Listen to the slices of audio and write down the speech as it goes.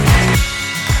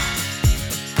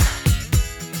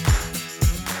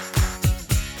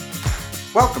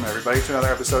Welcome, everybody, to another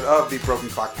episode of the Broken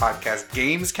Clock Podcast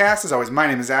Gamescast. As always, my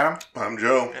name is Adam. I'm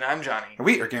Joe. And I'm Johnny. And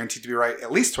we are guaranteed to be right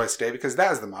at least twice a day because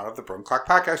that is the motto of the Broken Clock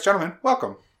Podcast. Gentlemen,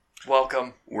 welcome.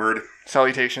 Welcome. Word.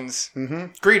 Salutations.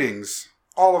 Greetings.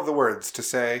 All of the words to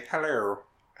say hello.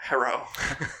 Hello.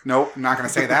 Nope, I'm not going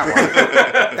to say that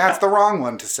one. That's the wrong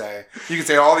one to say. You can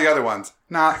say all the other ones,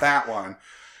 not that one.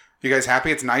 You guys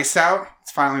happy? It's nice out.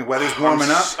 It's finally, weather's warming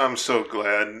up. I'm so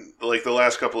glad. Like the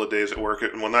last couple of days at work,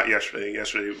 well, not yesterday.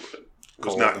 Yesterday was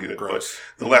Cold not and good. gross.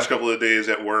 But the last couple of days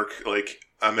at work, like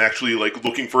I'm actually like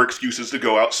looking for excuses to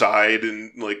go outside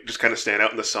and like just kind of stand out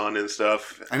in the sun and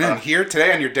stuff. And then here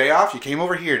today on your day off, you came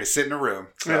over here to sit in a room.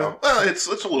 So Yeah. Well, it's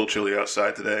a little chilly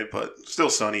outside today, but still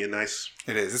sunny and nice.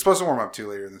 it is. It's supposed to warm up too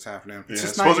later this afternoon. It's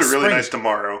just supposed to be really spring. nice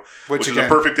tomorrow, which is again, a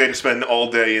perfect day to spend all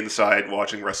day inside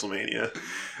watching WrestleMania.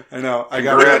 I know.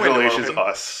 Congratulations,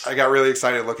 us. I got really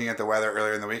excited looking at the weather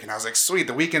earlier in the week, and I was like, sweet,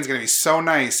 the weekend's going to be so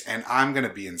nice, and I'm going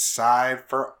to be inside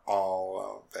for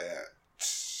all of it.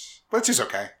 But it's just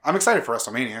okay. I'm excited for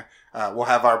WrestleMania. We'll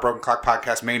have our Broken Clock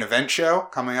Podcast main event show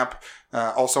coming up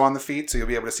also on the feed, so you'll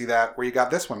be able to see that where you got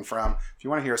this one from. If you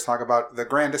want to hear us talk about the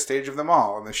grandest stage of them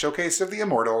all, and the showcase of the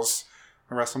Immortals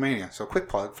at WrestleMania. So quick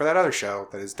plug for that other show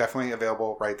that is definitely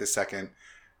available right this second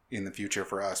in the future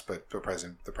for us, but the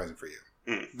present for you.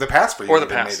 The past for you. Or the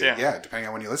even, past, maybe. yeah. Depending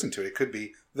on when you listen to it. It could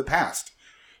be the past.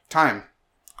 Time.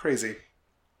 Crazy.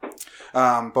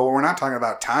 But we're not talking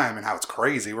about time and how it's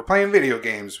crazy. We're playing video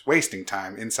games, wasting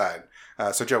time inside.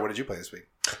 So, Joe, what did you play this week?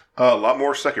 A lot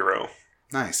more Sekiro.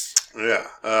 Nice. Yeah.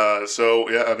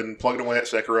 I've been plugging away at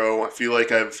Sekiro. I feel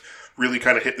like I've really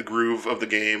kind of hit the groove of the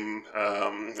game.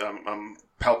 I'm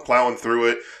plowing through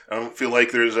it. I don't feel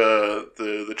like there's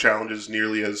the challenges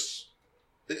nearly as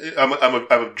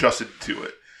I've adjusted to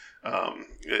it.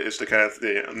 It's the kind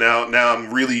of now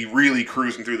I'm really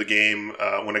cruising through the game.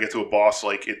 When I get to a boss,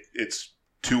 like it's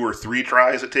 2 or 3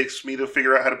 tries it takes me to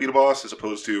figure out how to beat a boss, as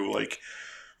opposed to like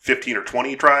 15 or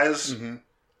 20 tries. Mm-hmm.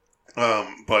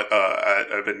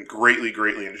 I've been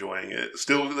greatly enjoying it.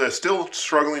 Still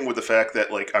struggling with the fact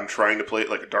that like I'm trying to play it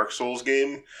like a Dark Souls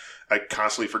game. I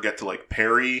constantly forget to like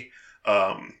parry.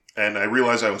 And I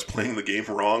realized I was playing the game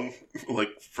wrong,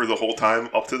 like for the whole time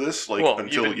up to this,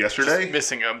 until yesterday. Just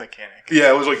missing a mechanic. Yeah,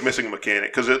 I was like missing a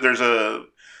mechanic because there's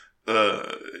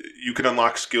you can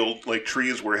unlock skill like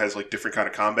trees where it has like different kind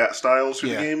of combat styles through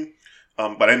the game.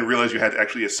 But I didn't realize you had to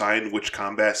actually assign which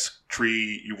combat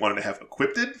tree you wanted to have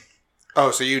equipped.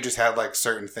 Oh, so you just had like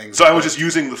certain things. So I was just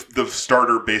using the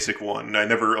starter basic one. I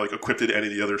never like equipped any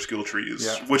of the other skill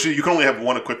trees, which you can only have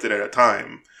one equipped at a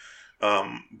time.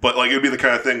 But like it would be the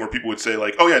kind of thing where people would say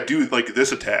like, "Oh yeah, do like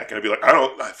this attack," and I'd be like,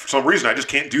 for some reason I just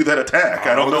can't do that attack.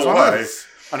 I don't know why.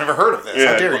 I never heard of this.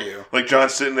 Yeah, how dare you? Like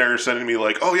John's sitting there sending me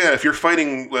like, "Oh yeah, if you're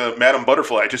fighting Madame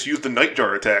Butterfly, just use the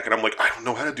Nightjar attack," and I'm like, I don't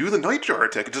know how to do the Nightjar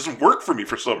attack. It doesn't work for me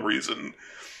for some reason.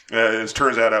 It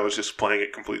turns out I was just playing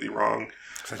it completely wrong.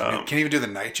 So you can't even do the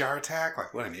Nightjar attack?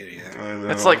 Like, what an idiot.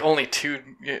 It's like only 2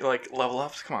 like level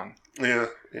ups. Come on. Yeah.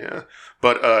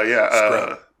 But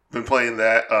been playing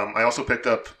that. I also picked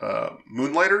up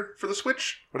Moonlighter for the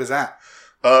Switch. What is that?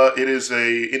 It is a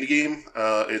indie game.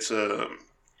 It's a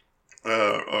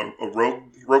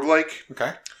roguelike.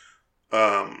 Okay.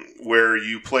 Where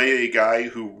you play a guy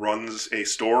who runs a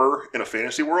store in a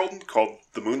fantasy world called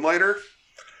the Moonlighter.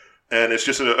 And it's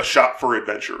just a shop for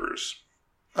adventurers.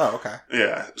 Oh, okay.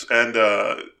 Yeah. And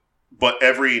but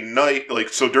every night, like,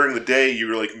 so during the day,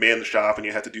 you like man the shop, and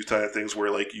you have to do kind of things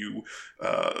where like you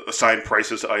assign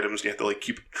prices to items. And you have to like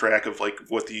keep track of like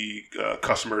what the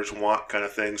customers want, kind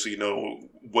of thing, so you know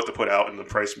what to put out in the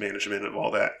price management of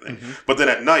all that thing. Mm-hmm. But then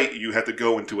at night, you have to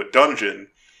go into a dungeon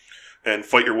and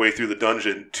fight your way through the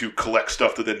dungeon to collect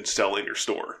stuff to then sell in your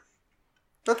store.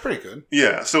 That's pretty good.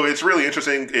 Yeah, so it's really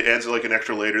interesting. It adds like an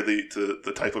extra layer to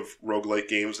the type of roguelike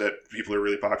games that people are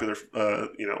really popular.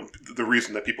 The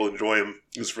reason that people enjoy them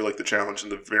is for like the challenge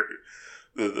and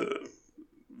the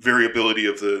variability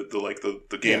of the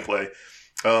gameplay.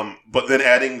 Yeah. But then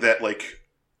adding that like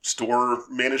store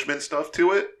management stuff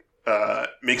to it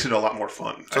makes it a lot more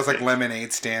fun. So it's like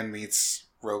Lemonade Stand meets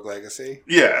Rogue Legacy.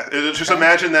 Yeah, just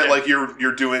imagine that like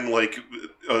you're doing like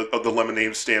the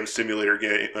Lemonade Stand simulator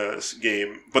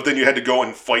game, but then you had to go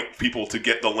and fight people to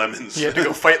get the lemons. You had to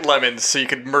go fight lemons so you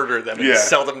could murder them and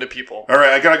sell them to people. All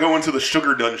right, I gotta go into the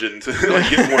sugar dungeon to like,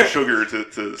 get more sugar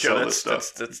to sell this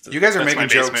stuff. You guys are making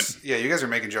jokes. Yeah, you guys are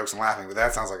making jokes and laughing, but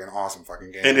that sounds like an awesome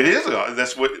fucking game. And it is.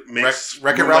 That's what makes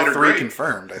Wreck-It Ralph 3 great.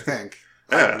 Confirmed, I think.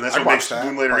 Yeah, and that's what makes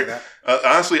Moonlighter great.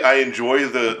 Honestly, I enjoy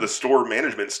the store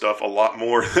management stuff a lot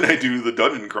more than I do the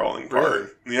dungeon crawling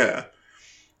part. Really? Yeah.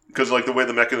 because like the way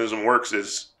the mechanism works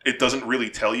is it doesn't really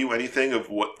tell you anything of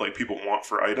what like people want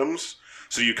for items,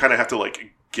 so you kind of have to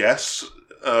like guess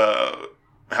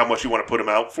how much you want to put them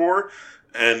out for,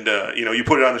 and you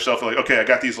put it on the shelf like, okay, I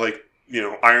got these like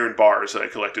iron bars that I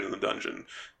collected in the dungeon.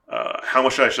 How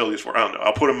much should I sell these for? I don't know.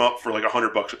 I'll put them up for like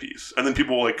 $100 a piece, and then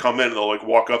people will like come in and they'll like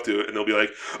walk up to it and they'll be like,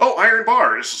 "Oh, iron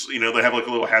bars!" They have like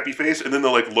a little happy face, and then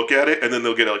they'll like look at it and then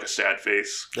they'll get like a sad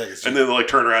face, and then they'll like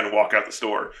turn around and walk out the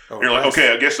store. And you're like,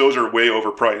 okay, I guess those are way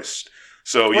overpriced.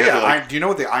 So do you know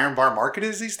what the iron bar market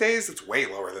is these days? It's way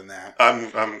lower than that.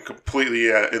 I'm completely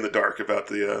in the dark about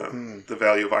the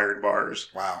value of iron bars.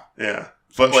 Wow. Yeah,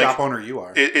 but like, shop owner you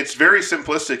are. It's very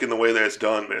simplistic in the way that it's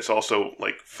done, but it's also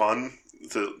like fun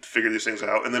to figure these things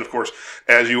out. And then, of course,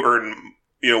 as you earn,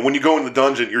 when you go in the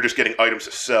dungeon, you're just getting items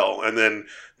to sell. And then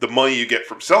the money you get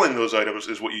from selling those items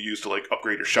is what you use to, like,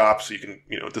 upgrade your shop so you can,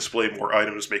 display more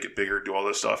items, make it bigger, do all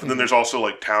this stuff. And then there's also,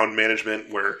 like, town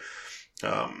management where,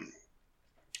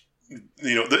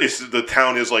 the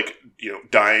town is, like,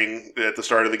 dying at the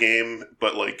start of the game.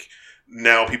 But, like,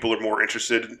 now people are more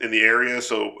interested in the area.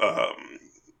 So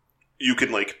you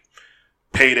can, like,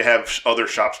 pay to have other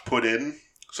shops put in.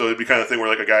 So it'd be kind of thing where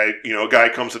like a guy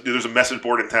comes, there's a message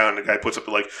board in town, and a guy puts up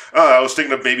like, I was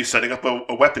thinking of maybe setting up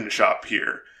a weapon shop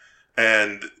here.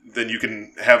 And then you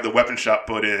can have the weapon shop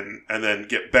put in and then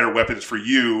get better weapons for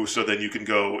you. So then you can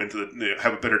go into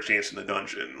have a better chance in the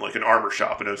dungeon, like an armor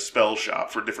shop and a spell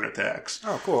shop for different attacks.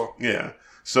 Oh, cool. Yeah.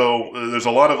 So there's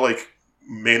a lot of like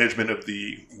management of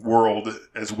the world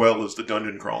as well as the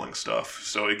dungeon crawling stuff.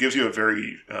 So it gives you a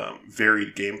very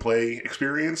varied gameplay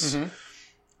experience. Mm-hmm.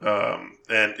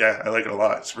 And yeah, I like it a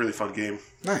lot. It's a really fun game.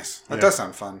 Nice. That does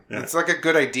sound fun. Yeah. It's like a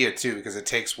good idea too, because it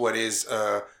takes what is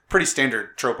a pretty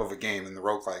standard trope of a game in the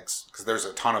roguelikes, because there's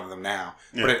a ton of them now,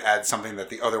 but it adds something that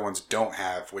the other ones don't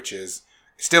have, which is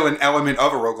still an element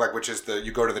of a roguelike, which is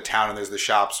you go to the town and there's the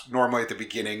shops. Normally at the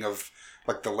beginning of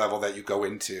like the level that you go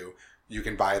into, you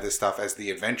can buy this stuff as the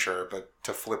adventurer, but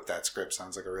to flip that script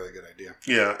sounds like a really good idea.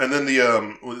 Yeah, and then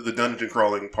the dungeon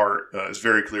crawling part is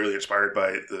very clearly inspired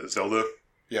by the Zelda.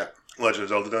 Yeah, Legend of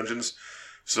Zelda Dungeons.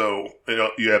 So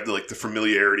you have the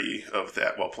familiarity of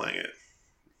that while playing it.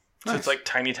 So it's like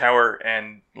Tiny Tower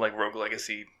and like Rogue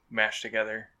Legacy mashed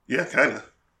together. Yeah, kind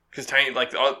of. Because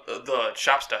the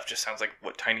shop stuff just sounds like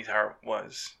what Tiny Tower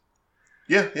was.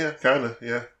 Yeah, kind of,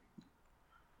 yeah.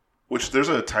 Which there's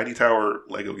a Tiny Tower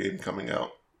Lego game coming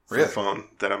out for the phone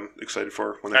that I'm excited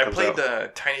for when that comes out. I played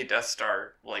the Tiny Death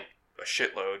Star like a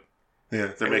shitload.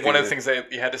 Yeah, one of the things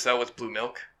that you had to sell was blue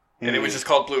milk. And it was just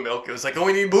called Blue Milk. It was like,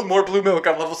 we need more Blue Milk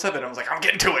on level 7. I was like, I'm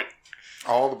getting to it.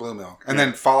 All the Blue Milk. And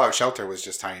then Fallout Shelter was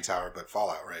just Tiny Tower, but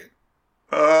Fallout, right?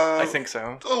 I think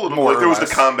so. A little more. There was the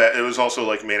combat. It was also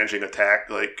like managing attack,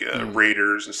 like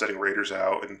raiders and setting raiders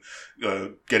out and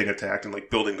getting attacked and like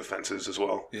building defenses as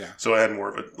well. Yeah. So it had more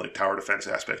of a like tower defense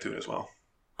aspect to it as well.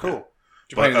 Cool. Yeah.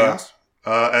 Did you play anything else?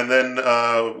 And then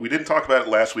we didn't talk about it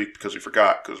last week because we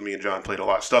forgot, because me and John played a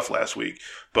lot of stuff last week.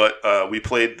 But we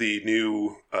played the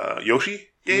new Yoshi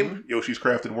game, Yoshi's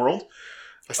Crafted World.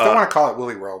 I still want to call it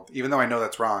Woolly World, even though I know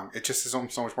that's wrong. It just is so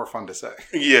much more fun to say.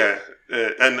 Yeah.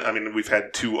 And I mean, we've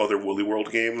had 2 other Woolly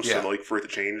World games, so like for it to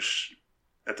change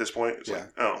at this point, it's like,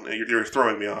 oh, you're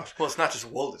throwing me off. Well, it's not just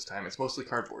wool this time. It's mostly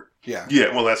cardboard. Yeah.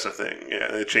 Yeah, well, that's the thing.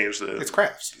 Yeah, it changed it's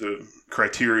crafts. The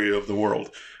criteria of the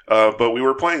world. But we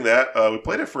were playing that. We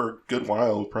played it for a good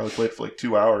while. We probably played it for like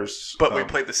 2 hours. But we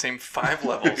played the same 5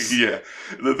 levels. Yeah.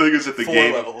 The thing is that the 4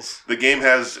 game levels. The game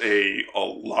has a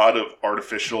lot of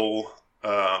artificial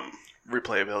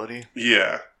replayability.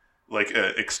 Yeah. Like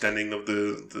extending of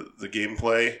the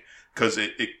gameplay, because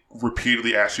it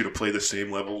repeatedly asks you to play the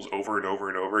same levels over and over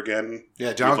and over again.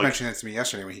 Yeah, John was mentioning it to me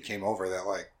yesterday when he came over, that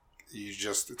like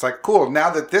it's like, cool, now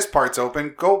that this part's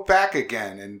open, go back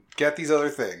again and get these other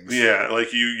things. Yeah,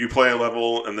 like you play a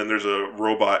level and then there's a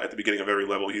robot at the beginning of every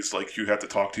level. He's like, you have to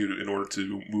talk to in order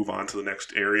to move on to the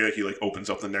next area. He like opens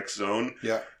up the next zone.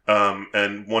 Yeah.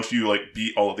 And once you like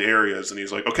beat all of the areas, and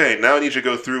he's like, okay, now I need you to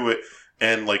go through it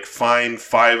and like find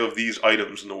 5 of these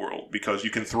items in the world, because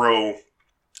you can throw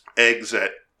eggs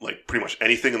at like pretty much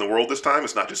anything in the world this time.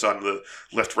 It's not just on the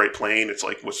left-right plane. It's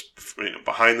like what's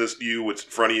behind you, what's in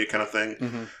front of you, kind of thing.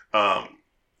 Mm-hmm.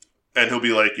 And he'll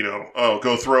be like,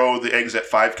 go throw the eggs at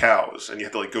 5 cows, and you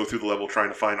have to like go through the level trying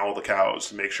to find all the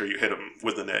cows and make sure you hit them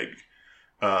with an egg.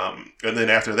 And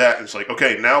then after that, it's like,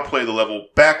 okay, now play the level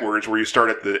backwards, where you start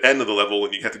at the end of the level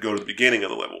and you have to go to the beginning of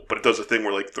the level. But it does a thing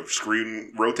where like the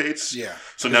screen rotates. Yeah.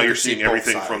 So now you're seeing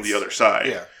everything from the other side.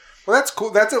 Yeah. Well, that's cool.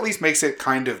 That at least makes it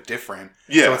kind of different.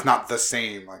 Yeah. So it's not the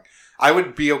same. Like, I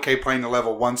would be okay playing the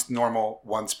level once normal,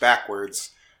 once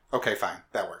backwards. Okay, fine.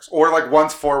 That works. Or like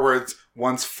once forwards,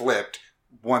 once flipped,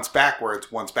 once backwards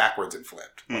and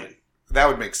flipped. Like, that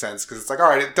would make sense because it's like, all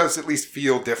right, it does at least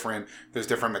feel different. There's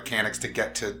different mechanics to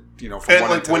get to, from and one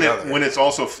like to when the other. when it's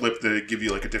also flipped, they give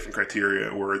you like a different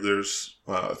criteria where there's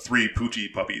 3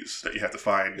 Poochie puppies that you have to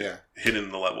find hidden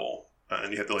in the level.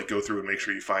 And you have to like go through and make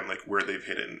sure you find like where they've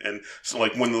hidden. And so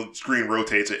like when the screen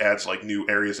rotates, it adds like new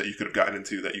areas that you could have gotten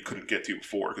into that you couldn't get to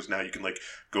before. Because now you can like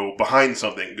go behind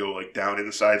something, go like down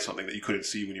inside something that you couldn't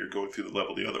see when you were going through the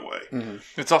level the other way.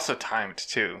 Mm-hmm. It's also timed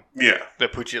too. Yeah. The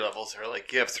Poochie levels are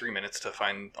like, you have 3 minutes to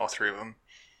find all 3 of them.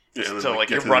 Yeah, and then, So like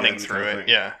get you're to the running end through kind of it. thing.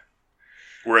 Yeah.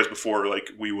 Whereas before,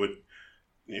 like we would,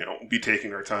 be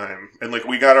taking our time, and like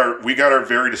we got our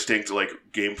very distinct like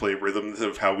gameplay rhythms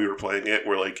of how we were playing it.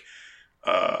 Where like,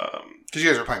 because you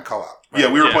guys were playing co-op. Right?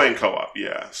 yeah, we were playing co-op.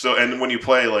 Yeah, so and when you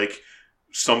play like.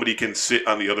 Somebody can sit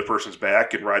on the other person's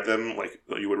back and ride them like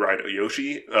you would ride a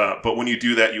Yoshi. But when you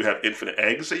do that, you have infinite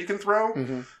eggs that you can throw.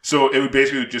 Mm-hmm. So it would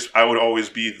basically I would always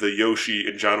be the Yoshi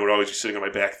and John would always be sitting on my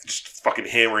back just fucking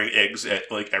hammering eggs at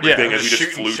like everything as we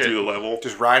just flew through the level.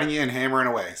 Just riding you and hammering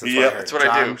away. So that's what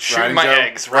I do. Shooting my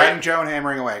eggs. Right? Riding Joe and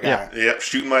hammering away. Got it. Yep,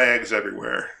 shooting my eggs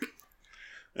everywhere.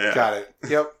 Yeah. Got it.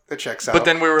 Yep, that checks out. But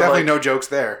then we were definitely like, no jokes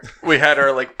there. We had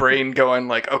our like brain going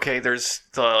like, okay, there's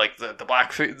the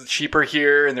black sheep are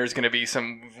here, and there's going to be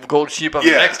some gold sheep on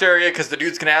the next area because the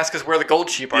dude's going to ask us where the gold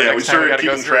sheep are. Yeah, we next time started gotta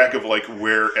keeping track of like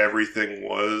where everything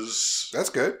was. That's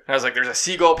good. And I was like, there's a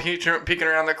seagull peeking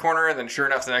around the corner, and then sure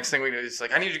enough, the next thing we do is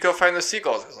like, I need you to go find the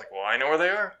seagulls. I was like, well, I know where they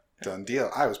are. Done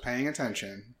deal. I was paying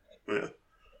attention. Yeah.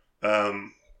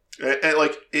 And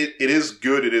like it is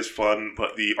good. It is fun,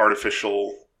 but the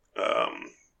artificial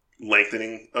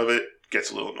lengthening of it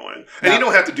gets a little annoying. And you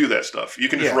don't have to do that stuff. You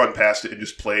can just run past it and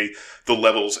just play the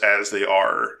levels as they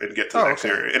are and get to the next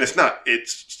area. And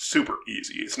it's super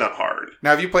easy. It's not hard.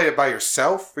 Now, have you played it by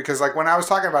yourself? Because like when I was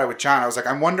talking about it with John, I was like,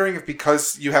 I'm wondering if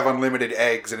because you have unlimited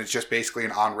eggs and it's just basically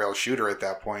an on-rail shooter at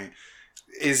that point,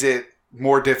 is it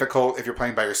more difficult if you're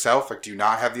playing by yourself? Like, do you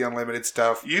not have the unlimited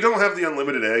stuff? You don't have the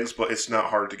unlimited eggs, but it's not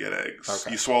hard to get eggs.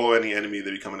 Okay. You swallow any enemy,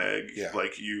 they become an egg. Yeah.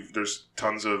 Like there's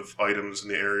tons of items in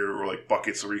the area or like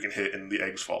buckets where you can hit and the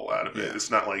eggs fall out of it. Yeah.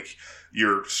 It's not like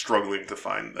you're struggling to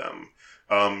find them.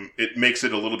 It makes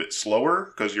it a little bit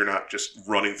slower because you're not just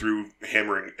running through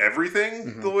hammering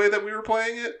everything the way that we were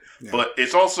playing it. Yeah. But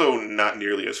it's also not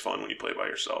nearly as fun when you play by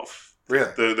yourself.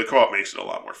 Really? The co-op makes it a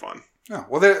lot more fun. Oh,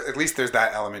 well, at least there's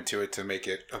that element to it to make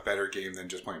it a better game than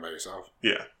just playing by yourself.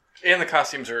 Yeah. And the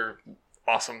costumes are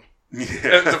awesome.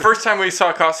 Yeah. The first time we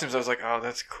saw costumes, I was like, oh,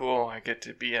 that's cool. I get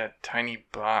to be a tiny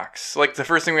box. Like, the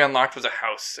first thing we unlocked was a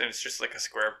house, and it's just like a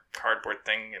square cardboard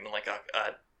thing and like a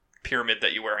pyramid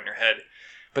that you wear on your head.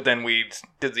 But then we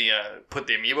did put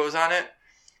the amiibos on it,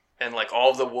 and like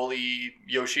all of the woolly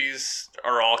Yoshis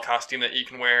are all costume that you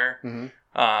can wear. Mm-hmm.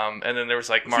 And then there was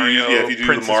like Mario. If you do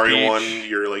Princess the Mario Peach. one,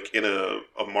 you're like in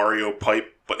a Mario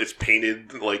pipe, but it's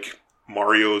painted like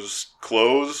Mario's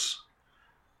clothes.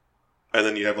 And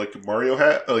then you have like a Mario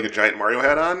hat, like a giant Mario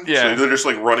hat on. Yeah. So they're just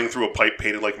like running through a pipe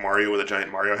painted like Mario with a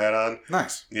giant Mario hat on.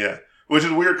 Nice. Yeah. Which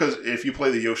is weird because if you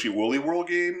play the Yoshi Woolly World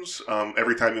games,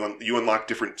 every time you unlock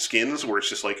different skins where it's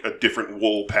just like a different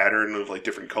wool pattern of like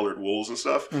different colored wools and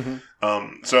stuff.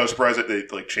 Mm-hmm. So I was surprised that they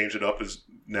like changed it up as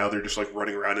now they're just like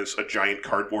running around as a giant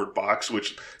cardboard box,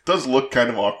 which does look kind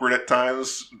of awkward at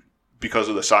times because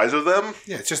of the size of them.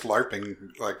 Yeah, it's just LARPing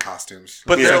like costumes.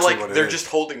 But they're just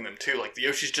holding them too. Like the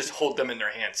Yoshis just hold them in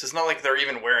their hands. It's not like they're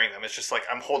even wearing them. It's just like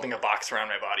I'm holding a box around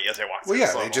my body as I walk through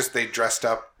this level. they dressed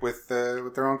up with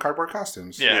their own cardboard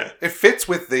costumes. Yeah. It fits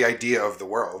with the idea of the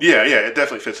world. Yeah, it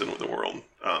definitely fits in with the world.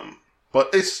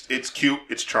 But it's cute,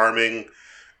 it's charming.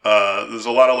 There's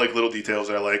a lot of like little details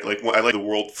that I like. Like I like the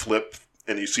world flip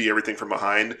and you see everything from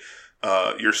behind.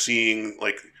 You're seeing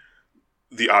like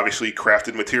the obviously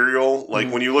crafted material.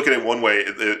 Like when you look at it one way,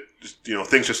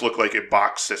 things just look like a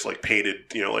box that's like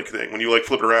painted, like thing. When you like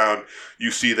flip around,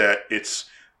 you see that it's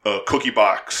a cookie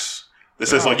box that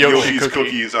says like Yoshi's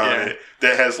cookies on it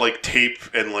that has like tape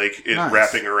and like it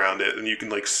wrapping around it, and you can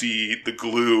like see the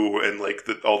glue and like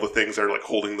all the things that are like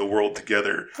holding the world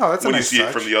together. Oh, that's when a nice you see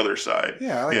touch. it from the other side.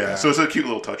 Yeah, I like that. So it's a cute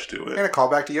little touch to it. And a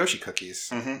callback to Yoshi cookies.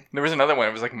 Mm-hmm. There was another one.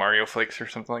 It was like Mario Flakes or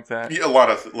something like that. Yeah, a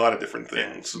lot of different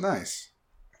things. Nice.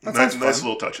 That nice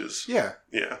little touches. Yeah.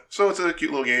 Yeah. So it's a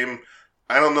cute little game.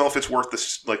 I don't know if it's worth the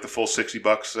full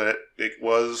 $60 that it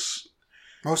was.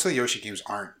 Most of the Yoshi games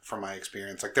aren't, from my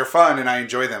experience. Like, they're fun and I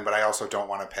enjoy them, but I also don't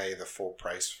want to pay the full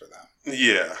price for them.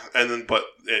 Yeah, and then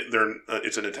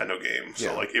it's a Nintendo game,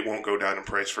 so like it won't go down in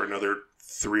price for another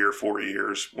 3 or 4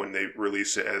 years when they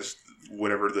release it as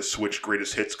whatever the Switch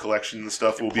Greatest Hits collection and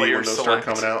stuff will be when those start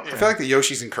coming out. I feel like the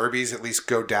Yoshis and Kirby's at least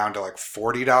go down to like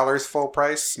 $40 full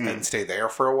price and stay there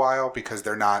for a while because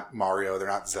they're not Mario, they're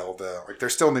not Zelda. Like, they're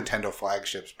still Nintendo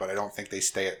flagships, but I don't think they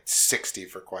stay at 60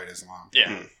 for quite as long.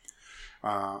 Yeah.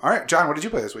 All right, John, what did you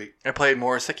play this week? I played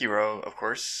more Sekiro, of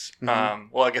course.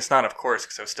 Well, I guess not, of course,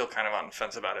 because I was still kind of on the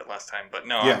fence about it last time. But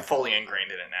no, I'm fully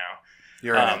ingrained in it now.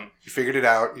 You're in it. You figured it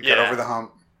out. You got over the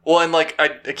hump. Well, and like I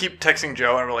keep texting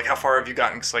Joe, and I'm like, "How far have you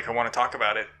gotten?" Because like I want to talk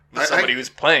about it with somebody who's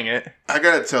playing it. I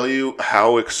gotta tell you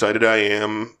how excited I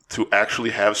am to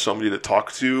actually have somebody to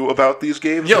talk to about these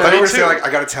games. Yeah, I was like, I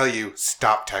gotta tell you,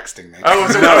 stop texting me. I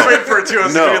was waiting for it too. I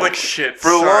was gonna be like, shit. For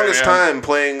the longest time,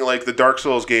 playing like the Dark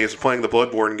Souls games, playing the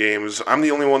Bloodborne games, I'm the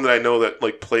only one that I know that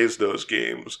like plays those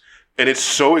games, and it's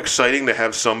so exciting to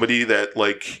have somebody that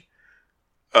like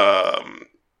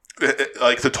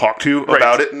to talk to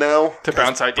about it now. To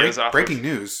bounce ideas off. Breaking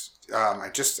news. I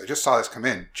just saw this come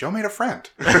in. Joe made a friend.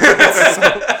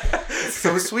 It's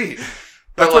so sweet.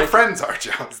 That's what friends are,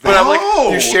 Joe. But I'm like,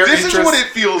 this is what it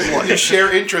feels like. You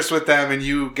share interest with them, and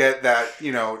you get that,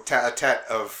 tete-a-tete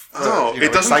of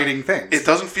exciting things. It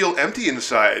doesn't feel empty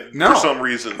inside for some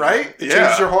reason. Right? It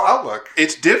changes your whole outlook.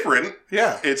 It's different.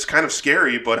 Yeah. It's kind of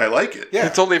scary, but I like it. Yeah.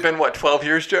 It's only been, 12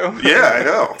 years, Joe? Yeah, I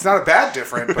know. It's not a bad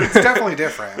different, but it's definitely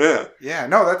different. Yeah. Yeah,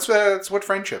 no, that's what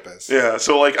friendship is. Yeah,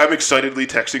 so, like, I'm excitedly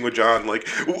texting with John, like,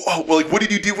 oh, well, like, what did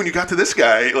you do when you got to this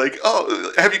guy? Like,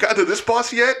 oh, have you gotten to this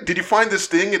boss yet? Did you find this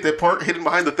thing at that part hidden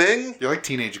behind the thing? You're like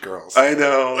teenage girls. I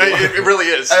know. It really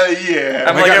is. Yeah.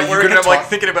 I'm like at work, and I'm like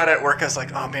thinking about it at work. I was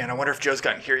like, oh man, I wonder if Joe's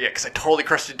gotten here yet, because I totally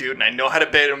crushed a dude, and I know how to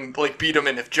beat him,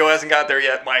 and if Joe hasn't got there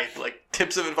yet, my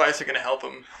tips of advice are going to help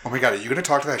him. Oh my god, are you going to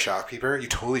talk to that shopkeeper? You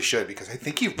totally should, because I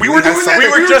think we were just talking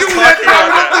about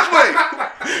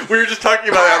that. We were just talking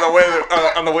about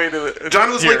it on the way to the John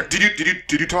was like,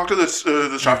 did you talk to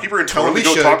the shopkeeper and tell him to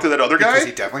go talk to that other guy? Because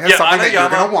he definitely has something that you're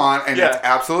going to want, and it's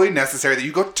absolutely necessary that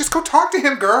you just go talk to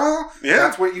him, girl. Yeah.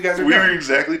 That's what you guys are doing. We were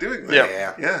exactly doing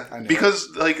that. Yeah. Because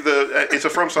like it's a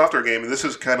From Software game, and this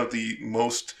is kind of the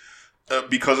most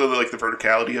because of the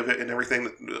verticality of it and everything,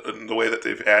 the way that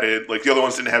they've added, like the other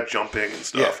ones didn't have jumping and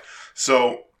stuff. Yeah.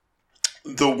 So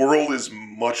the world is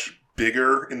much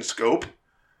bigger in scope.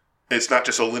 It's not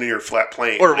just a linear flat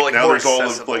plane. Or now more there's all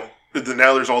accessible.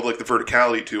 now there's all the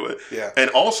verticality to it. Yeah. And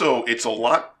also it's a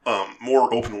lot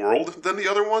more open world than the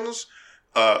other ones.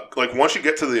 Once you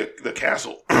get to the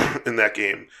castle in that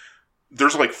game,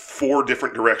 there's 4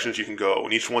 different directions you can go,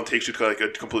 and each one takes you to a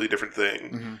completely different thing.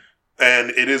 Mm-hmm. And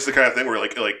it is the kind of thing where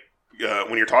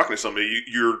when you're talking to somebody,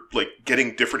 you're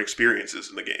getting different experiences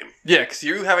in the game. Yeah, because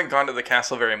you haven't gone to the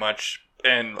castle very much,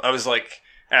 and I was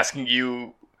asking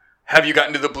you, have you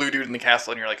gotten to the blue dude in the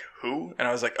castle? And you're like, who? And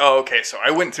I was like, oh, okay, so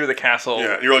I went through the castle.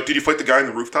 Yeah, and you're like, did you fight the guy on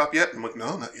the rooftop yet? And I'm like,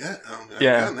 no, not yet. I haven't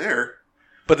gotten there.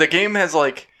 But the game has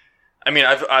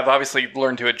I've obviously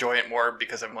learned to enjoy it more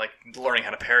because I'm learning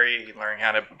how to parry, learning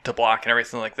how to block and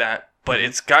everything like that. But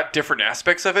it's got different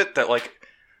aspects of it that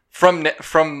from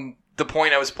the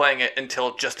point I was playing it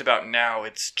until just about now,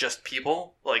 it's just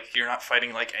people. You're not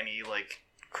fighting any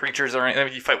creatures or anything. I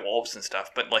mean, you fight wolves and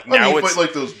stuff, but now you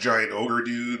fight those giant ogre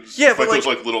dudes. Yeah, you fight but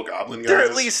those little goblin guys. They're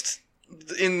at least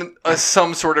in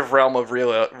some sort of realm of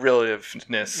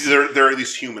relativeness. They're at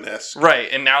least human-esque. Right,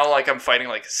 and now I'm fighting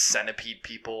centipede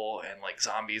people and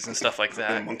zombies and stuff like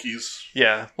that. And monkeys.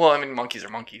 Yeah, well, I mean, monkeys are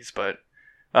monkeys, but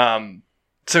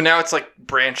so now it's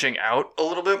branching out a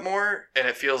little bit more, and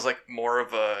it feels like more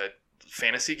of a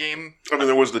fantasy game. I mean,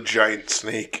 there was the giant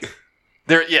snake.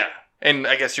 And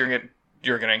I guess you're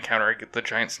gonna encounter the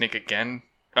giant snake again,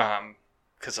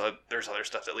 because there's other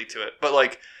stuff that lead to it.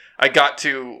 But I got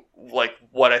to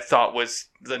what I thought was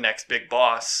the next big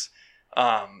boss,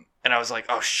 and I was like,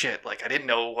 oh shit! I didn't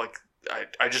know.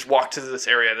 I just walked to this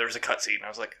area. There was a cutscene, and I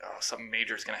was like, oh, something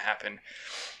major is gonna happen.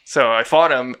 So I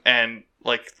fought him, and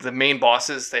the main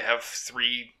bosses, they have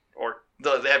 3 or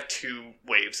they have 2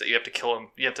 waves that you have to kill them.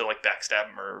 You have to backstab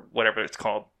them or whatever it's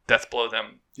called, death blow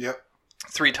them. Yep.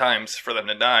 3 times for them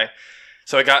to die.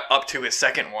 So I got up to his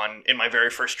second one in my very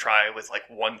first try with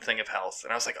 1 thing of health,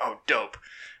 and I was like, oh, dope.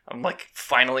 I'm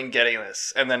finally getting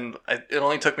this. And then it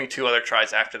only took me 2 other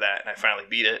tries after that, and I finally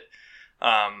beat it.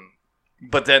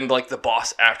 But then the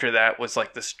boss after that was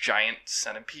this giant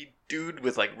centipede dude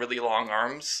with really long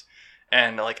arms.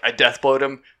 And I deathblowed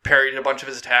him, parried a bunch of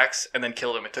his attacks, and then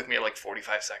killed him. It took me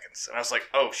 45 seconds. And I was like,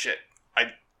 oh shit.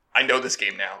 I know this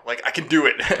game now. Like, I can do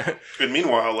it. And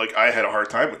meanwhile, like, I had a hard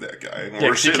time with that guy. And Yeah, we're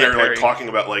 'cause you sitting there, can't like, parry. talking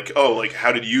about, like, oh, like,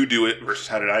 how did you do it versus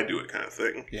how did I do it kind of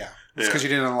thing. Yeah. It's because you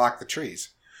didn't unlock the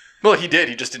trees. Well, he did.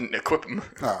 He just didn't equip them.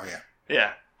 Oh, yeah.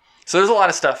 Yeah. So there's a lot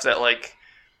of stuff that, like,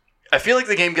 I feel like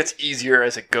the game gets easier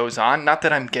as it goes on. Not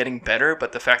that I'm getting better,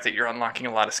 but the fact that you're unlocking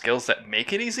a lot of skills that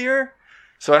make it easier.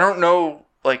 So I don't know,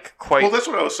 like, quite... Well, that's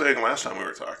what I was saying last time we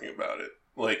were talking about it.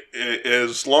 Like,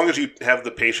 as long as you have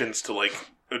the patience to, like,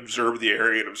 observe the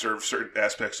area and observe certain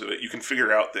aspects of it, you can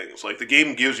figure out things. Like, the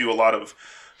game gives you a lot of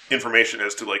information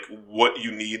as to, like, what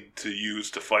you need to use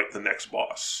to fight the next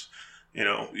boss. You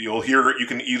know, you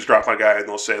can eavesdrop on a guy and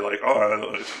they'll say, like,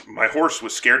 oh, my horse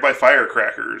was scared by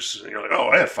firecrackers. And you're like, oh,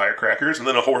 I have firecrackers. And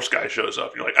then a horse guy shows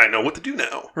up. And you're like, I know what to do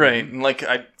now. Right, and like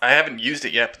I haven't used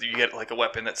it yet, but you get like a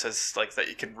weapon that says like that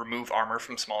you can remove armor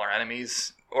from smaller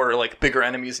enemies or like bigger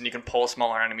enemies, and you can pull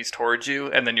smaller enemies towards you,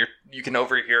 and then you can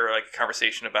overhear like a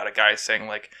conversation about a guy saying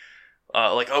like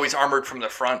oh, he's armored from the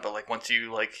front, but like once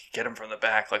you like get him from the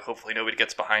back, like hopefully nobody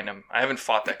gets behind him. I haven't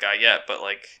fought that guy yet, but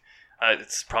like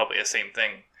it's probably the same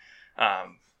thing.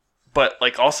 But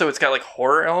like also it's got like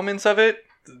horror elements of it.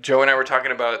 Joe and I were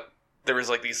talking about there was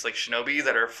like these like shinobi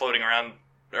that are floating around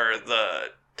or the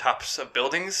tops of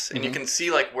buildings, and you can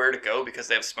see like where to go because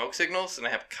they have smoke signals and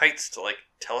they have kites to like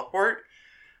teleport,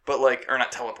 but like or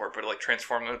not teleport, but like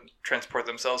transport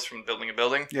themselves from building to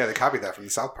building. Yeah, they copied that from the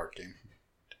South Park game.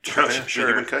 Sure. The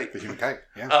human kite. The human kite,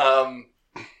 yeah.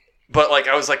 But like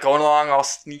I was like going along all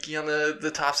sneaky on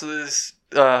the tops of this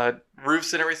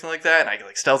roofs and everything like that, and I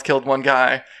like stealth killed one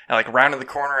guy, and like rounded the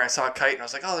corner I saw a kite, and I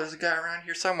was like, oh, there's a guy around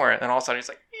here somewhere, and then all of a sudden he's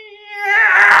like,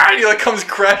 yeah! And he like comes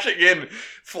crashing in,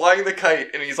 flying the kite,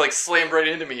 and he's like slammed right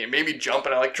into me and made me jump,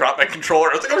 and I like dropped my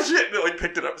controller. I was like, oh shit, and I like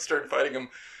picked it up and started fighting him.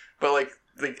 But like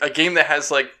a game that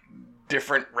has like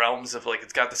different realms of like,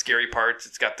 it's got the scary parts,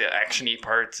 it's got the actiony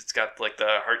parts, it's got like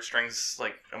the heartstrings,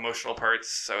 like emotional parts,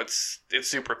 so it's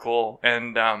super cool.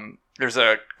 And there's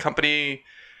a company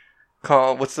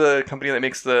called, what's the company that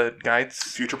makes the guides?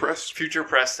 Future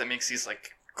Press that makes these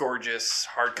like gorgeous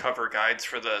hardcover guides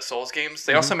for the Souls games.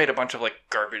 They also made a bunch of like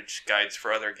garbage guides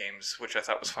for other games, which I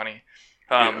thought was funny.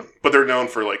 Yeah. But they're known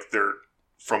for like their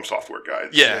From Software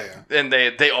guides. Yeah. And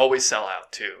they always sell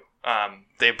out too.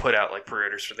 They put out like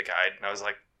pre-orders for the guide, and I was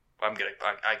like, I have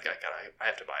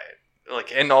to buy it.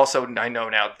 Like, and also I know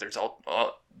now that there's all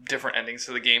different endings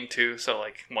to the game too. So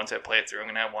like once I play it through, I'm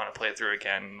gonna want to play it through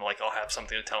again. Like I'll have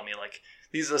something to tell me like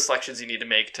these are the selections you need to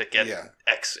make to get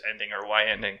X ending or Y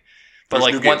ending. But there's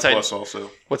like New Game once Plus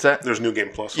also. What's that? There's New Game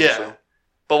Plus yeah. also.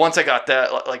 But once I got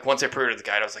that, like once I pre-ordered the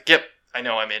guide, I was like, yep, I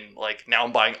know I'm in. Like now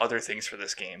I'm buying other things for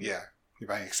this game. Yeah. You're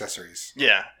buying accessories.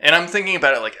 Yeah, and I'm thinking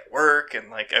about it like at work,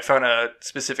 and like I found a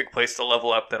specific place to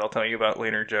level up that I'll tell you about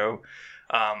later, Joe.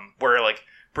 Where like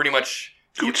pretty much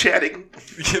chatting.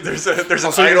 there's an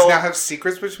also, idol. You guys now have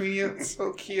secrets between you. It's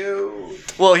so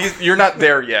cute. Well, you're not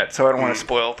there yet, so I don't want to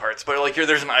spoil parts. But like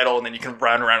there's an idol, and then you can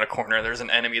run around a corner. There's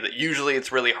an enemy that usually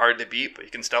it's really hard to beat, but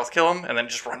you can stealth kill him, and then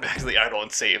just run back to the idol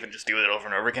and save, and just do it over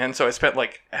and over again. So I spent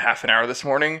like a half an hour this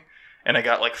morning. And I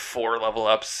got like 4 level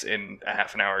ups in a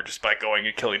half an hour just by going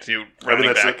and killing 2,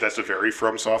 running back. That's a very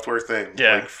From Software thing.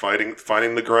 Yeah. Like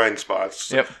finding the grind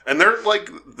spots. Yep. And they're like,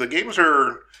 the games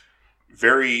are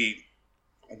very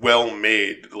well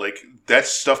made. Like, that's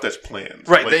stuff that's planned.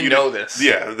 Right, like, they know this.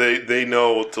 Yeah, they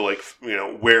know to like, you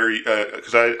know, where,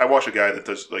 because I watch a guy that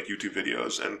does like YouTube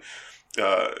videos, and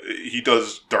he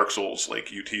does Dark Souls. Like,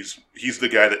 he's the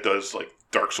guy that does like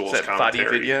Dark Souls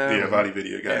commentary. Yeah, Vadi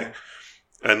Video guy. Yeah.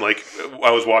 And, like, I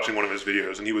was watching one of his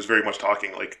videos, and he was very much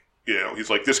talking, like, you know,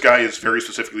 he's like, this guy is very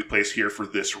specifically placed here for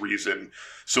this reason,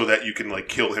 so that you can, like,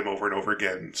 kill him over and over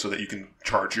again, so that you can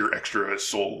charge your extra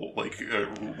soul, like,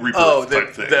 rebirth type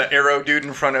thing. The arrow dude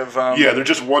in front of... Yeah, they're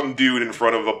just one dude in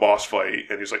front of a boss fight,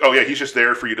 and he's like, oh, yeah, he's just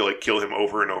there for you to, like, kill him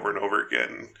over and over and over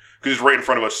again. Because he's right in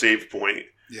front of a save point.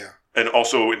 Yeah. And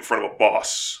also in front of a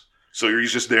boss. So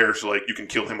he's just there so like you can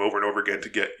kill him over and over again to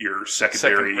get your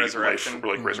secondary resurrection. life,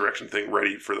 like resurrection thing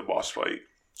ready for the boss fight.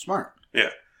 Smart.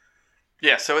 Yeah.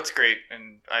 Yeah, so it's great,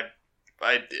 and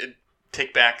I did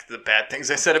take back the bad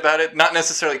things I said about it. Not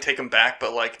necessarily take them back,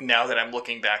 but like now that I'm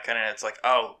looking back on it, it's like,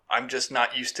 oh, I'm just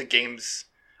not used to games.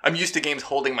 I'm used to games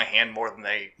holding my hand more than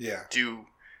they do.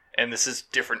 And this is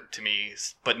different to me,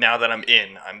 but now that I'm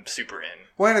in, I'm super in.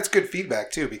 Well, and it's good feedback,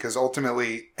 too, because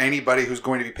ultimately anybody who's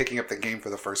going to be picking up the game for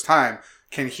the first time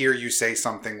can hear you say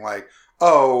something like,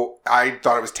 oh, I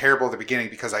thought it was terrible at the beginning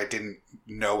because I didn't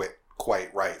know it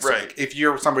quite right. So like, if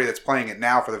you're somebody that's playing it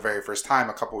now for the very first time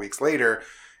a couple weeks later,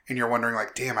 and you're wondering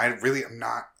like, damn, I really am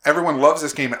not... Everyone loves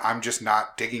this game, and I'm just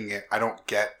not digging it. I don't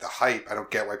get the hype. I don't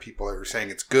get why people are saying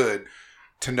it's good.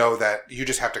 to know that you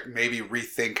just have to maybe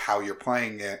rethink how you're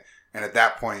playing it, and at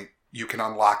that point you can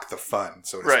unlock the fun,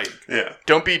 so to speak. Yeah.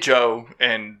 Don't be Joe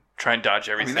and try and dodge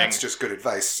I everything. mean, that's just good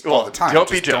advice Well, all the time. don't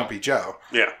be Just Joe. Don't be Joe.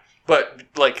 Yeah. But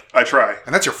like, I try.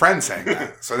 And that's your friend saying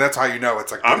that. So that's how you know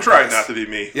it's like I'm good trying advice. not to be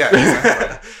me. Yeah,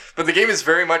 exactly. but the game is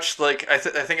very much like I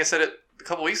think I said it a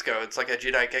couple weeks ago. It's like a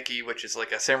Jidaigeki, which is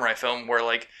like a samurai film where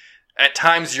like at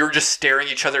times you're just staring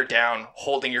each other down,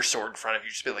 holding your sword in front of you.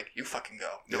 Just be like, "You fucking go,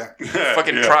 Yeah.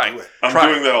 fucking Yeah. try, Do it. I'm try.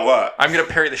 doing that a lot. I'm gonna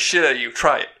parry the shit out of you.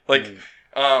 Try it." Like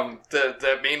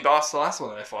the main boss, the last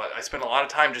one that I fought, I spent a lot of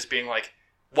time just being like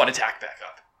one attack back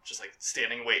up. Just like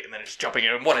standing wait and then just jumping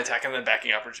in one attack and then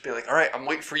backing up, or just be like, all right, I'm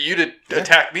waiting for you to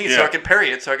attack me so Yeah. I can parry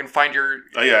it, so I can find your.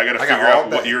 Oh, yeah, I got to I got figure all out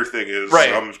day. what your thing is.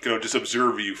 Right. I'm going to just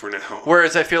observe you for now.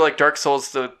 Whereas I feel like Dark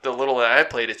Souls, the little that I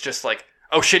played, it's just like,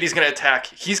 oh shit, he's gonna attack.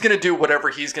 He's gonna do whatever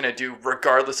he's gonna do,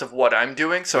 regardless of what I'm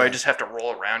doing. So I just have to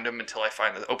roll around him until I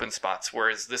find the open spots.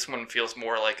 Whereas this one feels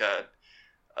more like a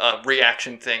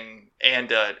reaction thing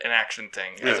and an action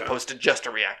thing, as Yeah. opposed to just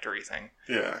a reactory thing.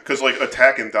 Yeah, because like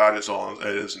attack and dodge is all it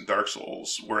is in Dark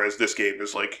Souls, whereas this game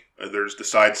is like there's the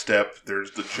sidestep,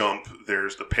 there's the jump,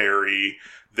 there's the parry,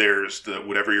 there's the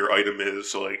whatever your item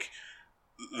is. So like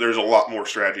there's a lot more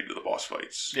strategy to the boss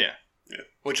fights. Yeah.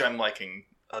 Which I'm liking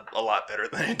a lot better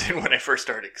than it did when I first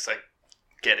started, because I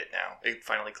get it now. It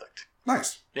finally clicked.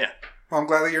 Nice. Yeah. Well, I'm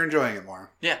glad that you're enjoying it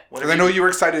more. Yeah. Because I know you were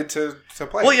excited to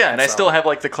play. Well, it, yeah, and I so. still have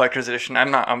like the collector's edition.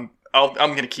 I'm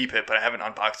gonna keep it, but I haven't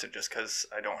unboxed it just because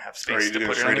I don't have Are space you to going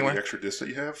put to it trade in anywhere. the extra disc that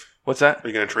you have? What's that? Are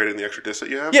you going to trade in the extra disc that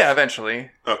you have? Yeah,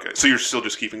 eventually. Okay, so you're still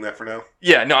just keeping that for now,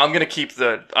 Yeah, no, I'm gonna keep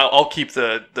I'll keep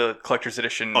the collector's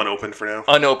edition unopened for now.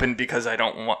 unopened because I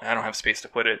don't have space to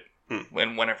put it Hmm.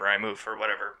 whenever I move or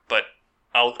whatever. But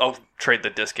I'll trade the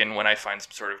disc in when I find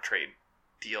some sort of trade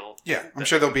deal. Yeah, I'm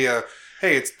sure there'll be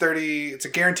it's a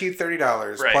guaranteed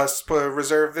 $30 Right. plus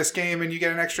reserve this game and you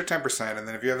get an extra 10%, and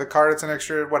then if you have the card it's an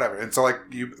extra whatever. And so like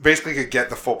you basically could get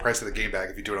the full price of the game back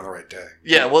if you do it on the right day.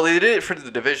 Yeah, well, they did it for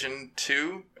the Division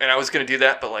 2, and I was going to do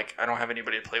that, but like I don't have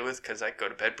anybody to play with because I go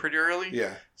to bed pretty early.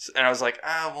 Yeah. And I was like,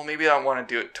 well, maybe I want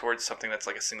to do it towards something that's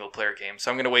like a single player game. So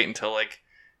I'm going to wait until like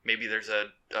maybe there's a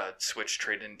Switch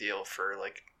trade-in deal for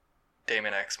like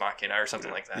Daemon X Machina or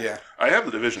something like that. Yeah. I have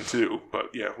the Division too, but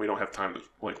yeah, we don't have time to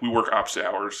we work opposite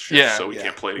hours, shifts, Yeah. so we Yeah.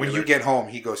 can't play together. When you get home,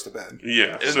 he goes to bed.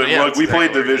 Yeah, It- so yeah, like that's we exactly played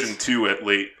what it Division is. 2 at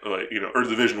late, or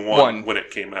Division One. 1 when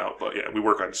it came out. But yeah, we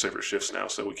work on separate shifts now,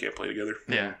 so we can't play together.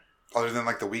 Yeah. Other than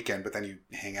like the weekend, but then you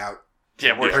hang out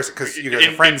Yeah, we're because you guys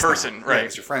are friends in person, now. right? Yeah,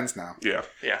 it's your friends now. Yeah,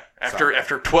 Yeah.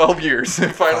 After 12 years,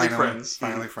 finally friends.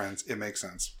 Finally friends. It makes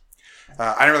sense.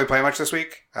 I didn't really play much this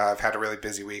week. I've had a really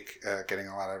busy week getting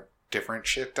a lot of different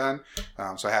shit done.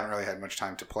 So I haven't really had much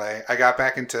time to play. I got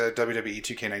back into WWE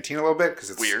 2K19 a little bit because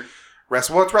it's Weird. It's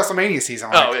WrestleMania season.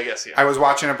 Like, Oh, I guess, yeah. I was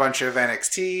watching a bunch of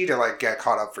NXT to like get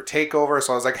caught up for TakeOver.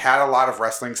 So I was like had a lot of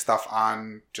wrestling stuff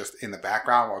on just in the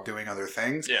background while doing other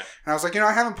things. Yeah. And I was like,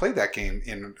 I haven't played that game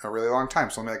in a really long time.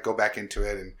 So let me like go back into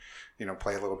it and,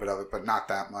 play a little bit of it, but not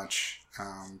that much.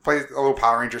 Play a little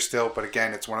Power Ranger still, but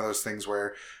again, it's one of those things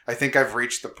where I think I've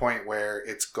reached the point where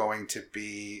it's going to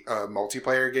be a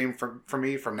multiplayer game for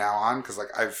me from now on. Cause like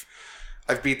I've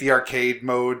beat the arcade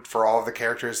mode for all of the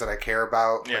characters that I care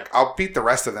about. Yeah. Like I'll beat the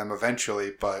rest of them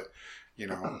eventually, but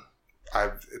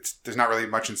there's not really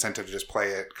much incentive to just play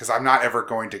it because I'm not ever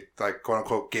going to like quote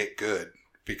unquote get good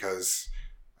because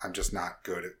I'm just not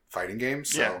good at fighting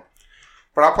games. So, Yeah.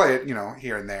 but I'll play it,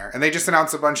 here and there. And they just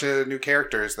announced a bunch of new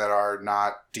characters that are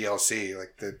not DLC,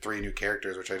 like the 3 new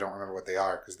characters, which I don't remember what they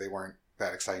are because they weren't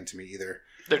that exciting to me either.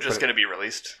 They're just but- going to be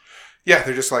released. Yeah,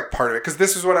 they're just like part of it. Because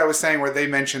this is what I was saying where they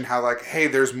mentioned how like, hey,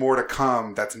 there's more to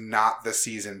come that's not the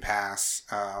season pass.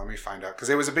 Let me find out. Because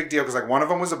it was a big deal because like one of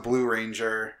them was a Blue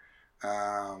Ranger.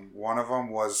 One of them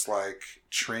was like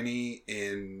Trini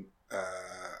in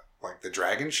like the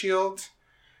Dragon Shield.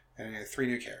 And it had 3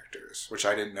 new characters, which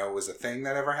I didn't know was a thing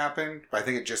that ever happened. But I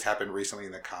think it just happened recently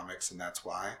in the comics and that's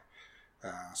why.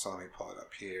 So let me pull it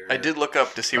up here. I did look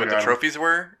up to see what the Okay. trophies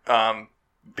were,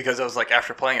 because I was like,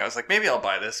 after playing, I was like, maybe I'll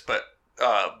buy this. But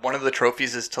one of the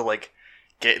trophies is to like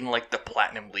get in like the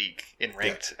Platinum League in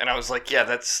ranked, and I was like, yeah,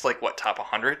 that's like what, top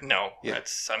 100? No, Yeah. I'm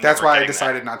That's never why I getting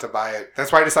decided not to buy it.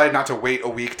 That's why I decided not to wait a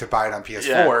week to buy it on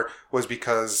PS4 was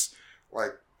because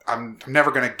like I'm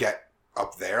never going to get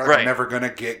up there. Like, Right. I'm never going to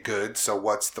get good. So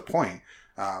what's the point?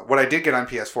 What I did get on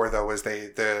PS4 though was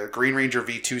the Green Ranger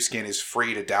V2 skin is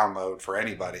free to download for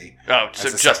anybody. that. Oh, so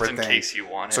As a just separate in thing. case you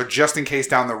want it. So just in case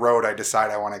down the road I decide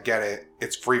I want to get it,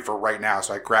 it's free for right now.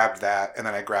 So I grabbed that and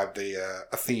then I grabbed a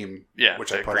theme, yeah,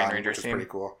 which the I put Green on, Ranger which is theme. pretty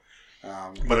cool.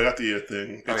 but I got the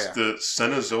thing. Oh, It's yeah. the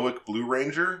Cenozoic Blue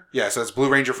Ranger. Yeah, so it's Blue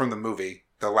Ranger from the movie.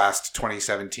 the last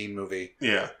 2017 movie.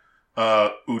 Yeah.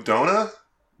 Udona?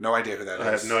 No idea who that is.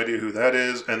 I have no idea who that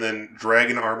is. And then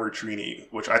Dragon Armor Trini,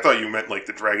 which I thought you meant like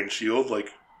the Dragon Shield, like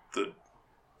the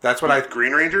That's what I.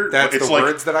 Green Ranger. That's it's the like,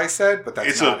 words that I said, but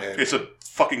that's not it. It's a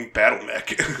fucking battle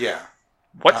mech. Yeah.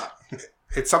 What?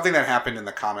 It's something that happened in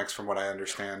the comics, from what I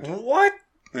understand. What?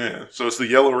 Yeah. So it's the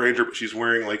Yellow Ranger, but she's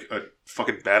wearing like a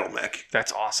fucking battle mech.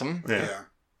 That's awesome. Yeah.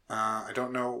 I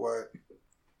don't know what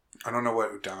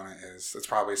Udana is. It's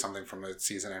probably something from a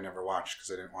season I never watched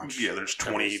because I didn't watch. Yeah, there's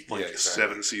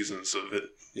 7 seasons of it.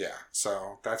 Yeah,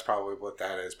 so that's probably what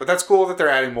that is. But that's cool that they're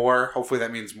adding more. Hopefully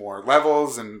that means more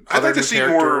levels and I'd other like to new see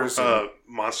more characters.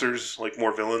 monsters, like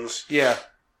more villains. Yeah.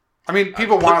 I mean,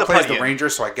 people Put want the to play as putty the in. Ranger,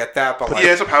 so I get that. But like,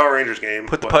 Yeah, it's a Power Rangers game.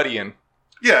 Put the but- putty in.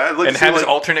 Yeah, I'd like And to see have his like,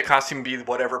 alternate costume be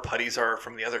whatever putties are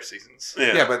from the other seasons.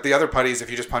 yeah, but the other putties, if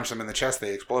you just punch them in the chest,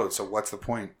 they explode. So what's the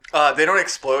point? They don't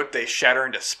explode. They shatter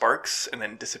into sparks and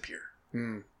then disappear.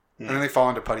 And then they fall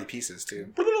into putty pieces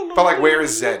too. But like, where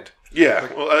is Zed? Yeah,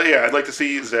 I'd like to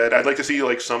see Zed. I'd like to see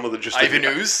like some of the just Ivan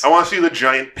like, Ooze? I want to see the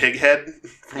giant pig head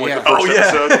from like Yeah. the first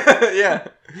episode. yeah.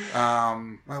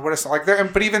 What is like there?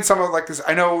 But even some of like this,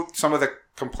 I know some of the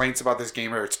complaints about this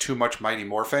game are it's too much Mighty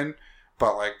Morphin,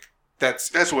 but like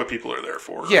That's what people are there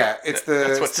for. yeah, it's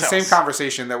That's what the same sells.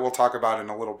 conversation that we'll talk about in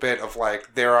a little bit. Of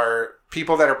like there are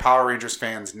people that are Power Rangers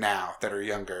fans now that are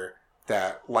younger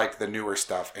that like the newer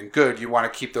stuff and good. You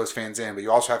want to keep those fans in, but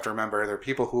you also have to remember there are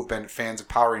people who've been fans of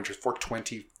Power Rangers for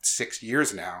 26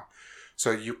 years now.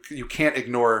 So you can't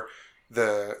ignore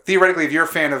theoretically, if you're a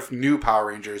fan of new Power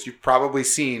Rangers, you've probably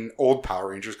seen old Power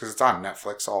Rangers because it's on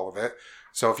Netflix, all of it.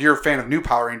 So if you're a fan of new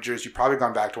Power Rangers, you've probably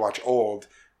gone back to watch old,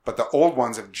 but the old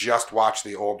ones have just watched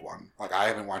the old one. Like I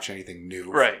haven't watched anything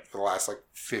new for the last like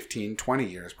 15, 20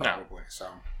 years probably. No. So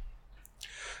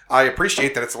I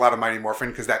appreciate that it's a lot of Mighty Morphin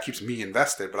because that keeps me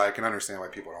invested, but I can understand why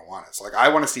people don't want it. So like I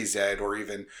want to see Zed, or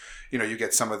even, you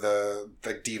get some of the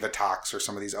Diva Tox or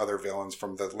some of these other villains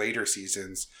from the later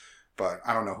seasons, but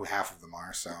I don't know who half of them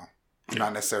are, so I'm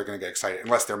not necessarily going to get excited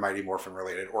unless they're Mighty Morphin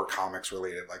related or comics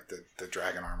related, like the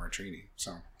Dragon Armor Trini.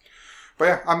 So, but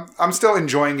yeah, I'm still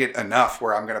enjoying it enough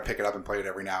where I'm going to pick it up and play it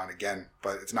every now and again,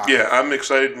 but it's not. Yeah, I'm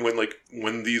excited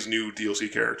when these new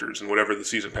DLC characters and whatever the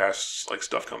season pass like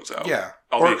stuff comes out. Yeah,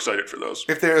 I'll be excited for those.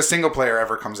 If there a single player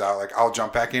ever comes out, like I'll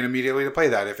jump back in immediately to play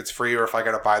that. If it's free or if I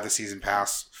got to buy the season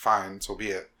pass, fine, so be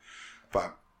it.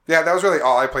 But yeah, that was really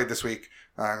all I played this week.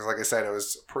 Like I said, it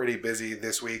was pretty busy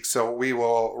this week. So we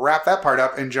will wrap that part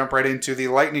up and jump right into the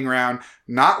lightning round,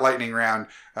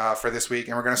 for this week.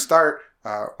 And we're going to start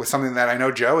with something that I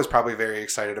know Joe is probably very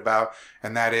excited about.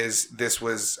 And that is this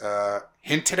was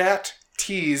hinted at,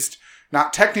 teased,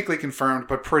 not technically confirmed,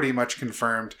 but pretty much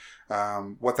confirmed.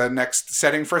 What the next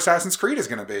setting for Assassin's Creed is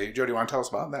going to be. Joe, do you want to tell us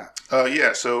about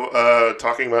that? So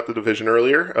talking about the Division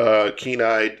earlier,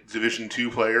 keen-eyed Division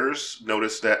 2 players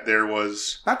noticed that there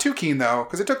was... Not too keen, though,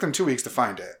 because it took them 2 weeks to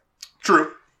find it.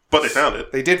 True, but they found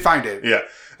it. They did find it. Yeah.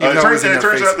 Even though It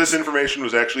turns out this information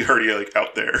was actually already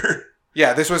out there.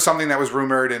 Yeah, this was something that was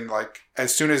rumored, and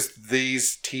as soon as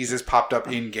these teases popped up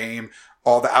in-game,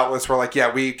 all the outlets were like,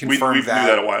 yeah, we confirmed we that. knew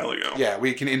that a while ago. Yeah,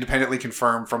 we can independently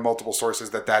confirm from multiple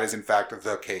sources that is in fact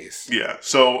the case. Yeah,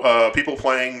 so people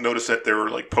playing noticed that there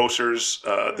were posters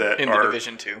that in are... the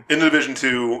Division 2. In the Division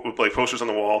 2, with posters on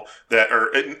the wall that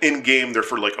are in-game, they're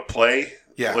for a play.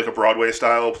 Yeah. Like a Broadway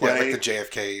style play. Yeah, like the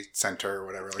JFK Center or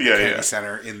whatever. The Kennedy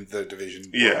Center in the Division.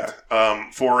 Yeah.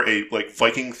 For a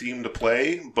Viking themed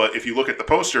play. But if you look at the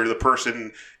poster, the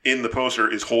person in the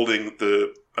poster is holding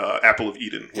the Apple of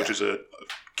Eden, which is a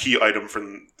key item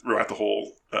throughout the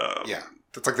whole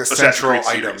it's like the Assassin's central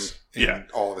Creed item series. in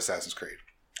all of Assassin's Creed.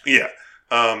 Yeah.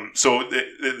 So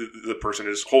the person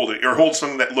is holds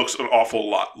something that looks an awful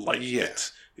lot like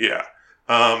it. Yeah.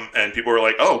 And people were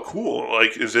like, oh, cool.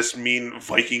 Does this mean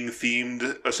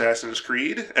Viking-themed Assassin's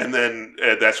Creed? And then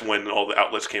that's when all the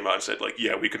outlets came out and said,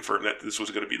 yeah, we confirmed that this was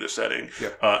going to be the setting.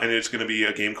 Yep. And it's going to be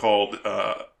a game called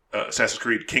Assassin's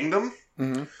Creed Kingdom,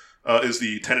 is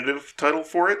the tentative title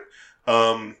for it.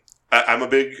 I'm a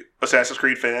big Assassin's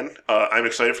Creed fan. I'm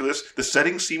excited for this. The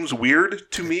setting seems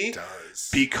weird to me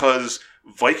because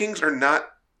Vikings are not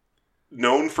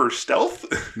known for stealth.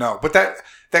 No, but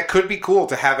that could be cool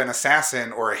to have an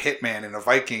assassin or a hitman and a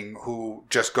Viking who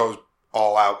just goes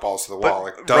all out, balls to the wall,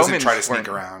 doesn't try to sneak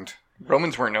around.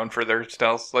 Romans weren't known for their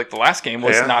stealth. The last game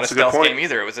was not a stealth game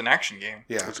either. It was an action game.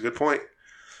 Yeah, that's a good point.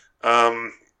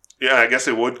 I guess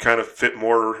it would kind of fit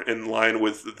more in line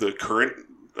with the current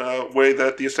way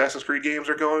that the Assassin's Creed games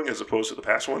are going as opposed to the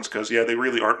past ones, because they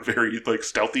really aren't very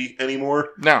stealthy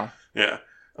anymore. No. Yeah.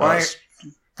 Well,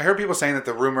 I heard people saying that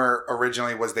the rumor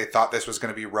originally was they thought this was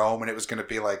going to be Rome and it was going to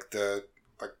be like the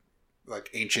like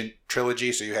ancient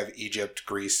trilogy. So you have Egypt,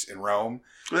 Greece, and Rome.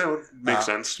 That would make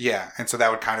sense. Yeah, and so that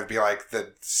would kind of be like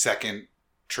the second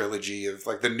trilogy of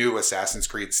like the new Assassin's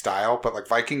Creed style, but like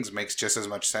Vikings makes just as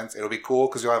much sense. It'll be cool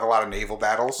because you'll have a lot of naval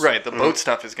battles. Right, the boat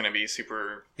stuff is going to be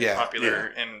super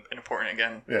popular Yeah. and important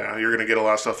again. Yeah, you're going to get a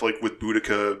lot of stuff like with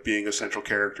Boudica being a central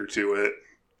character to it.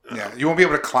 Yeah, you won't be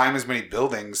able to climb as many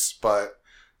buildings, but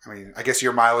I mean, I guess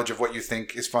your mileage of what you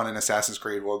think is fun in Assassin's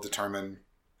Creed will determine.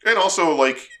 And also,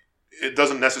 like, it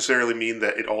doesn't necessarily mean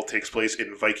that it all takes place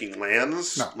in Viking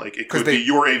lands. No, like, it could be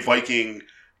you're a Viking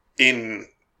in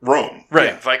Rome. Right,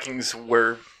 Yeah. Vikings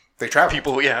were They travel.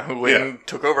 people, who went and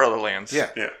took over other lands. Yeah.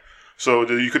 Yeah. So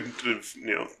you could,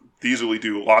 easily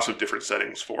do lots of different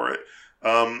settings for it.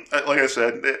 Like I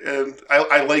said, and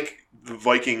I like the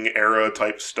Viking era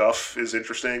type stuff is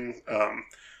interesting.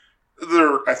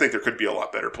 I think there could be a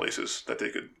lot better places that they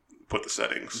could put the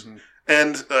settings. Mm-hmm.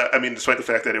 And, I mean, despite the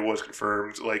fact that it was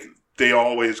confirmed, like, they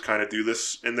always kind of do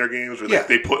this in their games where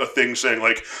they put a thing saying,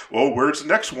 like, well, where's the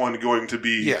next one going to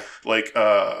be? Yeah. Like,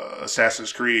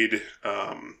 Assassin's Creed,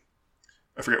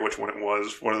 I forget which one it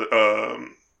was. One of the,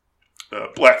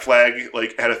 Black Flag,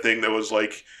 like, had a thing that was,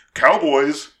 like,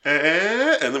 cowboys,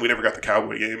 and then we never got the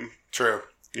cowboy game. True.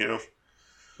 You know?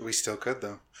 We still could,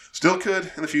 though. Still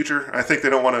could in the future. I think they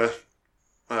don't want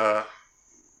to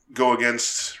go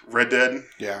against Red Dead.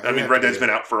 Yeah. I mean, Red Dead's been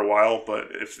out for a while, but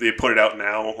if they put it out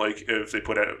now, like if they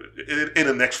put it out in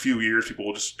the next few years, people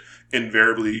will just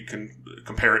invariably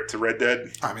compare it to Red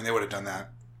Dead. I mean, they would have done that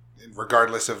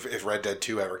regardless of if Red Dead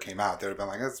 2 ever came out. They would have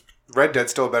been like, Red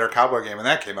Dead's still a better cowboy game, and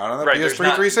that came out on the PS3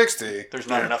 360. There's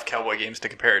not enough cowboy games to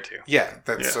compare it to. Yeah,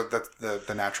 so that's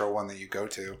the natural one that you go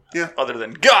to. Yeah. Other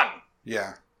than Gun!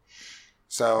 Yeah.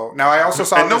 So, now I also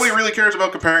saw And nobody really cares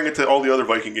about comparing it to all the other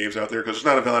Viking games out there, because there's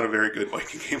not a lot of very good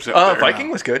Viking games out there. Viking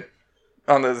was good.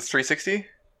 On the 360?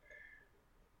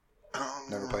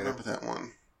 Never played it. That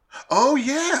one. Oh,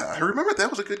 yeah. I remember that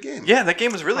was a good game. Yeah, that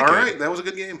game was really good. All right, that was a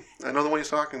good game. I know the one he's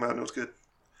talking about, and it was good.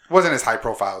 It wasn't as high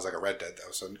profile as like a Red Dead,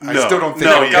 though, so I No. still don't think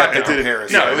No, it yeah, got it the didn't.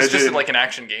 comparison. No, it was it just did. like an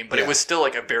action game, but Yeah. it was still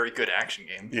like a very good action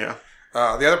game. Yeah. The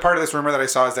other part of this rumor that I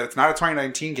saw is that it's not a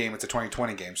 2019 game, it's a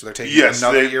 2020 game. So they're taking Yes,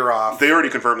 another year off. They already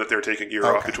confirmed that they're taking a year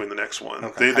off Okay. between the next one.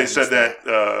 Okay. They I said missed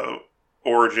that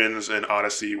Origins and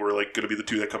Odyssey were like going to be the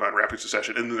two that come out in rapid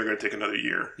succession, and then they're going to take another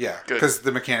year. Yeah, Good. because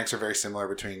the mechanics are very similar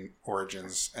between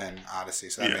Origins and Odyssey,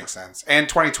 so that Yeah. makes sense. And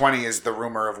 2020 is the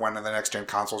rumor of when the next gen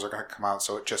consoles are going to come out,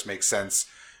 so it just makes sense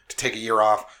to take a year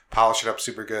off, polish it up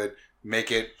super good, make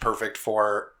it perfect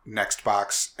for next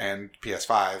box and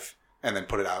PS5, and then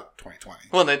put it out 2020.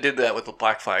 Well, they did that with the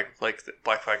Black Flag. Like, the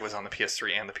Black Flag was on the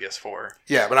PS3 and the PS4.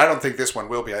 Yeah, but I don't think this one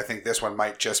will be. I think this one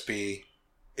might just be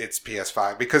its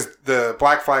PS5, because the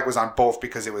Black Flag was on both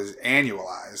because it was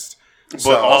annualized. But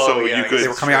So- also, Oh, yeah, you I could. they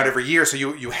were coming out every year, so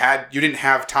you didn't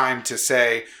have time to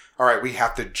say, all right, we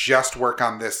have to just work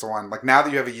on this one. Like, now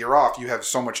that you have a year off, you have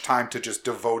so much time to just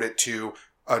devote it to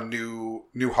a new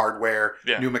hardware,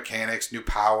 Yeah. new mechanics, new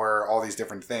power, all these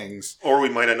different things. Or we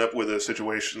might end up with a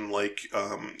situation like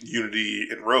Unity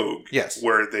and Rogue, Yes.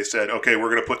 where they said, okay, we're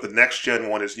going to put the next gen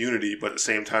one as Unity, but at the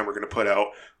same time, we're going to put out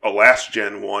a last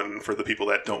gen one for the people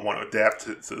that don't want to adapt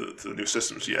to the new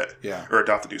systems yet, Yeah. or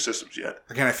adopt the new systems yet.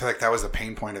 Again, I feel like that was the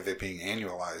pain point of it being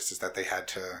annualized, is that they had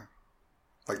to,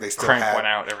 like, they still Crank had one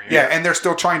out every year. Yeah, and they're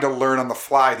still trying to learn on the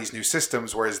fly these new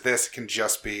systems, whereas this can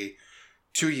just be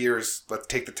 2 years. Let's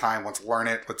take the time. Let's learn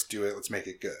it. Let's do it. Let's make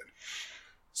it good.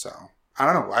 So, I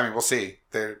don't know. I mean, we'll see.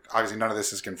 Obviously, none of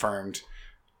this is confirmed.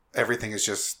 Everything is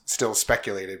just still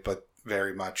speculated, but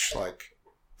very much like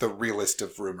the realist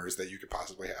of rumors that you could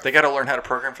possibly have. They got to learn how to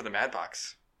program for the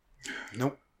Madbox.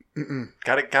 Nope. Mm-mm.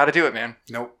 Got to do it, man.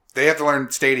 Nope. They have to learn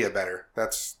Stadia better.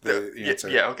 That's the answer.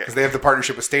 Yeah, okay. Because they have the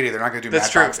partnership with Stadia. They're not going to do That's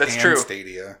true. Madbox That's and true.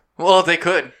 Stadia. Well, they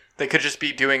could. They could just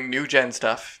be doing new gen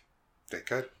stuff They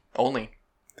could. only.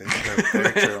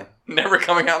 Very true. Never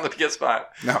coming out on the PS5.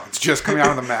 No, it's just coming out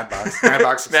on the Madbox.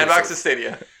 Madbox Madbox is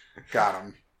Stadia. Got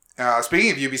him. Speaking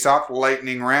of Ubisoft,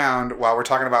 lightning round, while we're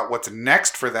talking about what's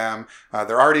next for them,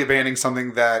 they're already abandoning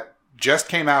something that just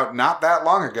came out not that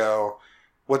long ago.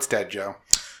 What's dead, Joe?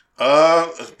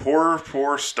 Poor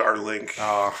Starlink.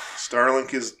 Oh,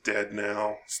 Starlink is dead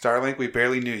now. Starlink, we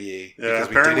barely knew ye Yeah, because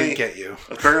we apparently- didn't get you.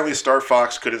 Apparently, Star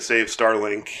Fox couldn't save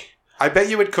Starlink. I bet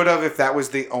you it could have if that was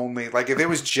the only, like if it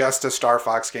was just a Star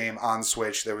Fox game on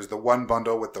Switch, there was the one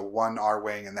bundle with the one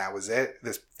R-Wing and that was it,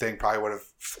 this thing probably would have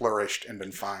flourished and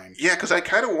been fine. Yeah, because I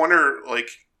kind of wonder, like,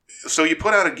 so you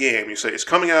put out a game, you say it's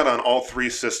coming out on all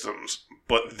three systems,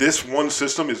 but this one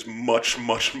system is much,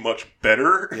 much, much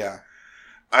better. Yeah.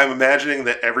 I'm imagining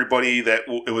that everybody that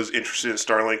was interested in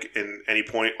Starlink in any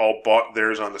point all bought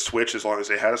theirs on the Switch as long as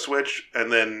they had a Switch,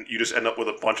 and then you just end up with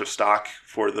a bunch of stock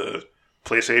for the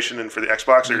PlayStation and for the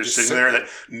Xbox. They're just sitting there that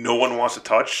no one wants to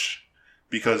touch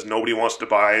because nobody wants to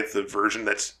buy the version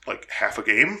that's like half a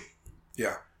game.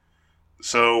 Yeah.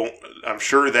 So I'm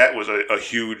sure that was a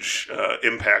huge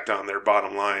impact on their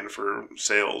bottom line for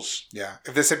sales. Yeah.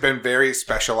 If this had been very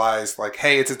specialized, like,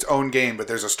 hey, it's its own game, but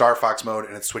there's a Star Fox mode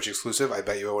and it's Switch exclusive, I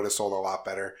bet you it would have sold a lot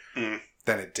better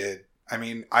than it did. I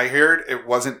mean, I heard it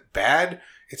wasn't bad.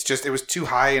 It's just, it was too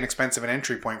high and expensive an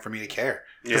entry point for me to care.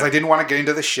 Because I didn't want to get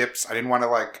into the ships. I didn't want to,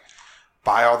 like,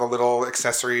 buy all the little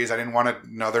accessories. I didn't want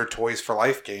another Toys for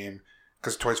Life game.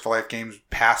 Because Toys for Life games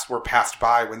were passed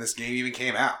by when this game even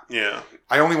came out. Yeah.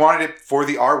 I only wanted it for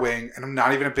the R-Wing, and I'm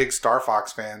not even a big Star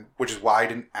Fox fan, which is why I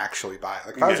didn't actually buy it.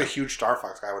 Like, if I was a huge Star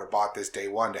Fox guy, I would have bought this day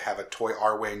one to have a toy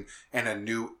R-Wing and a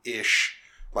new-ish,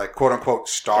 like, quote-unquote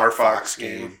Star Fox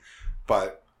game.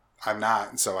 But I'm not,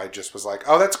 and so I just was like,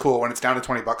 oh, that's cool. When it's down to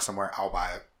 $20 somewhere, I'll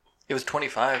buy it. It was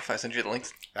 $25. I sent you the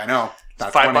links. I know.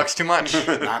 Not $5 too much.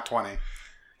 Not 20.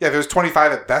 Yeah, if it was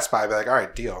 25 at Best Buy, I'd be like, all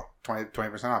right, deal.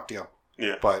 20% off, deal.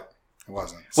 Yeah. But it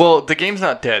wasn't. So. Well, the game's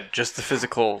not dead. Just the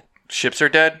physical ships are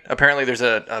dead. Apparently, there's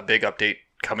a big update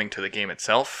coming to the game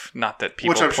itself. Not that people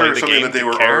Which I'm play sure is the something game that they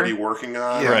were already working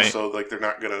on. Yeah. Right. So, like, they're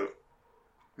not going to...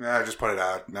 Yeah, just put it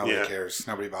out. Nobody Yeah. cares.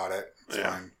 Nobody bought it. It's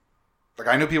Yeah. fine. Like,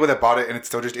 I knew people that bought it, and it's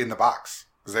still just in the box.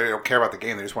 Because they don't care about the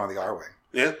game. They just wanted the R-Wing.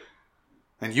 Yeah.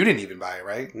 And you didn't even buy it,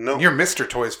 right? No. You're Mr.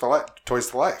 Toys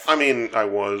to Life. I mean, I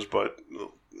was, but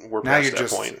we're now past you're that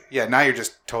just point. Yeah, now you're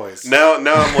just toys. Now I'm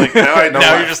like, now I know.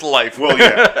 Now you're just life. Well,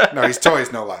 yeah. No, he's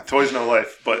toys, no life. Toys no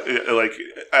life, but like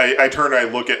I turn and I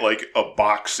look at like a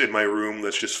box in my room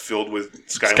that's just filled with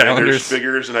Skylanders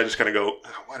figures, and I just kind of go,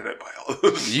 oh, why did I buy all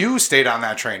those? You stayed on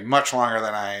that train much longer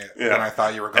than I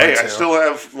thought you were going to. Hey, I still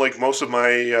have like most of my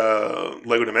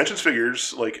Lego Dimensions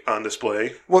figures like on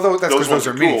display. Well, that's because those ones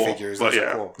are are cool, minifigures. but Those are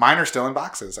yeah. cool. Mine are still in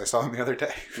boxes. I saw them the other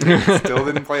day. Still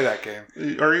didn't play that game.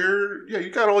 You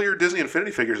got all your Disney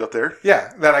Infinity figures up there.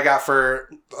 Yeah, that I got for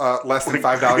less than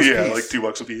 $5 a piece. Yeah, like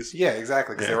 $2 a piece. Yeah,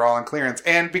 exactly, because they were all on clearance.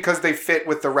 And because they fit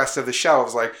with the rest of the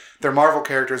shelves. Like, they're Marvel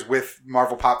characters with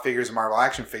Marvel Pop figures and Marvel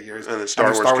action figures. And then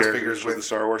Star Wars figures with the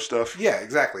Star Wars stuff. Yeah,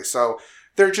 exactly. So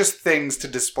they're just things to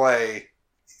display,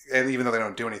 and even though they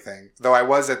don't do anything. Though I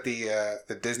was at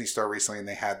the Disney store recently, and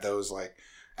they had those, like,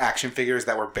 action figures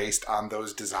that were based on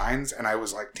those designs. And I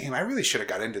was like, damn, I really should have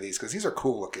got into these, because these are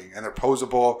cool looking, and they're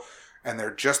posable. And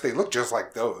they look just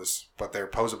like those, but they're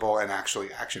posable and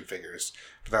actually action figures.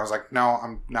 But I was like, no,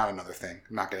 I'm not another thing.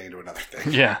 I'm not getting into another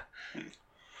thing. Yeah.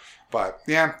 But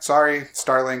yeah, sorry,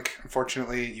 Starlink.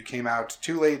 Unfortunately, you came out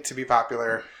too late to be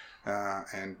popular,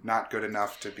 and not good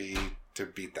enough to beat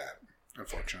that.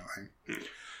 Unfortunately.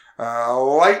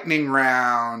 Lightning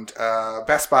round.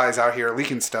 Best Buy's out here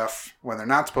leaking stuff when they're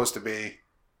not supposed to be.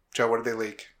 Joe, what did they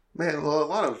leak? Man, well, a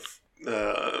lot of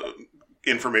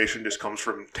information just comes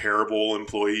from terrible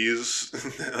employees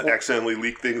that accidentally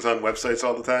leak things on websites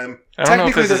all the time. I don't know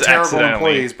if Technically, this they're is terrible accidentally.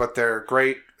 employees, but they're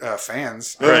great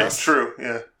fans. I Right, guess. true,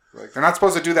 yeah. Like, they're not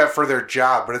supposed to do that for their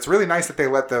job, but it's really nice that they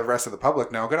let the rest of the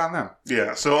public know. Good on them.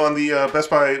 Yeah, so on the Best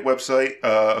Buy website,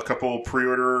 a couple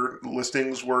pre-order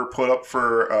listings were put up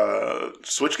for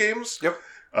Switch games. Yep.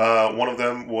 One of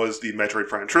them was the Metroid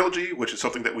Prime Trilogy, which is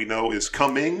something that we know is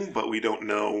coming, but we don't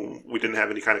know. We didn't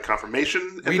have any kind of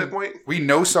confirmation at that point. We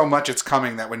know so much it's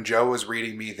coming that when Joe was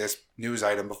reading me this news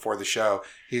item before the show,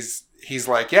 he's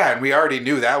like, yeah, and we already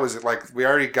knew that was, like, we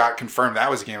already got confirmed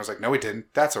that was a game. I was like, no, we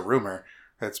didn't. That's a rumor.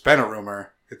 It's been a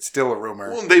rumor. It's still a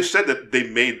rumor. Well, they've said that they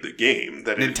made the game.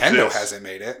 That Nintendo exists. hasn't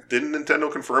made it. Didn't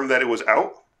Nintendo confirm that it was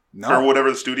out? No. Or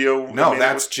whatever the studio... No, made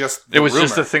that's just It was rumor.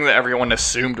 just the thing that everyone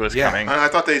assumed was coming. I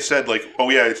thought they said, like, oh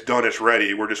yeah, it's done, it's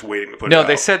ready, we're just waiting to put it No, out.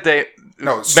 they said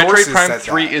No, Metroid sources Prime said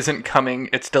 3 that. isn't coming.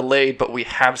 It's delayed, but we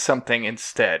have something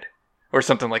instead. Or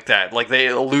something like that. Like, they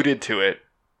alluded to it.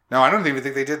 No, I don't even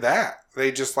think they did that.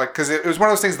 They just, like, because it was one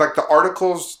of those things, like, the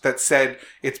articles that said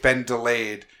it's been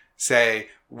delayed say,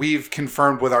 we've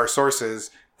confirmed with our sources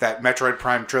that Metroid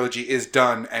Prime Trilogy is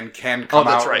done and can come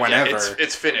out whenever. Yeah,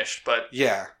 it's finished, but...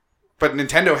 Yeah. But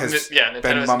Nintendo has Nintendo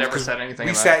been has mummed, never 'cause said anything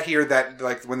we about sat it. here that,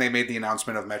 like, when they made the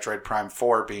announcement of Metroid Prime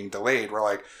 4 being delayed, we're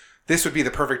like, this would be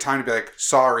the perfect time to be like,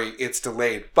 sorry, it's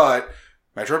delayed, but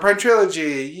Metroid Prime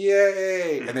Trilogy,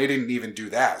 yay! And they didn't even do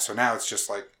that. So now it's just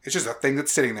like, it's just a thing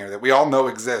that's sitting there that we all know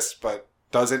exists, but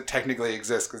doesn't technically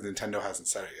exist because Nintendo hasn't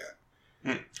said it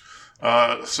yet.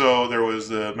 So there was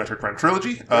the Metroid Prime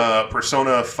Trilogy.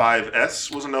 Persona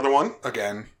 5S was another one.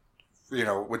 Again,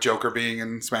 with Joker being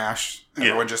in Smash,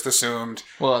 everyone just assumed.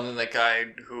 Well, and then the guy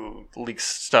who leaks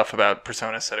stuff about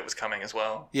Persona said it was coming as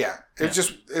well. Yeah,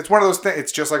 it's one of those things.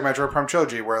 It's just like Metroid Prime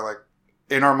Trilogy, where like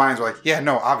in our minds we're like, yeah,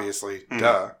 no, obviously,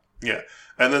 duh. Yeah.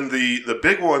 And then the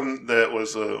big one that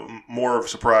was more of a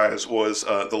surprise was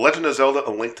The Legend of Zelda: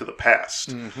 A Link to the Past.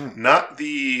 Mm-hmm. Not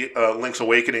the Link's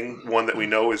Awakening one that we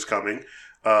know is coming,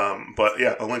 but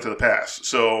yeah, A Link to the Past.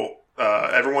 So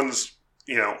everyone's,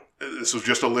 this was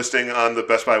just a listing on the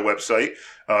Best Buy website.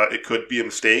 It could be a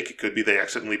mistake. It could be they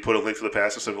accidentally put A Link to the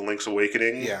Past instead of A Link's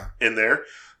Awakening in there.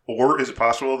 Or is it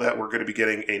possible that we're going to be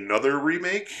getting another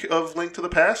remake of Link to the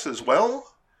Past as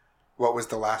well? What was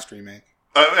the last remake?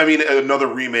 I mean, another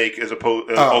remake as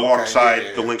opposed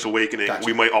alongside The Link's Awakening. Gotcha.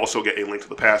 We might also get a Link to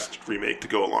the Past remake to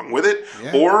go along with it.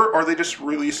 Yeah. Or are they just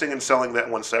releasing and selling that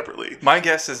one separately? My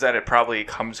guess is that it probably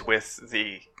comes with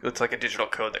it's like a digital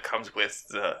code that comes with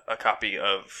a copy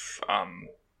of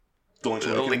The Link's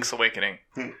The Awakening. Link's Awakening.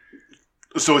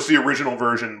 So it's the original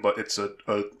version, but it's an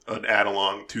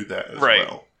add-along to that as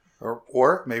well.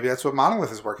 Or maybe that's what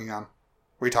Monolith is working on.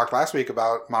 We talked last week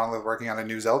about Monolith working on a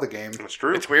new Zelda game. That's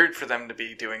true. It's weird for them to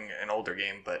be doing an older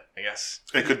game, but I guess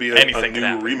It could be a anything new could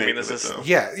happen. remake I mean, of this it, is- though.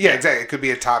 Yeah, exactly. It could be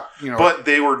a top, But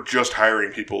they were just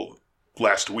hiring people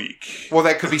last week. well,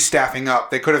 that could be staffing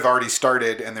up. They could have already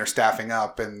started, and they're staffing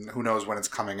up, and who knows when it's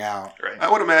coming out. Right. I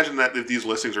would imagine that if these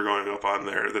listings are going up on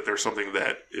there, that there's something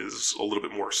that is a little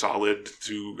bit more solid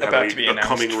to have About to be a announced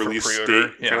coming for release pre-order.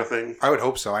 date Yeah. kind of thing. I would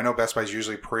hope so. I know Best Buy's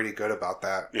usually pretty good about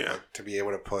that. Yeah. Like, to be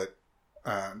able to put,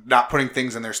 not putting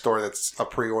things in their store that's a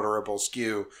pre-orderable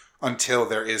SKU until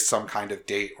there is some kind of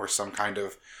date or some kind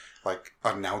of like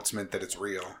announcement that it's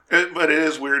real. But it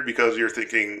is weird because you're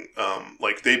thinking,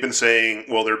 like they've been saying,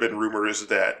 well, there have been rumors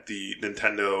that the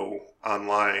Nintendo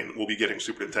Online will be getting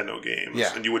Super Nintendo games.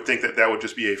 Yeah. And you would think that that would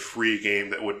just be a free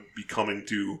game that would be coming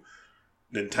to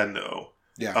Nintendo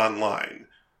Online.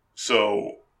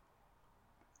 So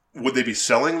would they be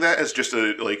selling that as just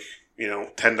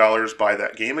 $10 buy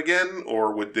that game again?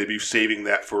 Or would they be saving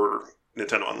that for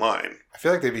Nintendo Online? I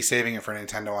feel like they'd be saving it for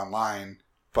Nintendo Online,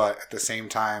 but at the same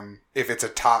time, if it's a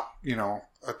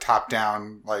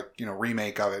top-down,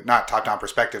 remake of it, not top-down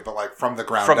perspective, but like from the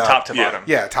ground From up. top to bottom.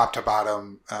 Yeah, top to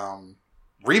bottom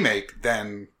remake,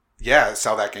 then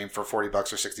sell that game for $40 or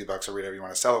 $60 or whatever you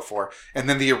want to sell it for. And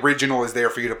then the original is there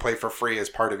for you to play for free as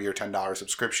part of your $10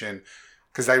 subscription.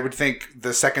 Because I would think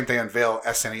the second they unveil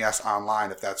SNES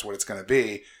Online, if that's what it's going to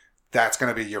be, that's going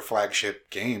to be your flagship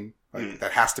game.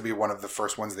 That has to be one of the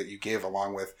first ones that you give,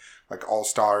 along with like All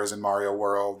Stars and Mario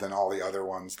World and all the other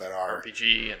ones that are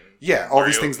RPG and all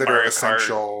these things that Mario are Kart.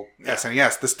 essential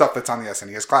SNES. The stuff that's on the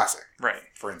SNES Classic, right.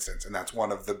 for instance, and that's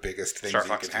one of the biggest things Star that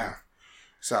you Fox can 2. have.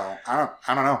 So I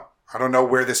don't know. I don't know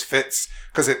where this fits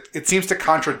because it seems to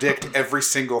contradict every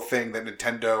single thing that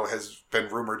Nintendo has been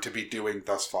rumored to be doing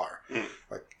thus far.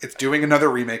 Like it's doing another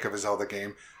remake of a Zelda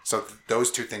game, so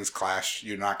those two things clash.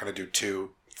 You're not going to do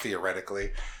two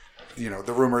theoretically.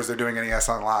 The rumors they're doing NES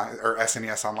Online or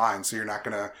SNES Online, so you're not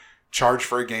going to charge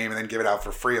for a game and then give it out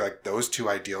for free. Like those two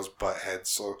ideals butt heads.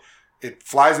 So it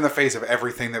flies in the face of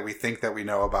everything that we think that we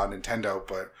know about Nintendo,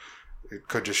 but it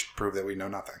could just prove that we know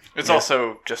nothing. It's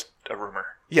also just a rumor.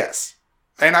 Yes.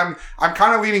 And I'm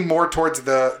kind of leaning more towards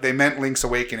they meant Link's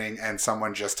Awakening and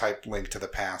someone just typed Link to the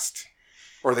Past.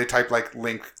 Or they typed like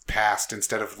Link Past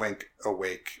instead of Link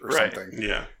Awake or something.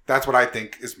 Yeah. That's what I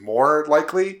think is more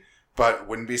likely, but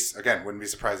wouldn't be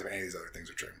surprised if any of these other things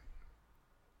are true.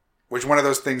 Which one of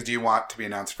those things do you want to be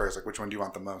announced first? Like which one do you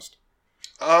want the most?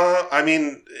 I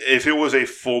mean, if it was a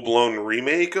full-blown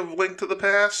remake of Link to the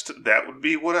Past, that would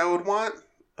be what I would want.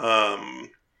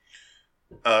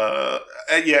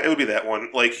 Yeah, it would be that one.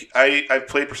 Like, I've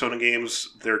played Persona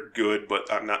games. They're good,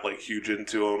 but I'm not, like, huge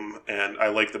into them. And I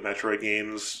like the Metroid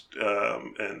games,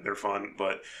 and they're fun,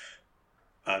 but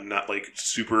I'm not, like,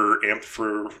 super amped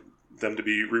for them to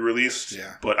be re-released.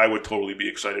 Yeah. But I would totally be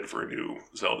excited for a new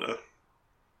Zelda.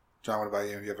 John, what about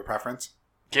you? You have a preference?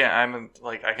 Yeah,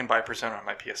 I can buy Persona on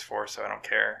my PS4, so I don't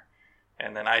care.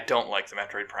 And then I don't like the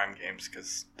Metroid Prime games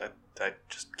because I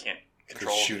just can't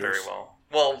control them very well.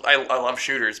 Well, I love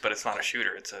shooters, but it's not a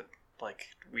shooter. It's a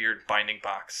weird binding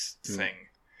box thing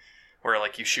where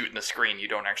you shoot in the screen. You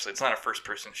don't actually. It's not a first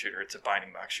person shooter. It's a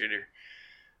binding box shooter.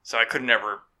 So I could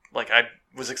never. I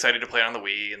was excited to play it on the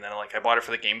Wii, and then I bought it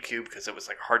for the GameCube because it was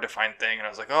a hard to find thing, and I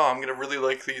was like, oh, I'm gonna really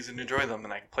like these and enjoy them.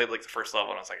 And I played the first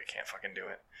level, and I was like, I can't fucking do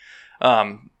it.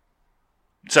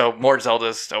 So more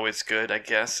Zelda's always good, I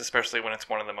guess, especially when it's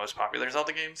one of the most popular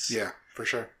Zelda games. Yeah, for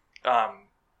sure.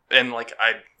 And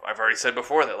I've already said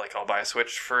before that I'll buy a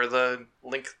Switch for the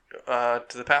Link to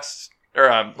the Past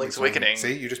or Link's Awakening.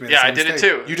 See, you just made Yeah, the I same did it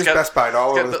mistake. too. You just Best Buy'd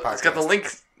all over this podcast. It's got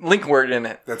the link word in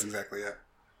it. That's exactly it.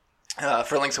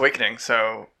 For Link's Awakening.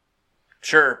 So,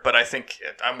 sure, but I think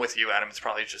I'm with you, Adam. It's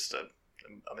probably just a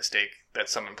mistake that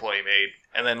some employee made.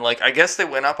 And then, like, I guess they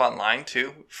went up online,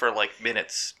 too, for, like,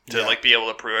 minutes to, like, be able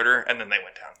to pre-order, and then they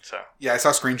went down, so. Yeah, I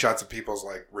saw screenshots of people's,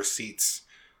 like, receipts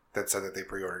that said that they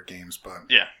pre-ordered games, but...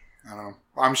 Yeah. I don't know.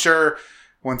 I'm sure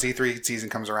once E3 season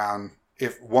comes around,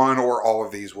 if one or all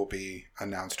of these will be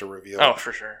announced or revealed. Oh,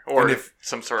 for sure. Or if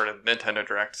some sort of Nintendo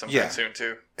Direct sometime soon,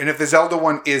 too. And if the Zelda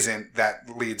one isn't, that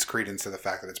leads credence to the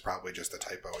fact that it's probably just a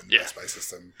typo in the Best Buy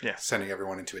system, sending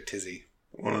everyone into a tizzy.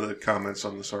 One of the comments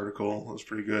on this article was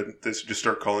pretty good. They should just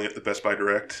start calling it the Best Buy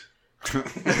Direct.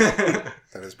 That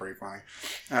is pretty funny.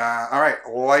 All right,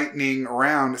 lightning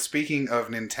round. Speaking of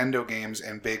Nintendo games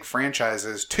and big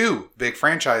franchises, 2 big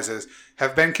franchises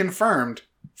have been confirmed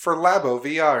for Labo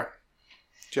VR.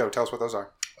 Joe, tell us what those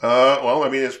are. Well, I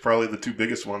mean, it's probably the 2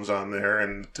 biggest ones on there,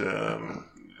 and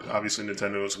obviously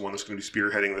Nintendo is the one that's going to be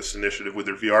spearheading this initiative with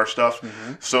their VR stuff.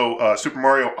 Mm-hmm. So Super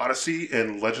Mario Odyssey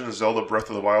and Legend of Zelda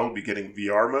Breath of the Wild will be getting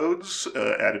VR modes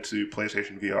added to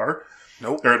PlayStation VR.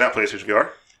 Nope. Or not PlayStation VR.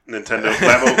 Nintendo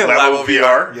Labo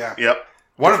VR. Yeah. Yep.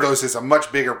 One of those is a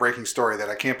much bigger breaking story that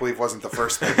I can't believe wasn't the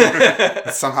first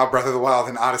thing. Somehow Breath of the Wild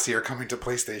and Odyssey are coming to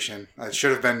PlayStation. It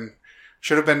should have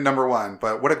been number 1.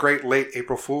 But what a great late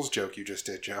April Fool's joke you just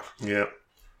did, Joe. Yeah.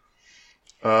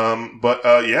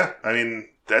 Yeah, I mean,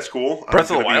 that's cool.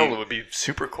 Breath of the Wild would be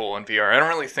super cool in VR. I don't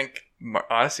really think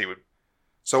Odyssey would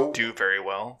do very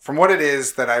well. From what it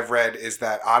is that I've read is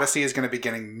that Odyssey is going to be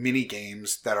getting mini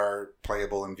games that are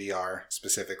playable in VR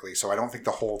specifically. So I don't think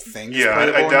the whole thing is playable in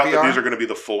VR. I doubt that these are going to be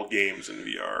the full games in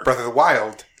VR. Breath of the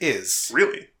Wild is.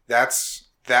 Really? That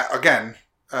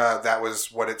was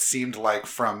what it seemed like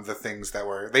from the things that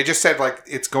were... They just said, like,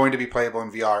 it's going to be playable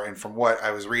in VR, and from what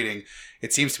I was reading,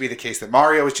 it seems to be the case that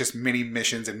Mario is just mini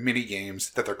missions and mini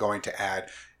games that they're going to add,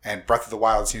 and Breath of the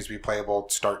Wild seems to be playable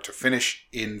start to finish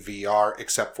in VR,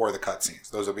 except for the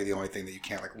cutscenes. Those will be the only thing that you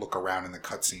can't, like, look around in the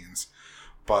cutscenes.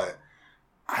 But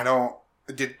I don't...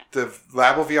 The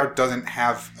Labo VR doesn't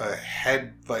have a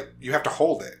head, like, you have to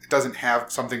hold it. It doesn't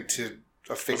have something to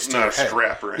affix to your head. It's not a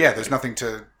strap or anything. Yeah, there's nothing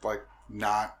to, like,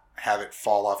 not have it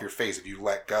fall off your face if you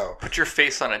let go. Put your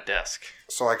face on a desk.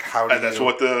 So, like, how do That's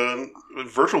what the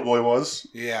Virtual Boy was.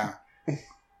 Yeah.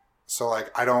 So, like,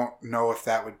 I don't know if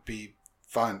that would be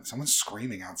fun. Someone's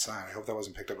screaming outside. I hope that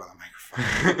wasn't picked up by the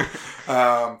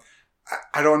microphone.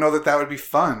 I don't know that would be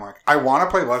fun. Like, I want to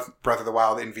play Breath of the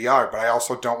Wild in VR, but I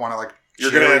also don't want to, like,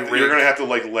 You're gonna have to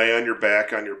like lay on your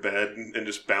back on your bed and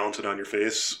just balance it on your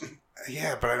face.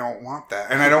 Yeah, but I don't want that,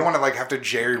 and I don't want to like have to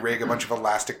jerry rig a bunch of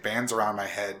elastic bands around my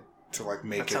head to like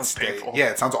make it stay. Painful. Yeah,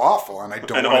 it sounds awful, and I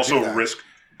don't. And want to also do that. risk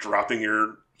dropping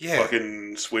your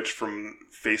fucking Switch from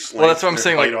face length. Well, that's what I'm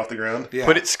saying. Like, off the ground. Yeah.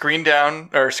 Put it screen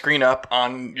down or screen up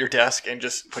on your desk, and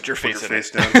just put your face in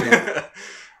it. Down.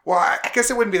 Well, I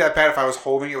guess it wouldn't be that bad if I was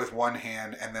holding it with one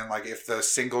hand, and then like if the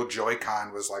single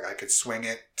Joy-Con was like I could swing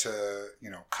it to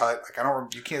cut.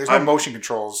 Like you can't. There's no motion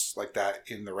controls like that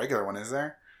in the regular one, is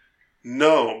there?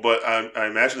 No, but I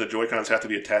imagine the Joy-Cons have to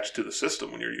be attached to the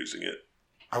system when you're using it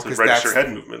to 'cause register head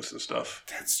movements and stuff.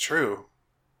 That's true.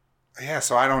 Yeah,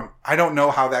 so I don't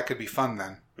know how that could be fun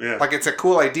then. Yeah, like it's a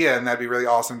cool idea, and that'd be really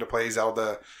awesome to play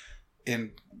Zelda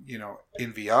in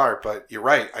VR. But you're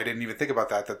right. I didn't even think about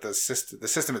that. That the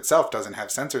system itself doesn't have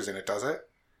sensors in it, does it?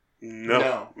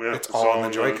 No. Yeah, it's all on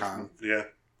the Joy-Con. Yeah.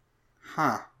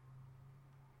 Huh.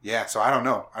 Yeah. So I don't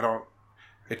know.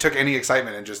 It took any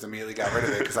excitement and just immediately got rid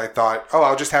of it because I thought,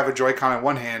 I'll just have a Joy-Con in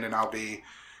one hand and I'll be,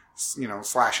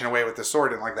 slashing away with the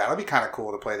sword, and like that'll be kind of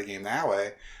cool to play the game that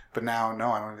way. But now,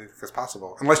 no, I don't think that's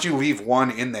possible unless you leave one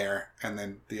in there and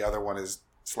then the other one is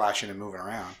slashing and moving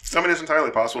around. I mean, it's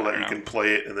entirely possible that you can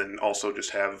play it and then also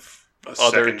just have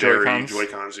other secondary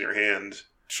Joy-Cons in your hand.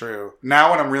 True. Now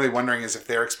what I'm really wondering is if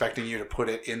they're expecting you to put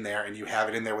it in there and you have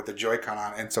it in there with the Joy-Con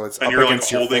on, and so it's and up you're against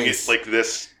like holding your face. it like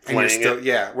this, and playing it.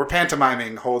 Yeah, we're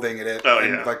pantomiming holding it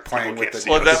and like playing with the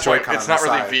Well, at that point, Joy-Con it's on not the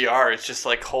really side. VR. It's just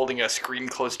like holding a screen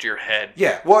close to your head.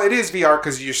 Yeah, well, it is VR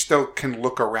because you still can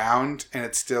look around, and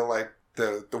it's still like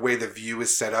the way the view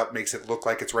is set up makes it look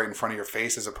like it's right in front of your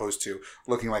face as opposed to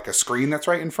looking like a screen that's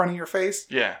right in front of your face.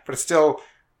 Yeah, but it's still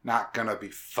not gonna be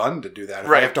fun to do that. If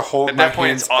right. I have to hold at my that point,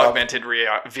 hands it's augmented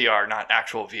VR, not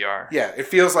actual VR. Yeah, it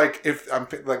feels like if I'm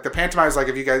like the pantomime is like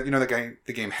if you guys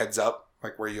the game Heads Up,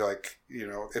 like where you like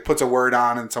it puts a word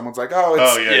on and someone's like,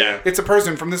 it's a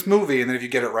person from this movie, and then if you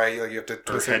get it right, you have to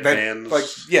twist it.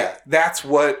 That's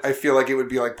what I feel like it would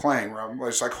be like playing, where I'm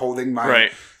just like holding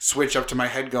my Switch up to my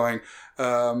head, going,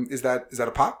 is that a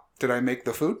pot? Did I make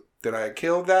the food? Did I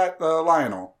kill that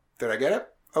Lionel? Did I get it?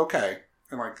 Okay.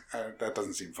 And like, that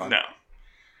doesn't seem fun. No.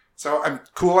 So,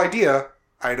 cool idea.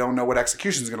 I don't know what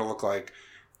execution's going to look like.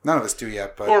 None of us do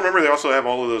yet, but... Well, remember, they also have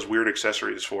all of those weird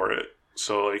accessories for it.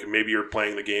 So, like, maybe you're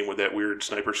playing the game with that weird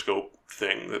sniper scope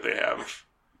thing that they have.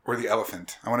 Or the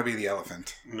elephant. I want to be the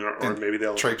elephant. Or maybe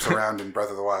they'll... Traipse around in Breath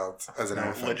of the Wild as an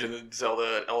elephant. Legend of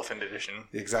Zelda Elephant Edition.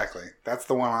 Exactly. That's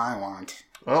the one I want.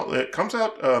 Well, it comes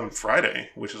out Friday,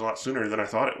 which is a lot sooner than I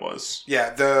thought it was.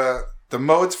 Yeah, the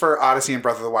modes for Odyssey and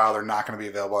Breath of the Wild are not going to be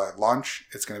available at launch.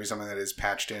 It's going to be something that is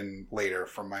patched in later,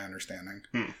 from my understanding.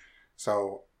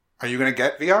 So, are you going to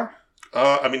get VR?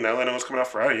 I mean, now that I know it's coming out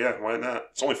Friday, yeah, why not?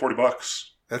 It's only $40.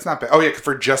 That's not bad. Oh, yeah,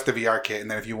 for just the VR kit, and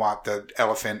then if you want the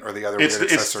elephant or the other weird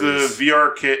accessories. It's the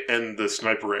VR kit and the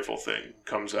sniper rifle thing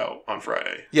comes out on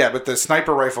Friday. Yeah, but the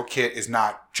sniper rifle kit is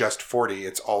not just 40.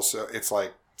 It's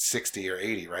like 60 or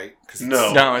 80, right?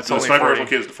 No, it's the only sniper 40. rifle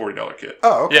kit is the $40 kit.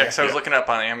 Oh, okay. Yeah, because I was looking up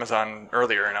on Amazon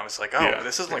earlier, and I was like,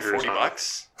 this is like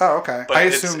 $40. Oh, okay. But I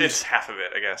it's assumed half of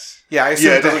it, I guess. Yeah, I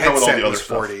assumed it the doesn't come with all headset the other was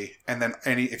stuff. 40, and then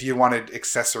if you wanted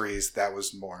accessories, that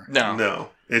was more. No.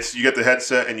 It's you get the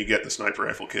headset and you get the sniper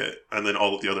rifle kit, and then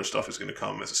all of the other stuff is going to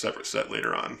come as a separate set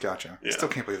later on. Gotcha. Yeah. Still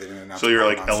can't believe they didn't announce. So your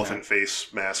like Pokemon elephant Snap.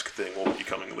 face mask thing will be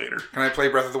coming later. Can I play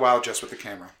Breath of the Wild just with the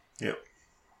camera? Yep.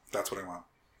 That's what I want.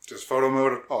 Just photo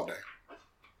mode all day.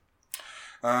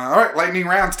 All right, lightning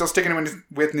round. Still sticking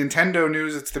with Nintendo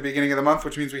news. It's the beginning of the month,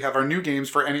 which means we have our new games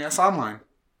for NES Online.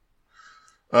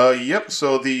 Yep.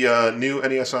 So the new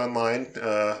NES Online,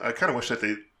 I kind of wish that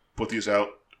they put these out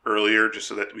earlier, just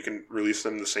so that we can release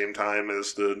them the same time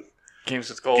as the Games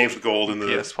with Gold. and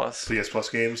the PS Plus. PS Plus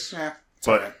games. Yeah, it's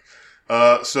But all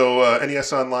right. so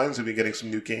NES Online's going to be getting some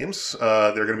new games.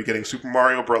 They're going to be getting Super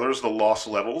Mario Brothers: The Lost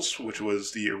Levels, which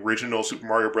was the original Super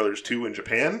Mario Brothers 2 in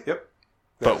Japan. Yep.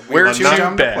 But We where were to too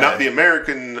dumb bed? play. Not the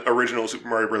American original Super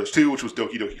Mario Brothers 2, which was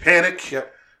Doki Doki Panic.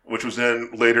 Yep. Which was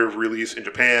then later released in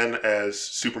Japan as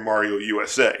Super Mario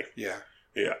USA. Yeah.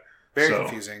 Yeah. Very So-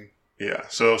 confusing. Yeah.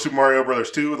 So Super Mario Brothers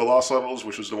 2, The Lost Levels,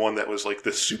 which was the one that was like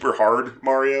the super hard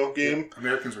Mario game.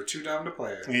 Americans were too dumb to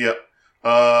play it.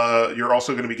 Yep. You're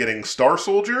also going to be getting Star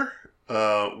Soldier,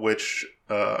 which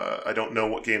I don't know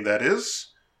what game that is.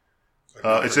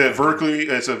 It's a vertically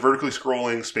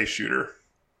scrolling space shooter.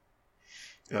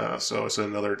 So it's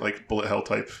another like bullet hell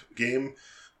type game.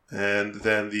 And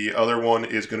then the other one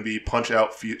is going to be Punch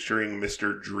Out featuring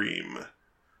Mr. Dream.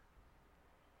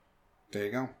 There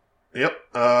you go. Yep.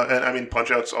 And I mean,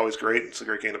 Punch Out's always great. It's a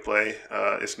great game to play.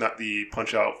 It's not the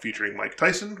Punch Out featuring Mike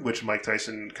Tyson, which Mike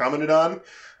Tyson commented on.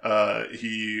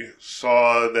 He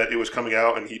saw that it was coming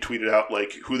out and he tweeted out,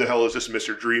 like, who the hell is this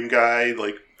Mr. Dream guy?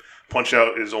 Like, Punch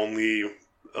Out is only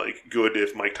like good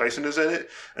if Mike Tyson is in it.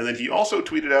 And then he also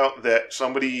tweeted out that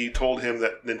somebody told him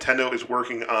that Nintendo is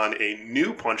working on a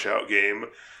new Punch Out game.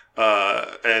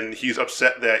 And he's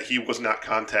upset that he was not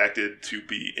contacted to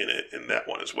be in that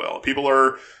one as well. People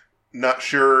are not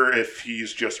sure if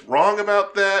he's just wrong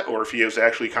about that, or if he was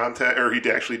actually or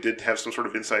he actually did have some sort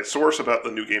of inside source about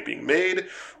the new game being made,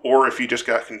 or if he just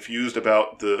got confused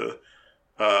about the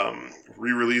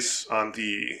re-release on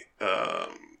the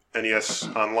NES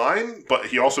Online. But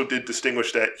he also did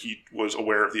distinguish that he was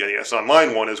aware of the NES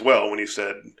Online one as well when he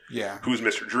said, Yeah. "Who's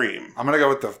Mr. Dream?" I'm going to go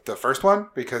with the first one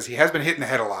because he has been hit in the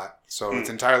head a lot. So it's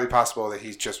entirely possible that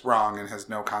he's just wrong and has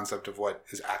no concept of what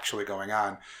is actually going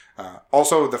on.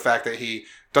 Also, the fact that he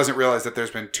doesn't realize that there's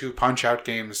been 2 Punch-Out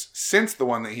games since the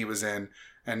one that he was in,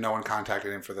 and no one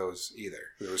contacted him for those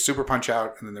either. There was Super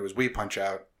Punch-Out, and then there was Wii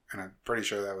Punch-Out, and I'm pretty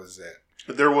sure that was it.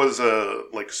 There was a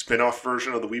like spin-off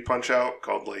version of the Wii Punch Out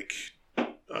called like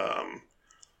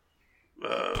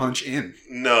Punch In.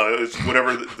 no, it was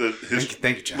whatever his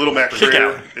Thank you, John. Little Max Kick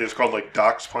Trainer is called like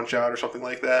Doc's Punch Out or something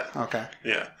like that. Okay.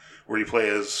 Yeah, where you play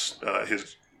as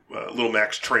his Little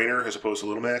Max Trainer as opposed to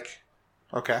Little Mac.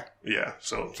 Okay. Yeah,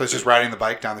 so So it's just riding the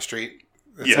bike down the street?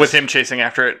 Yes. With him chasing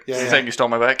after it, Yeah, saying you stole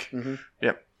my bike. Mm-hmm.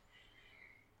 Yep.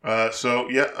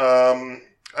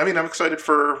 I mean, I'm excited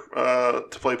for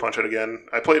to play Punch Out again.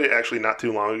 I played it actually not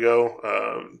too long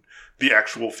ago. The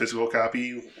actual physical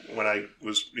copy when I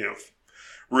was,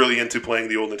 really into playing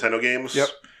the old Nintendo games. Yep.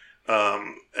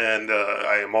 And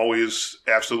I am always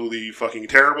absolutely fucking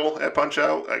terrible at Punch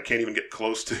Out. I can't even get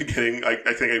close to getting. I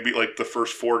think I beat like the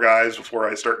first 4 guys before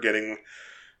I start getting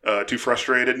too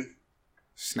frustrated.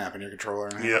 Snapping your controller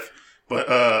in half. Yeah, but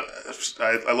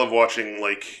I love watching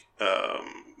like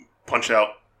Punch Out.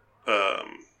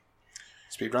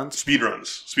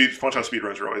 Speedruns? Punch Out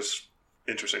speedruns are always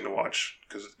interesting to watch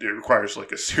because it requires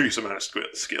like a serious amount of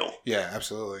skill. Yeah,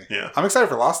 absolutely. Yeah. I'm excited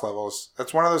for Lost Levels.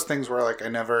 That's one of those things where like I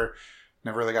never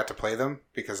really got to play them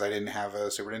because I didn't have a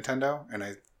Super Nintendo, and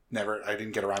I I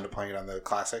didn't get around to playing it on the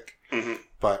classic, Mm-hmm.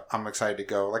 but I'm excited to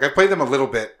go. Like I played them a little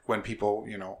bit when people,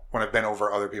 when I've been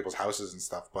over other people's houses and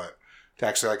stuff, but to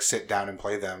actually like sit down and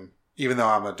play them, even though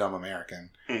I'm a dumb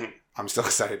American, Mhm. I'm still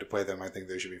excited to play them. I think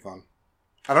they should be fun.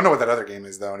 I don't know what that other game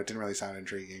is though, and it didn't really sound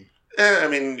intriguing. I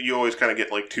mean, you always kind of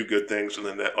get like two good things and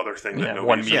then that other thing that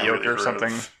one nobody's mediocre really heard or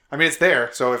something. of. I mean, it's there,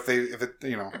 so if it,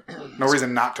 no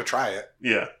reason not to try it.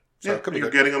 Yeah. So it could be You're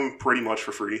good. getting them pretty much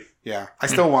for free. Yeah, I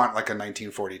still want like a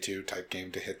 1942 type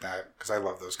game to hit that because I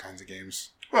love those kinds of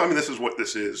games. Well, I mean, this is what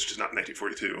this is, just not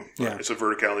 1942. Yeah. It's a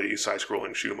verticality,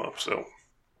 side-scrolling shoot-'em-up, so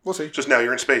We'll see. just now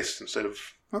you're in space instead of...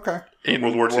 Okay. In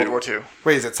World War II.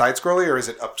 Wait, is it side scrolly or is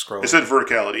it up scrolly? It said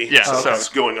verticality, Yeah, so so- it's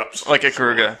going up. Like a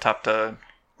Karuga, top to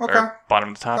Okay. or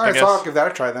bottom to top, All I right, guess. so I'll give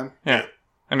that a try then. Yeah.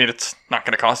 I mean, it's not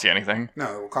going to cost you anything.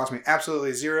 No, it will cost me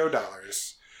absolutely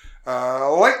 $0.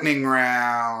 Lightning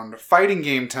round. Fighting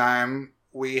game time.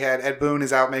 We had Ed Boon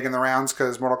is out making the rounds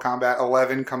because Mortal Kombat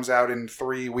 11 comes out in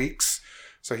 3 weeks.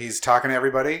 So he's talking to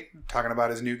everybody, talking about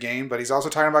his new game, but he's also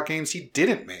talking about games he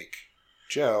didn't make.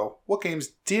 Joe, what games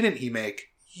didn't he make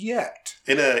yet?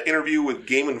 In an interview with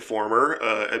Game Informer,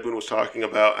 Ed Boon was talking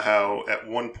about how at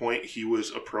one point he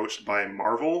was approached by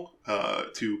Marvel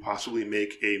to possibly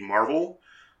make a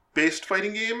Marvel-based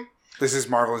fighting game. This is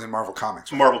Marvel as in Marvel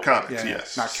Comics. Right? Marvel Comics, Yeah,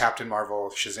 yes. not Captain Marvel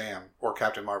Shazam or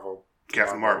Captain Marvel.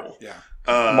 Captain Marvel. Yeah.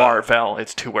 Marvel,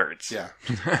 it's 2 words. Yeah.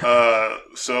 He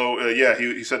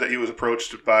said that he was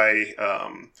approached by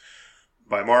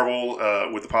Marvel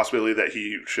with the possibility that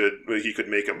he could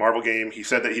make a Marvel game. He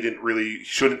said that he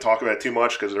shouldn't talk about it too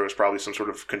much because there was probably some sort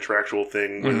of contractual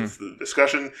thing with the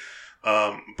discussion.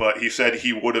 But he said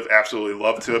he would have absolutely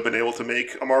loved to have been able to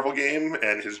make a Marvel game,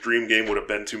 and his dream game would have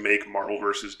been to make Marvel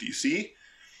versus DC,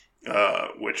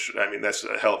 which, I mean, that's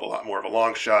a hell of a lot more of a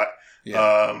long shot.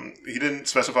 Yeah. He didn't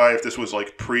specify if this was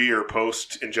like pre or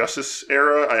post Injustice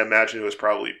era. I imagine it was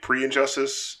probably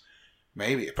pre-Injustice.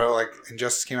 Maybe. But like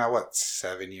Injustice came out,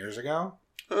 7 years ago?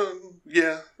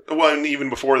 Yeah. Well, and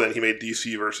even before then, he made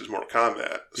DC versus Mortal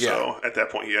Kombat. So at that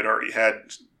point, he had already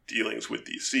had dealings with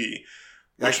DC.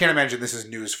 I can't imagine this is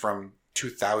news from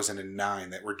 2009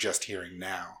 that we're just hearing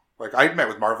now. Like, I met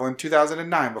with Marvel in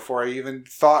 2009 before I even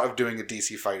thought of doing a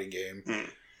DC fighting game.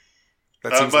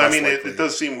 That seems but I less mean, likely. it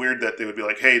does seem weird that they would be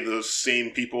like, hey, those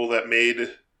same people that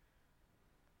made...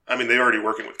 I mean, they're already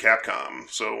working with Capcom,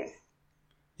 so...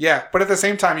 Yeah, but at the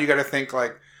same time, you got to think,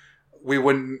 like, we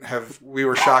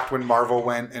were shocked when Marvel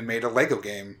went and made a Lego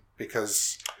game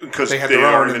because they had their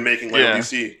own already been making Lego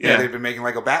DC. Yeah, they've been making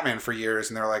Lego Batman for years,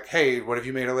 and they're like, hey, what if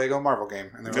you made a Lego Marvel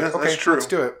game? And they're like, okay, that's true. let's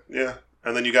do it. Yeah.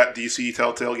 And then you got DC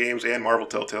Telltale games and Marvel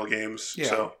Telltale games. Yeah.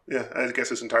 So, yeah, I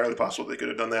guess it's entirely possible they could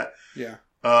have done that. Yeah.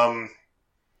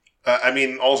 I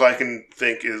mean, all I can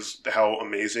think is how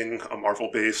amazing a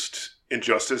Marvel-based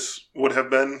Injustice would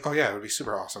have been. Oh, yeah, it would be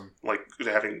super awesome. Like,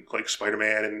 having, like,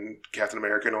 Spider-Man and Captain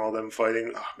America and all of them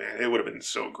fighting. Oh, man, it would have been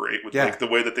so great with, like, the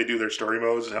way that they do their story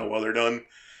modes and how well they're done.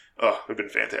 Oh, it would have been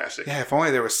fantastic. Yeah, if only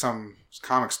there was some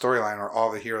comic storyline where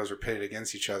all the heroes were pitted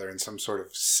against each other in some sort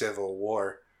of civil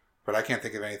war. But I can't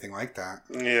think of anything like that.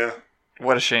 Yeah.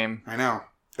 What a shame. I know.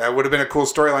 That would have been a cool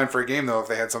storyline for a game, though, if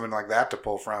they had something like that to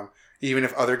pull from. Even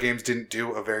if other games didn't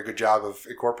do a very good job of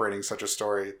incorporating such a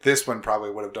story, this one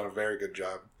probably would have done a very good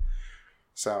job.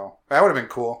 So, that would have been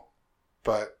cool.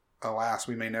 But, alas,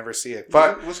 we may never see it.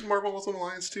 But Wasn't Marvel Ultimate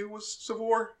Alliance 2 was Civil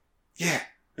War? Yeah.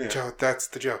 Joe, that's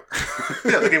the joke.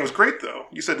 Yeah, the game was great, though.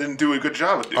 You said it didn't do a good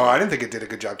job of doing it. Oh, I didn't think it did a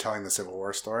good job telling the Civil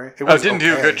War story. It Didn't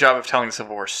do a good job of telling the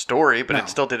Civil War story, but No. it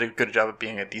still did a good job of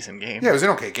being a decent game. Yeah, it was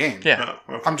an okay game. Yeah.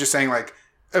 Oh, okay. I'm just saying, like,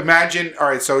 imagine, all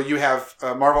right, so you have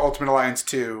Marvel Ultimate Alliance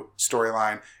 2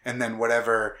 storyline, and then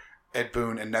whatever Ed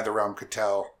Boon and NetherRealm could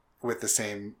tell with the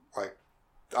same, like,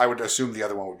 I would assume the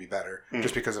other one would be better,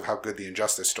 just because of how good the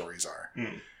Injustice stories are.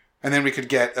 And then we could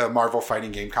get a Marvel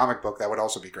fighting game comic book that would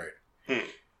also be great.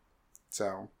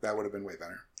 So that would have been way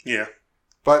better. Yeah.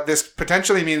 But this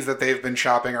potentially means that they've been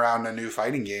shopping around a new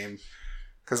fighting game.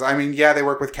 Because, I mean, yeah, they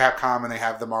work with Capcom and they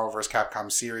have the Marvel vs.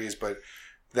 Capcom series, but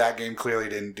that game clearly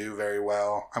didn't do very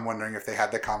well. I'm wondering if they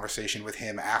had the conversation with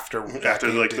him after that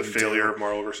game like the didn't failure do, of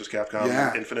Marvel vs.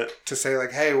 Capcom Infinite. to say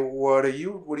like, hey, what are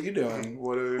you doing?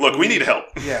 Look, we need help.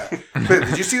 Yeah. But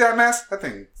did you see that mess?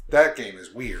 That game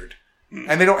is weird.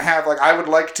 And they don't have, like, I would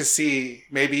like to see,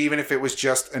 maybe even if it was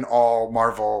just an all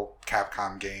Marvel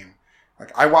Capcom game.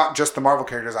 Like, I want just the Marvel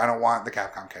characters. I don't want the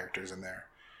Capcom characters in there.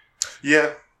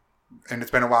 Yeah. And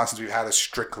it's been a while since we've had a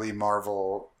strictly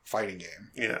Marvel fighting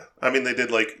game. Yeah. I mean, they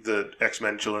did, like, the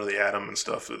X-Men Children of the Atom and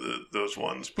stuff, those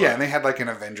ones. But... Yeah, and they had, like, an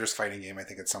Avengers fighting game, I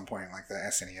think, at some point in, like, the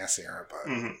SNES era, but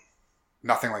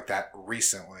nothing like that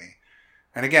recently.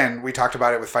 And again, we talked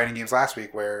about it with fighting games last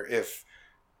week, where if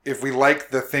we like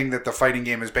the thing that the fighting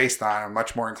game is based on, I'm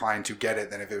much more inclined to get it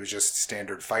than if it was just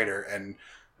standard fighter. And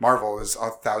Marvel is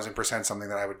 1,000% something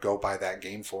that I would go buy that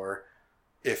game for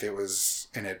if it was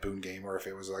an Ed Boon game or if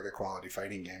it was like a quality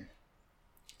fighting game.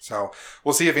 So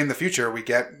we'll see if in the future we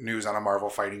get news on a Marvel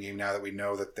fighting game now that we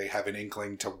know that they have an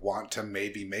inkling to want to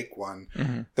maybe make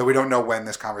one, though we don't know when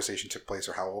this conversation took place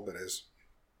or how old it is.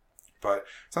 But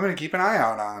something to keep an eye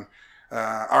out on.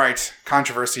 All right,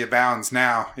 controversy abounds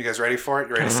now. You guys ready for it?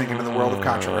 You ready to sink into the world of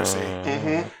controversy?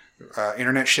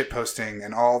 Internet shitposting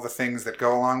and all the things that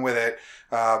go along with it.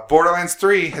 Borderlands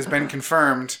 3 has been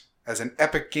confirmed as an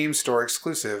Epic Game Store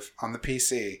exclusive on the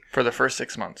PC. For the first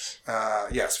 6 months.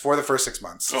 Yes, for the first 6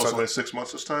 months. Oh, so only 6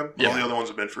 months this time? Yeah. All the other ones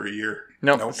have been for a year.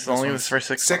 Nope, it's only the first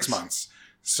 6 months. 6 months.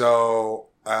 So,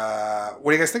 what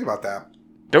do you guys think about that?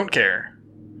 Don't care.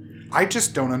 I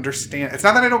just don't understand. It's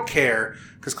not that I don't care,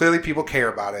 because clearly people care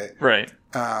about it. Right.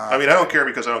 I mean, I don't care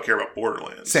because I don't care about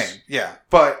Borderlands. Same, yeah.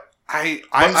 But I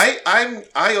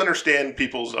understand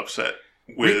people's upset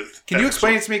with. Can you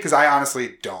explain it to me? Because I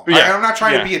honestly don't. Yeah. I'm not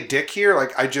trying to be a dick here.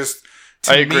 Like, I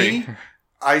agree. Me,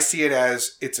 I see it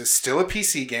as still a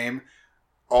PC game.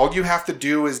 All you have to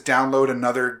do is download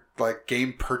another like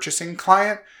game purchasing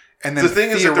client, and then the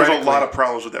thing is that there's a lot of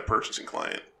problems with that purchasing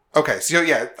client. Okay, so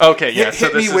yeah. Okay, yeah.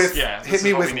 Hit me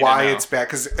with why it's bad,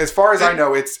 because as far as I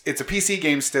know, it's a PC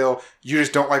game still. You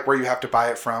just don't like where you have to buy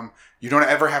it from. You don't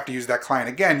ever have to use that client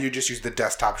again. You just use the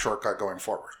desktop shortcut going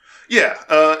forward. Yeah,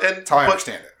 and that's how I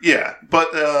understand it. Yeah,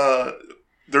 but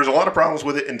there's a lot of problems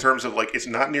with it in terms of like it's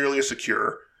not nearly as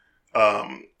secure,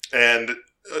 and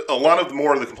a lot of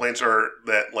more of the complaints are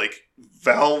that like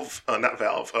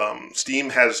Steam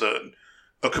has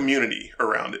a community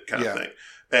around it kind of thing.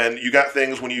 And you got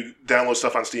things when you download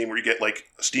stuff on Steam where you get like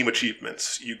Steam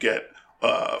achievements, you get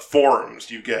forums,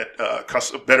 you get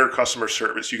better customer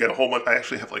service, you get a whole bunch. I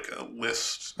actually have like a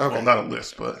list. Okay. Well, not a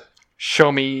list, but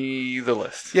show me the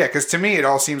list. Yeah, because to me it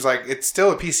all seems like it's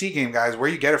still a PC game, guys. Where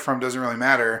you get it from doesn't really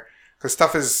matter, because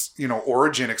stuff is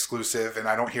Origin exclusive, and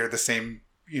I don't hear the same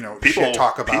shit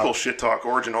talk about. People shit talk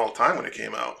Origin all the time when it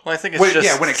came out. Well, I think it's just...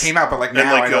 Yeah, when it came out, but like now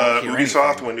and like, I don't hear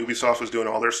Ubisoft, anything. when Ubisoft was doing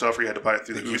all their stuff where you had to buy it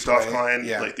through the Ubisoft client,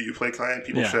 like the Uplay client,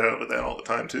 people shit out with that all the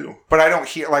time too. But I don't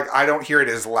hear it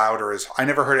as loud or as... I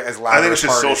never heard it as loud. I think it's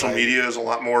just social media is a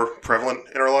lot more prevalent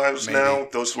in our lives now.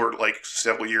 Those were like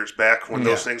several years back when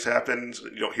those things happened.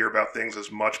 You don't hear about things as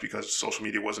much because social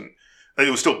media wasn't... Like,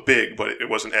 it was still big, but it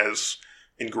wasn't as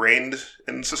ingrained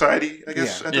in society, I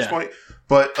guess, at this point.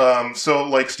 But so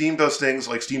like Steam does things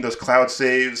like Steam does cloud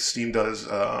saves. Steam does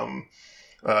they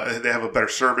have a better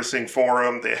servicing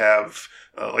forum. They have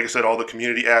like I said, all the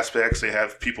community aspects. They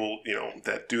have people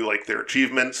that do like their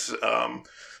achievements.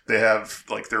 They have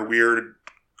like their weird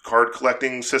card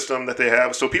collecting system that they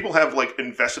have. So people have like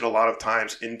invested a lot of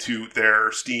times into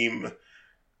their Steam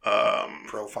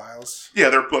profiles. Yeah,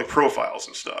 they're like profiles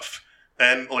and stuff.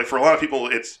 And like for a lot of people,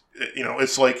 it's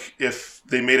like if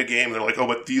they made a game and they're like, oh,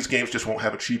 but these games just won't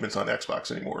have achievements on Xbox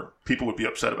anymore. People would be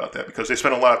upset about that because they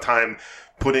spend a lot of time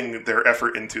putting their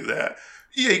effort into that.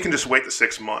 Yeah, you can just wait the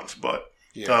 6 months, but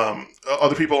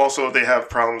other people also, they have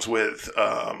problems with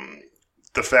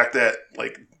the fact that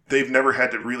like they've never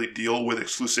had to really deal with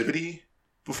exclusivity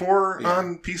before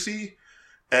on PC.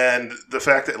 And the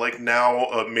fact that like now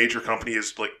a major company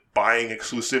is like buying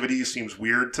exclusivity seems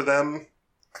weird to them.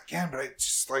 Again, but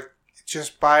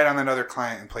just buy it on another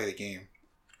client and play the game.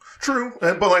 True,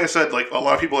 but like I said, like a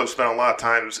lot of people have spent a lot of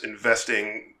times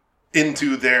investing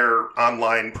into their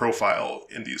online profile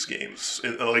in these games,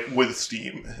 like with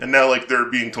Steam, and now like they're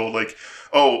being told like,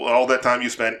 oh, all that time you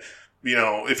spent,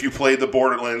 if you played the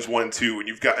Borderlands 1 and 2 and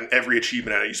you've gotten every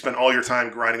achievement at it, you spent all your time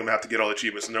grinding them out to get all the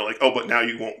achievements, and they're like, oh, but now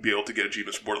you won't be able to get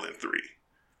achievements for Borderlands 3.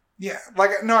 Yeah,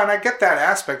 and I get that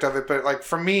aspect of it, but like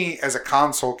for me as a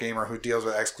console gamer who deals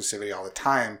with exclusivity all the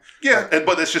time,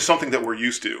 but it's just something that we're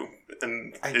used to,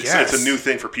 and it's a new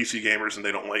thing for PC gamers, and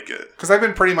they don't like it. Because I've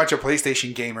been pretty much a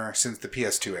PlayStation gamer since the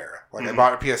PS2 era. Like I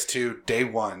bought a PS2 day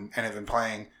one, and have been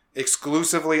playing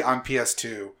exclusively on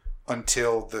PS2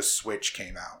 until the Switch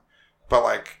came out. But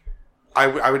like,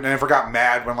 I never got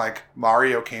mad when like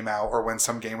Mario came out or when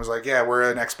some game was like, yeah, we're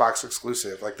an Xbox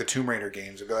exclusive, like the Tomb Raider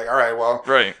games. I'd be like, all right, well,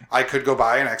 I could go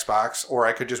buy an Xbox or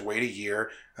I could just wait a year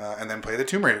and then play the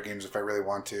Tomb Raider games if I really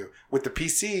want to. With the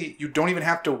PC, you don't even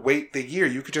have to wait the year.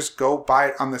 You could just go buy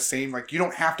it on the same, like you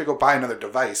don't have to go buy another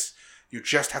device. You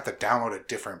just have to download a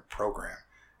different program.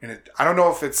 And I don't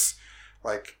know if it's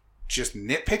like just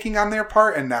nitpicking on their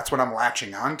part and that's what I'm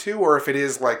latching onto, or if it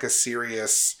is like a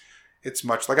serious... It's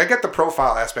much like I get the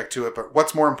profile aspect to it, but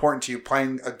what's more important to you,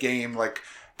 playing a game like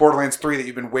Borderlands 3 that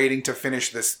you've been waiting to finish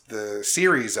the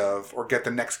series of, or get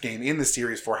the next game in the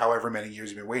series for however many years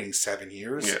you've been waiting, 7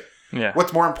 years. Yeah. Yeah.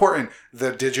 What's more important,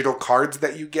 the digital cards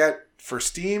that you get for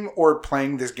Steam or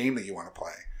playing this game that you want to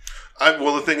play?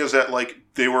 Well, the thing is that, like,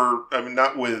 they were, I mean,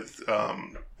 not with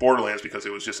Borderlands because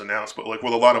it was just announced, but, like,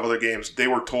 with a lot of other games, they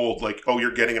were told, like, oh,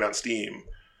 you're getting it on Steam.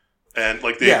 And,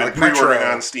 like, they've been like pre-ordering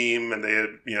Metro. on Steam, and they had,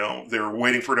 you know, they were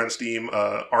waiting for it on Steam.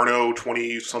 Arno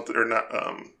 20-something, or not,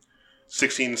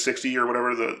 1660 or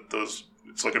whatever, those,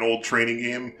 it's like an old training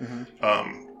game.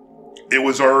 It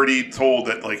was already told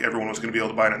that, like, everyone was going to be able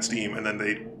to buy it on Steam, and then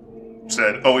they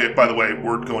said, oh, yeah, by the way,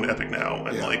 we're going to Epic now,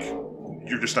 and, like,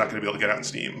 you're just not going to be able to get it on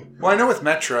Steam. Well, I know with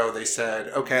Metro, they said,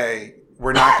 okay,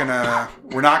 we're not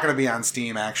gonna be on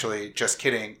Steam, actually. Just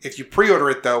kidding. If you pre-order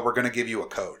it, though, we're going to give you a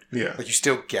code. Yeah. Like, you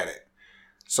still get it.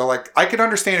 So, like, I could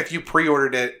understand if you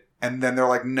pre-ordered it, and then they're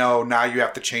like, no, now you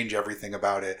have to change everything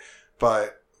about it.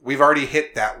 But we've already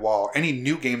hit that wall. Any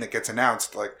new game that gets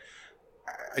announced, like,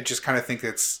 I just kind of think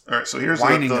it's all right. So here's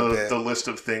whining a bit. the list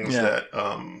of things that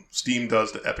Steam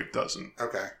does that Epic doesn't.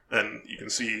 Okay. And you can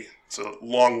see it's a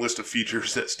long list of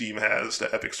features that Steam has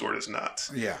that Epic Store does not.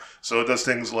 Yeah. So it does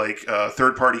things like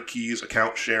third-party keys,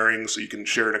 account sharing, so you can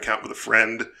share an account with a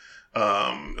friend,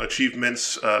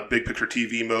 achievements, big picture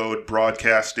TV mode,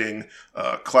 broadcasting,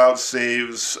 cloud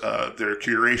saves, their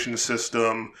curation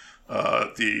system,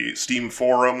 the Steam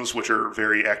forums, which are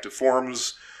very active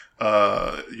forums.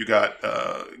 You got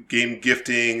game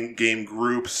gifting, game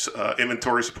groups,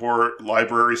 inventory support,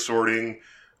 library sorting,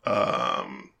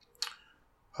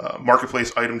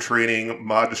 marketplace item trading,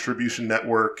 mod distribution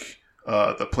network,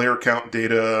 the player count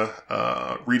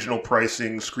data, regional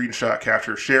pricing, screenshot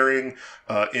capture sharing,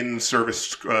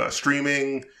 in-service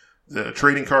streaming, the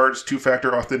trading cards,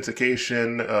 two-factor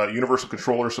authentication, universal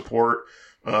controller support,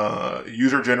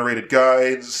 user-generated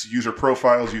guides, user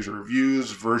profiles, user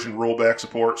reviews, version rollback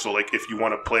support. So, like, if you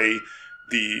want to play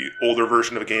the older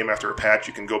version of a game after a patch,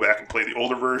 you can go back and play the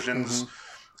older versions.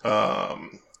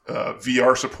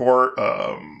 VR support,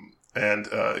 and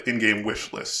in-game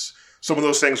wish lists. Some of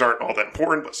those things aren't all that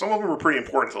important, but some of them are pretty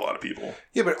important to a lot of people.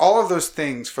 Yeah, but all of those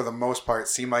things, for the most part,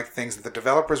 seem like things that the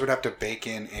developers would have to bake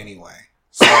in anyway.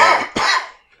 So,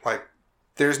 like,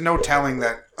 there's no telling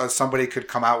that somebody could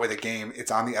come out with a game, it's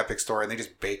on the Epic Store, and they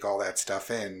just bake all that stuff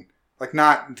in. Like,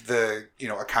 not the,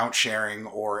 account sharing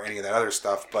or any of that other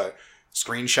stuff, but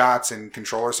screenshots and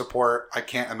controller support. I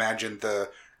can't imagine the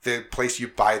place you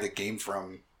buy the game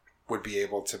from would be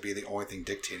able to be the only thing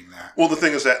dictating that. Well, the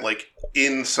thing is that, like,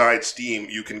 inside Steam,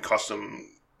 you can custom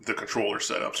the controller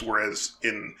setups, whereas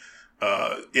in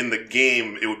the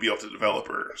game, it would be up to the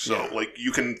developer. So, like,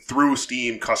 you can, through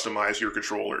Steam, customize your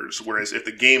controllers, whereas if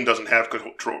the game doesn't have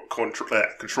controller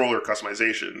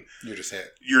customization, You're just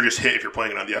hit. You're just hit if you're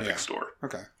playing it on the Epic Store.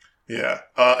 Okay. Yeah.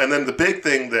 And then the big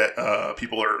thing that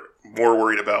people are more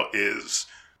worried about is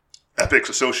Epic's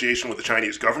association with the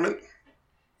Chinese government.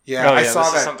 Yeah, I saw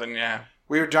this that. is something, yeah.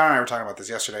 John and I were talking about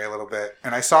this yesterday a little bit,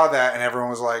 and I saw that, and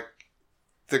everyone was like,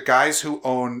 the guys who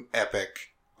own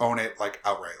Epic own it, like,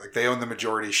 outright. Like, they own the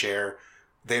majority share.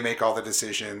 They make all the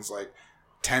decisions. Like,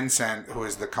 Tencent, who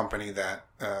is the company that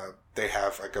they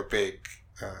have, like, a big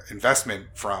investment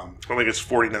from. I think it's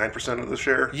 49% of the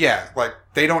share. Yeah, like,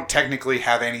 they don't technically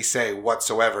have any say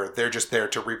whatsoever. They're just there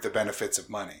to reap the benefits of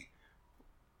money.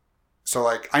 So,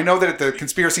 like, I know that the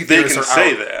conspiracy theorists are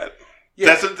They can say out. that.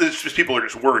 Yeah. It's just people are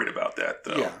just worried about that,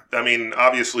 though. Yeah. I mean,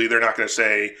 obviously, they're not going to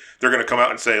say, they're going to come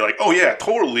out and say, like, oh, yeah,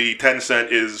 totally,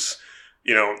 Tencent is,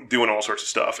 doing all sorts of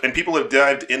stuff. And people have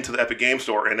dived into the Epic Game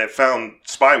Store and have found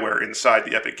spyware inside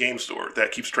the Epic Game Store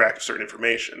that keeps track of certain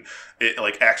information. It,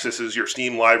 like, accesses your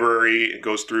Steam library, it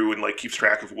goes through and, like, keeps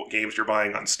track of what games you're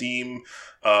buying on Steam.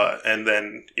 And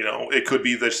then, it could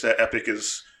be this that Epic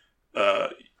is,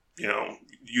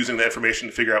 using that information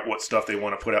to figure out what stuff they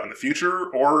want to put out in the future,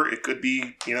 or it could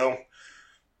be,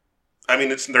 I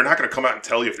mean, they're not going to come out and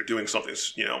tell you if they're doing something,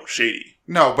 shady.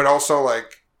 No, but also,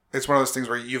 like, it's one of those things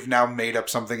where you've now made up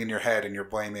something in your head and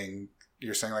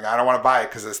you're saying, like, I don't want to buy it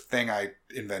because this thing I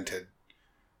invented.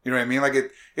 You know what I mean? Like,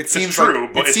 it seems it's true,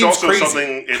 like, but it's also crazy.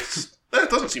 Something, that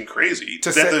doesn't seem crazy.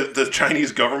 The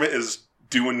Chinese government is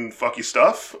doing fucky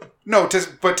stuff? No,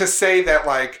 but to say that,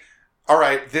 like, all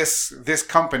right, this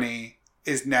company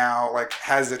is now, like,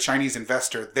 has a Chinese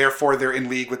investor, therefore they're in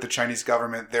league with the Chinese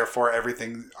government, therefore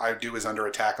everything I do is under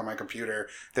attack on my computer,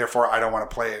 therefore I don't want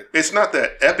to play it. It's not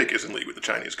that Epic is in league with the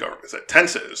Chinese government, it's that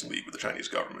Tencent is in league with the Chinese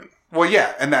government. Well,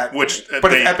 yeah, and that...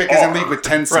 But if Epic is in league with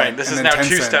Tencent... Right, this is now Tencent,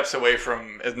 2 steps away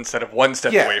from, instead of 1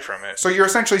 step away from it. So you're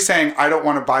essentially saying, I don't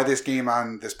want to buy this game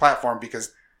on this platform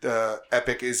because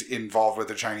Epic is involved with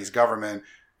the Chinese government,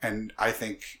 And I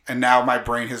think, and now my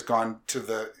brain has gone to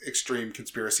the extreme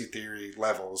conspiracy theory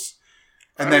levels.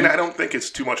 And I don't think it's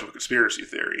too much of a conspiracy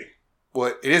theory.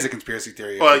 Well, it is a conspiracy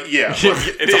theory. Well, yeah. It's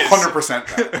 100%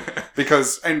 that.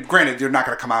 Because, and granted, you're not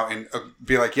going to come out and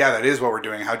be like, yeah, that is what we're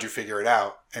doing. How'd you figure it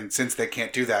out? And since they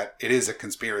can't do that, it is a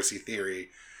conspiracy theory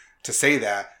to say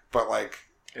that. But, like,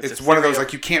 it's one of those,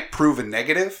 like, you can't prove a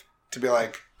negative to be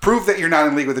like, prove that you're not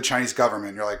in league with the Chinese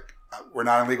government. You're like, we're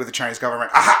not in league with the Chinese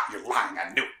government. Aha! You're lying.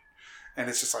 I knew it. And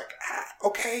it's just like,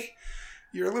 okay.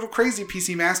 You're a little crazy,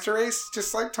 PC Master Race.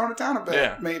 Just, like, tone it down a bit.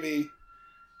 Yeah. Maybe.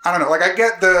 I don't know. Like,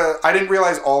 I didn't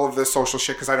realize all of the social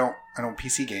shit because I don't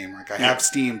PC game. Like, I have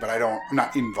Steam, but I'm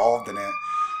not involved in it.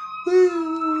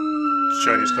 The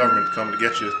Chinese government coming to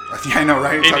get you. Yeah, I know,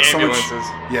 right? In ambulances.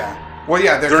 Yeah. Well,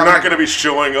 yeah, they're not going to be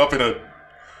showing up in a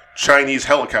Chinese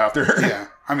helicopter. Yeah.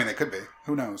 I mean, they could be.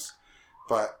 Who knows?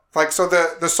 But, like, so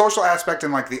the social aspect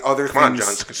and, like, the other things. Come on,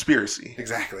 John, it's a conspiracy.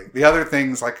 Exactly. The other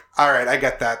things, like, all right, I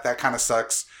get that. That kind of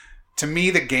sucks. To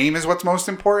me, the game is what's most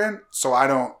important, so I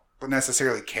don't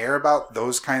necessarily care about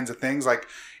those kinds of things. Like,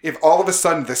 if all of a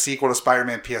sudden the sequel to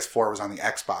Spider-Man PS4 was on the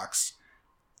Xbox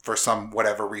for some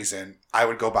whatever reason, I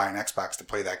would go buy an Xbox to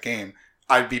play that game.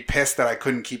 I'd be pissed that I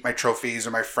couldn't keep my trophies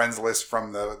or my friends list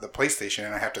from the PlayStation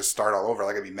and I have to start all over.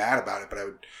 Like, I'd be mad about it, but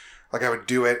I would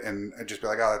do it and I'd just be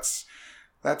like, oh,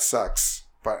 that sucks.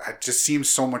 But it just seems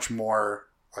so much more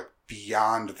like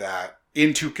beyond that,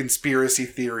 into conspiracy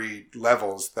theory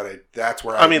levels that's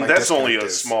where my that's only disconnect a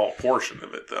is. small portion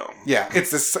of it, though. Yeah,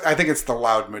 it's this. I think it's the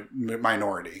loud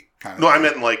minority kind of. No, thing. I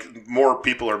meant like more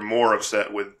people are more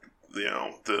upset with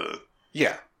the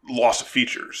loss of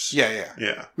features.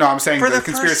 Yeah. No, I'm saying For the the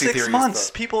conspiracy first 6 theory months, is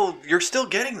the, people, you're still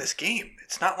getting this game.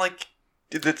 It's not like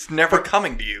it's never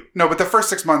coming to you. no, but the first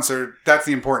 6 months that's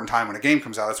the important time when a game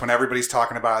comes out. That's when everybody's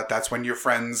talking about it. That's when your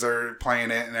friends are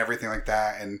playing it and everything like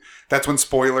that. And that's when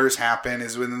spoilers happen,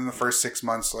 is within the first 6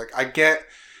 months. Like, I get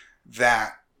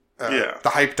that. The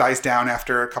hype dies down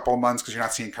after a couple of months because you're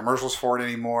not seeing commercials for it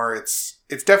anymore. It's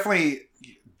definitely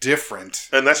different.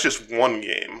 And that's just one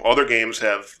game. Other games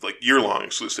have like year-long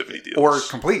exclusivity deals. Or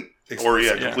complete complete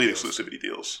exclusivity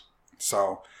deals.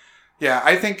 So, yeah,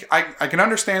 I think I can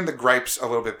understand the gripes a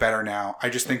little bit better now. I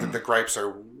just think that the gripes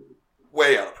are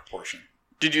way out of proportion.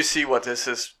 Did you see what this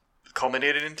has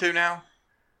culminated into now?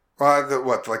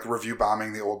 Like review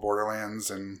bombing the old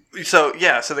Borderlands and... So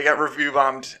they got review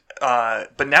bombed.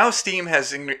 But now Steam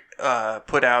has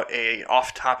put out a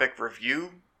off-topic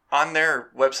review on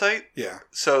their website. Yeah.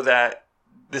 So that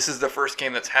this is the first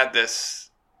game that's had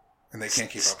this. And they can't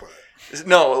keep up with it.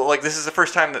 No, like, this is the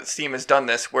first time that Steam has done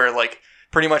this where, like,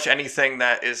 pretty much anything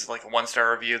that is like a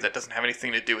 1-star review that doesn't have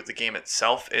anything to do with the game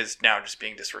itself is now just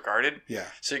being disregarded. Yeah.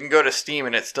 So you can go to Steam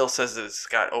and it still says that it's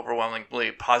got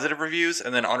overwhelmingly positive reviews,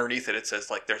 and then underneath it says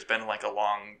like there's been like a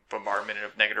long bombardment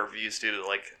of negative reviews due to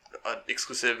like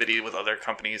exclusivity with other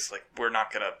companies. Like, we're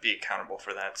not gonna be accountable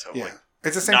for that. So yeah. like,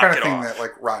 it's the same kind of thing that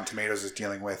like Rotten Tomatoes is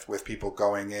dealing with people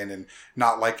going in and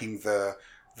not liking the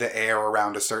air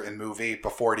around a certain movie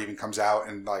before it even comes out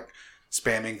and like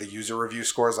spamming the user review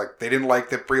scores. Like, they didn't like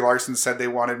that Brie Larson said they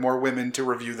wanted more women to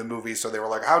review the movie, so they were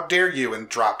like, how dare you, and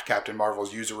dropped Captain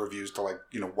Marvel's user reviews to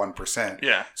 1%.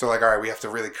 Yeah. So like, all right, we have to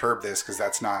really curb this because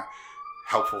that's not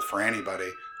helpful for anybody.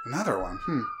 Another one.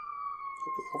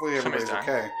 Hopefully everybody's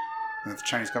okay. And the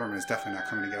Chinese government is definitely not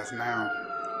coming to get us now.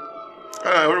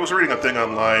 I was reading a thing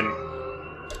online,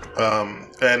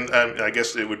 and I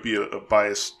guess it would be a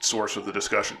biased source of the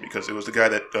discussion because it was the guy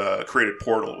that created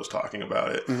Portal was talking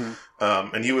about it.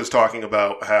 Mm-hmm. And he was talking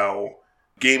about how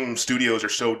game studios are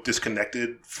so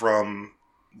disconnected from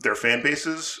their fan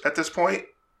bases at this point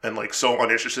and like so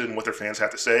uninterested in what their fans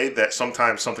have to say that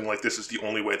sometimes something like this is the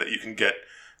only way that you can get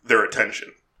their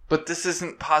attention. but this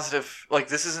isn't positive. Like,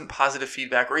 this isn't positive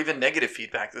feedback or even negative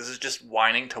feedback. This is just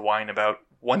whining to whine about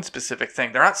one specific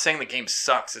thing. They're not saying the game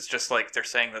sucks. It's just like they're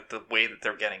saying that the way that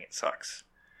they're getting it sucks.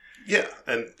 Yeah,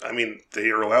 and I mean,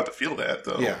 they are allowed to feel that,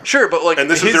 though. Yeah. Sure, but like, and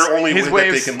this is their only way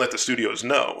that they of, can let the studios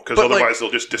know, because But, otherwise like,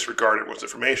 they'll just disregard everyone's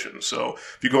information. So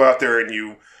if you go out there and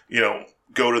you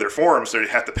go to their forums, they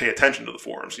have to pay attention to the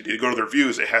forums. You go to their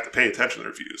views, they have to pay attention to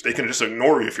their views. They can just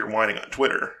ignore you if you're whining on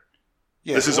Twitter.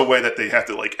 Yeah, this is a way that they have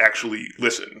to like actually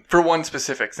listen. For one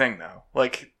specific thing, though.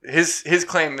 Like, his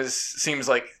claim seems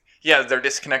like, yeah, they're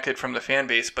disconnected from the fan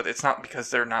base, but it's not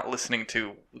because they're not listening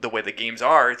to the way the games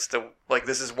are. It's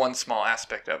this is one small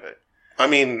aspect of it. I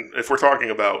mean, if we're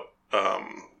talking about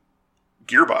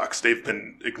Gearbox, they've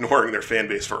been ignoring their fan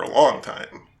base for a long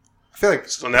time. I feel like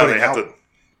so now they have to.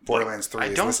 Borderlands 3 I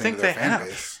is don't listening think to their they fan have.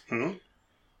 base.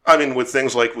 I mean, with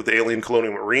things like with the Alien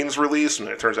Colonial Marines release, and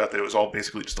it turns out that it was all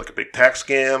basically just like a big tax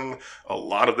scam. A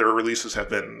lot of their releases have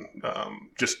been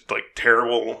just like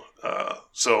terrible.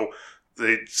 So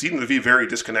they seem to be very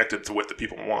disconnected to what the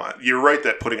people want. You're right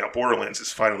that putting out Borderlands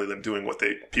is finally them doing what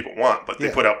people want. But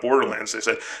they put out Borderlands. They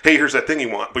said, "Hey, here's that thing you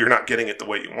want, but you're not getting it the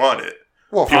way you want it."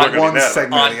 Well, for one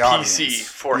segment on of the audience. PC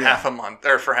for half a month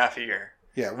or for half a year.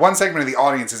 Yeah, one segment of the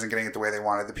audience isn't getting it the way they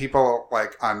wanted. The people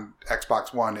like on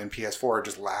Xbox One and PS4 are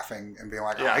just laughing and being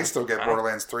like, I still get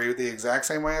Borderlands 3 the exact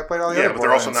same way I played all the other Borderlands. Yeah, but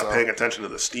they're also not so. paying attention to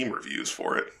the Steam reviews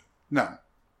for it. No.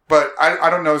 But I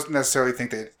don't necessarily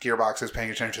think that Gearbox is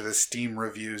paying attention to the Steam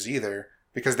reviews either,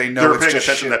 because they know they're it's paying just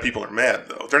attention that people are mad,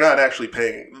 though. They're not actually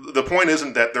paying... The point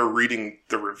isn't that they're reading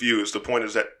the reviews. The point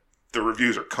is that the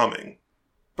reviews are coming.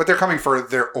 But they're coming for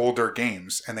their older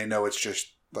games, and they know it's just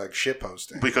like shit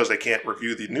posting. Because they can't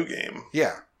review the new game.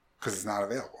 Yeah, because it's not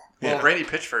available. Well, Randy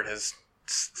Pitchford has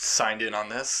signed in on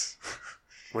this.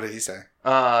 What did he say?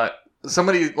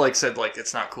 Somebody said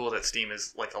it's not cool that Steam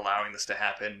is allowing this to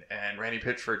happen, and Randy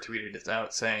Pitchford tweeted it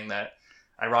out saying that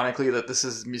ironically that this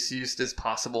is misused as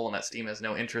possible and that Steam has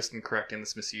no interest in correcting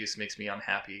this misuse makes me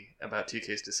unhappy about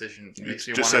 2K's decision. You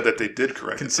just said that they did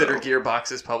correct consider it.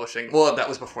 Gearbox's publishing. Well, that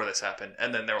was before this happened,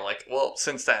 and then they were like, well,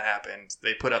 since that happened,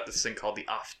 they put out this thing called the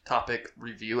off-topic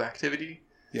review activity.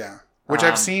 Yeah. Which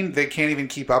I've seen, they can't even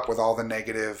keep up with all the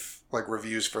negative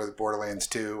reviews for Borderlands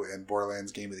 2 and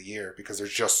Borderlands Game of the Year, because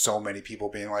there's just so many people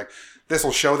being like, this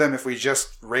will show them if we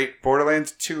just rate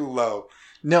Borderlands too low.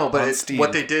 No, but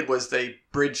what they did was they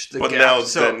bridged the gap.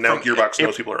 But now Gearbox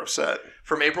knows people are upset.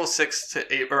 From April 6th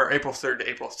to April 3rd to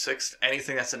April 6th,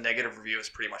 anything that's a negative review is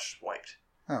pretty much wiped.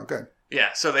 Oh, good. Yeah,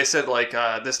 so they said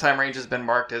this time range has been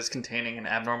marked as containing an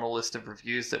abnormal list of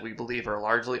reviews that we believe are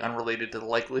largely unrelated to the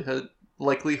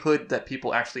likelihood that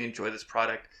people actually enjoy this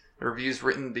product. The reviews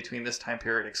written between this time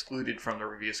period excluded from the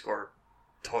review score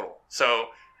total. So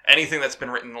anything that's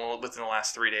been written within the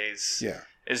last 3 days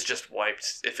is just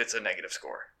wiped if it's a negative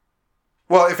score.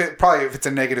 Well, if it's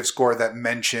a negative score that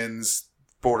mentions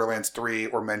Borderlands 3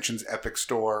 or mentions Epic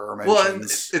Store or mentions... Well, and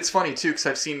it's funny too, because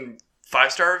I've seen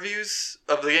 5-star reviews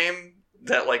of the game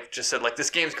that just said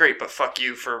this game's great, but fuck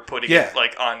you for putting it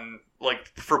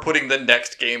for putting the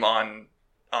next game on.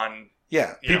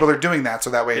 Yeah, people are doing that so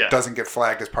that way it doesn't get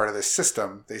flagged as part of this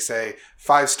system. They say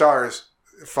 5 stars,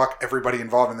 fuck everybody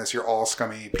involved in this. You're all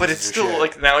scummy pieces But it's of still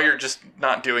shit. now you're just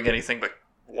not doing anything but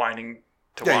whining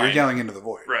to whine. Yeah, you're yelling into the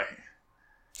void. Right.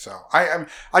 So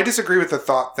I disagree with the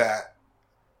thought that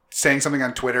saying something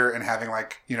on Twitter and having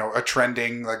a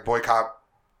trending boycott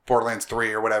Borderlands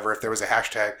 3 or whatever, if there was a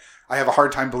hashtag, I have a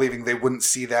hard time believing they wouldn't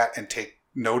see that and take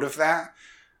note of that.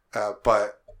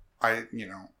 But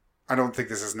I don't think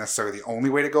this is necessarily the only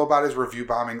way to go about it, is review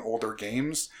bombing older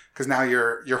games, because now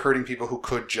you're hurting people who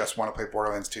could just want to play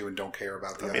Borderlands 2 and don't care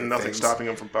about the other things. Nothing's stopping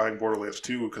them from buying Borderlands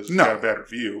 2 because it's got a bad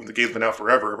review. The game's been out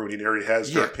forever. Everybody already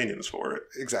has their opinions for it.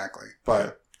 Exactly.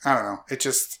 But I don't know. It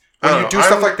just... When you do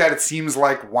stuff like that, it seems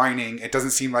like whining. It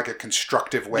doesn't seem like a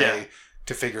constructive way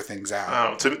to figure things out.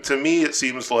 I don't know. To me, it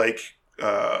seems like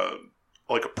a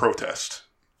protest.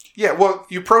 Yeah, well,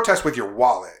 you protest with your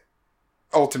wallet.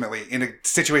 Ultimately, in a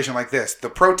situation like this, the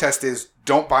protest is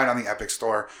don't buy it on the Epic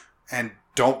Store and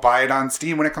don't buy it on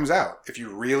Steam when it comes out. If you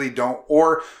really don't,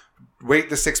 or wait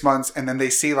the 6 months and then they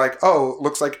see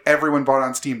looks like everyone bought it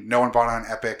on Steam, no one bought it on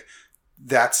Epic.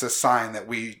 That's a sign that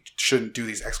we shouldn't do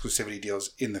these exclusivity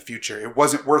deals in the future. It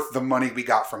wasn't worth the money we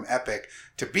got from Epic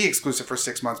to be exclusive for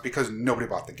 6 months because nobody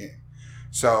bought the game.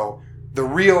 So the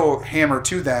real hammer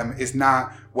to them is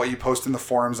not what you post in the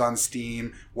forums on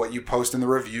Steam, what you post in the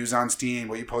reviews on Steam,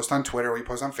 what you post on Twitter, what you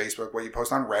post on Facebook, what you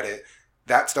post on Reddit.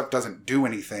 That stuff doesn't do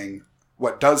anything.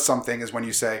 What does something is when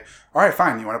you say, all right,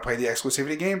 fine, you want to play the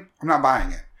exclusivity game? I'm not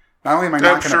buying it. Not only am I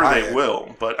not going to buy it. I'm sure they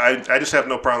will, but I just have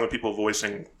no problem with people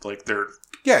voicing their...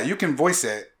 Yeah, you can voice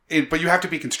it, but you have to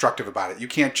be constructive about it. You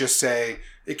can't just say...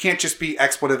 It can't just be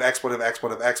expletive,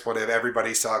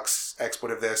 everybody sucks,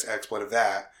 expletive this, expletive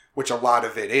that, which a lot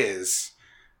of it is.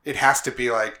 It has to be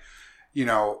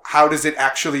how does it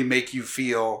actually make you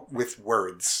feel with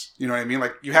words? You know what I mean?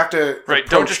 You have to... Right,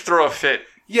 don't just throw a fit.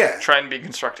 Yeah. Try and be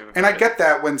constructive about it. And I get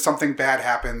that when something bad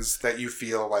happens that you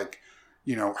feel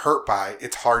hurt by,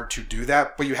 it's hard to do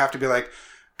that, but you have to be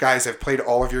guys, I've played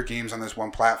all of your games on this one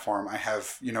platform. I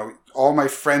have, all my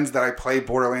friends that I play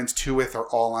Borderlands 2 with are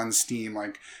all on Steam.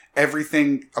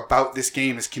 Everything about this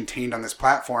game is contained on this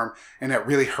platform, and it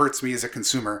really hurts me as a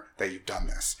consumer that you've done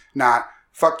this. Not,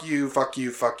 fuck you, fuck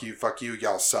you, fuck you, fuck you,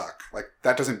 y'all suck.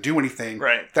 That doesn't do anything.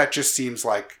 Right. That just seems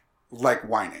like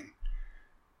whining.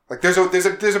 There's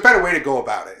a better way to go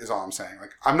about it, is all I'm saying.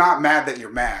 I'm not mad that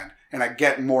you're mad. And I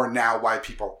get more now why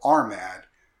people are mad,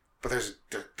 but there's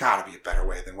got to be a better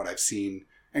way than what I've seen.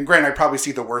 And granted, I probably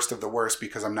see the worst of the worst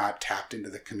because I'm not tapped into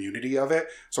the community of it.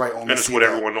 So I only and it's see what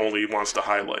everyone only wants to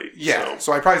highlight. Yeah.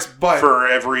 So I probably, but for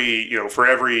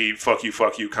every fuck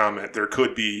you comment, there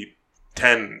could be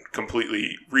 10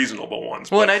 completely reasonable ones.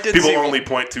 Well, but and I did people see only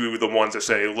point to the ones that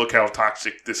say, "Look how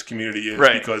toxic this community is,"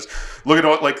 Right. because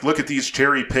look at these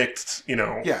cherry picked,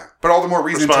 yeah. But all the more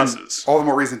reason responses. all the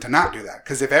more reason to not do that.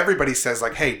 Because if everybody says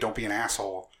like, "Hey, don't be an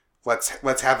asshole.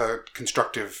 Let's have a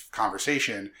constructive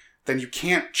conversation," then you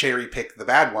can't cherry pick the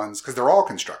bad ones because they're all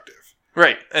constructive.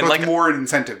 Right. And So like it's more an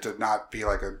incentive to not be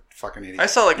like a fucking idiot. I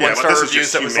saw like Yeah, one but star this is reviews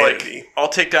just that was humanity. like, I'll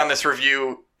take down this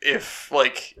review if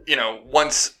like,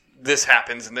 once this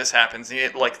happens and this happens.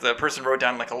 And like the person wrote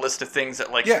down like a list of things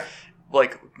that like, Yeah.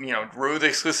 like, ruin the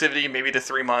exclusivity maybe to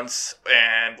 3 months.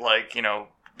 And like,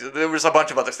 there was a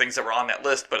bunch of other things that were on that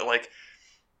list, but like,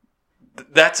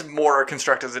 that's more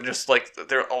constructive than just like,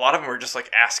 a lot of them are just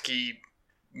like ASCII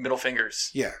middle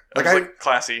fingers. Yeah. Like, Like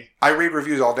classy. I read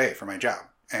reviews all day for my job,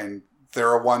 and there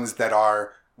are ones that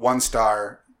are 1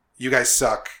 star. You guys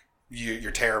suck.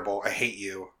 You're terrible. I hate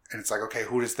you. And it's like, okay,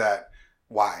 who does that?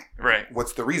 Why? Right.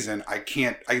 What's the reason? I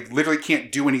literally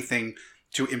can't do anything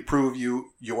to improve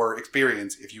your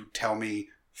experience if you tell me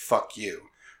fuck you.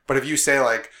 But if you say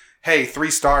like, hey, 3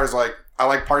 stars, like I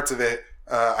like parts of it.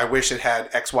 I wish it had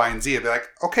X, Y, and Z. I'd be like,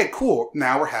 okay, cool.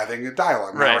 Now we're having a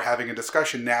dialogue. Now Right. we're having a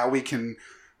discussion. Now we can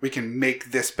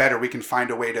make this better. We can find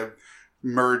a way to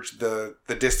merge the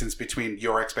distance between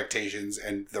your expectations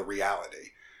and the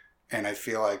reality. And I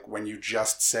feel like when you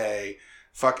just say,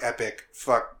 fuck Epic,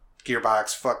 fuck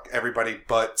Gearbox, fuck everybody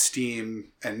but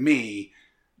Steam and me,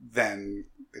 then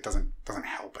it doesn't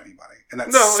help anybody. And that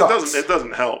No, sucks. it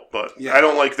doesn't help. But Yeah. I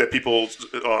don't like that people,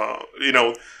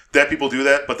 that people do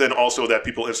that. But then also that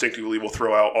people instinctively will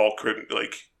throw out all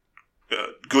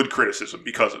good criticism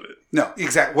because of it. No,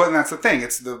 exactly. Well, and that's the thing.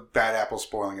 It's the bad apple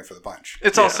spoiling it for the bunch.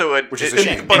 It's Yeah. also Which is a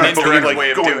shame. But an I believe indirect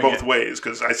way of going doing both it. ways,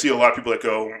 because I see a lot of people that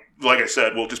go, like I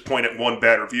said, will just point at one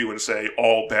bad review and say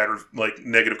all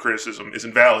negative criticism is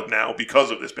invalid now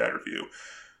because of this bad review.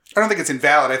 I don't think it's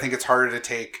invalid. I think it's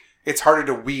harder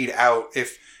to weed out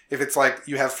if it's like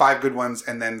you have 5 good ones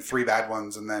and then 3 bad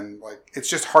ones, and then like it's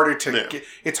just harder to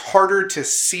it's harder to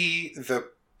see the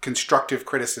constructive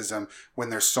criticism when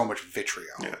there's so much vitriol.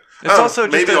 Yeah. It's also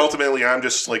just maybe ultimately I'm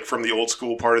just like from the old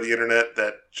school part of the internet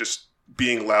that just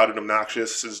being loud and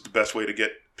obnoxious is the best way to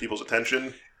get people's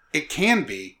attention. It can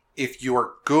be if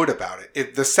you're good about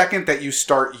it. The second that you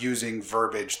start using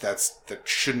verbiage that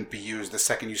shouldn't be used, the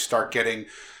second you start getting,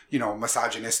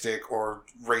 misogynistic or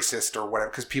racist or whatever,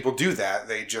 because people do that.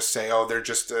 They just say, "Oh, they're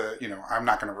just," I'm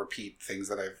not going to repeat things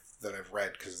that I've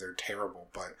read because they're terrible.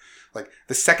 But like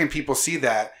the second people see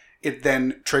that, it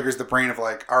then triggers the brain of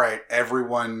like, all right,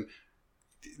 everyone.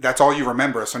 That's all you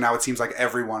remember. So now it seems like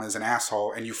everyone is an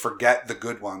asshole, and you forget the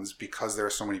good ones because there are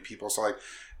so many people. So like,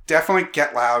 definitely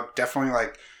get loud. Definitely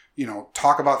like,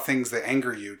 talk about things that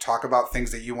anger you. Talk about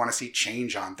things that you want to see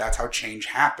change on. That's how change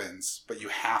happens. But you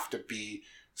have to be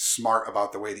smart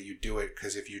about the way that you do it,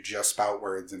 because if you just spout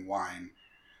words and whine,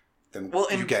 then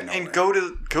you get nowhere. And go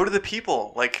to the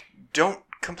people. Like, don't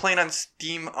complain on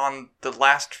Steam on the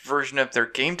last version of their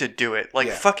game to do it. Like,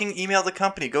 fucking email the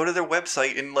company. Go to their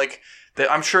website and like,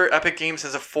 I'm sure Epic Games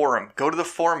has a forum. Go to the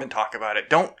forum and talk about it.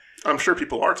 Don't. I'm sure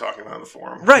people are talking about it on the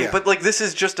forum. Right, Yeah. but like this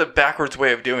is just a backwards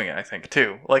way of doing it, I think,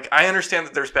 too. Like, I understand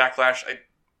that there's backlash. I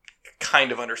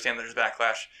kind of understand that there's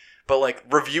backlash. But like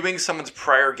reviewing someone's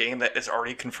prior game that is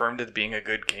already confirmed as being a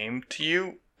good game to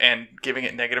you and giving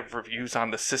it negative reviews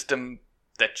on the system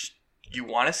that you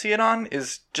want to see it on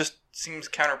seems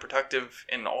counterproductive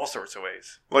in all sorts of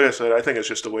ways. Like I said, I think it's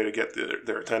just a way to get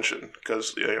their attention,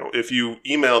 because if you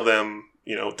email them,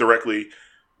 directly,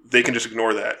 they can just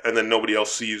ignore that, and then nobody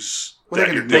else sees Well,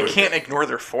 that you're They doing it. can't ignore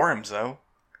their forums, though.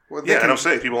 Well, Yeah, and I'm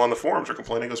saying people on the forums are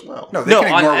complaining as well. no, they can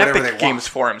on ignore whatever Epic they Games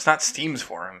want. forums, not Steam's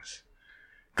forums.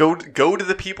 Go to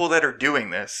the people that are doing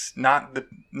this, not the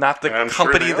I'm sure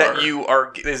company they that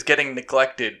are. is getting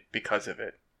neglected because of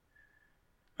it.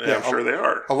 Yeah, I'm sure they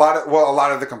are. A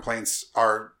lot of the complaints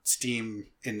are Steam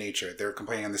in nature. They're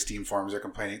complaining on the Steam forums. They're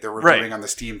reviewing Right. on the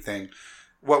Steam thing.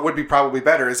 What would be probably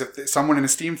better is if someone in a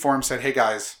Steam forum said, "Hey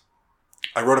guys,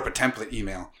 I wrote up a template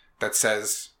email that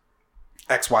says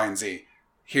X, Y, and Z.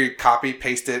 Here, copy,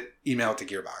 paste it, email it to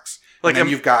Gearbox." Like, and then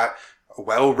you've got a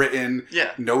well-written,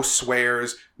 Yeah. no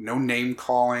swears, no name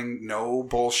calling, no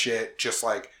bullshit. Just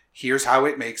like, here's how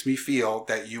it makes me feel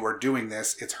that you are doing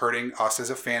this. It's hurting us as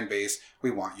a fan base. We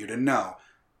want you to know.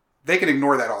 They can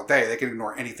ignore that all day. They can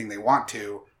ignore anything they want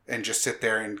to and just sit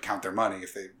there and count their money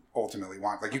if they ultimately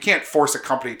want. Like, you can't force a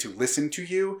company to listen to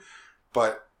you,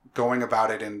 but going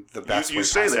about it in the best way You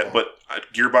say possible. that, but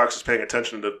Gearbox is paying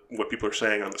attention to what people are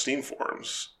saying on the Steam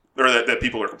forums. Or that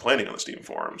people are complaining on the Steam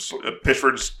forums.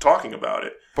 Pitchford's talking about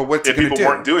it. But what's if he people gonna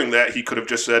do? weren't doing that, he could have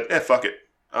just said, fuck it.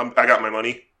 I got my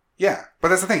money. Yeah, but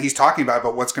that's the thing. He's talking about it,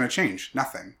 but what's going to change?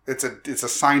 Nothing. It's a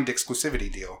signed exclusivity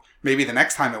deal. Maybe the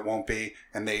next time it won't be,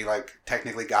 and they like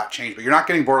technically got changed. But you're not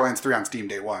getting Borderlands 3 on Steam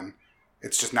day one.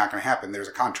 It's just not going to happen. There's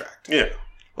a contract. Yeah.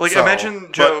 Like, So- imagine,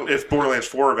 Joe... But if Borderlands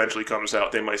 4 eventually comes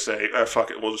out, they might say, fuck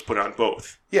it, we'll just put it on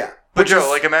both. Yeah, But which Joe, is-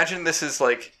 like, imagine this is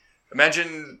like...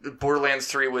 Imagine Borderlands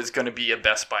 3 was going to be a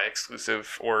Best Buy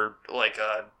exclusive or, like,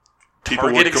 a People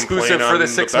Target would complain exclusive for on the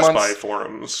 6 Best months. Buy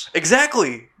forums.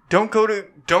 Exactly. Don't go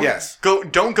Yes. go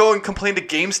and complain to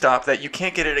GameStop that you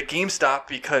can't get it at GameStop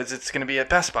because it's going to be at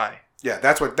Best Buy. yeah,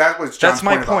 that was John's That's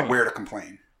my point point. about where to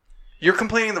complain. You're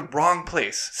complaining the wrong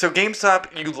place. So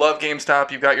GameStop, you love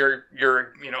GameStop, you've got your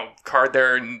card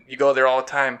there and you go there all the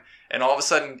time, and all of a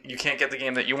sudden you can't get the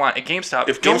game that you want at GameStop.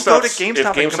 If Don't go to GameStop's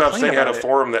GameStop and complain saying had about a it.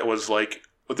 forum that was like,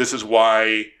 this is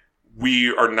why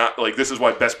we are not, like, this is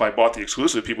why Best Buy bought the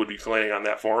exclusive, people would be complaining on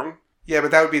that forum. Yeah,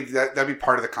 but that'd be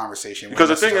part of the conversation. Because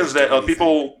the thing is that Anything.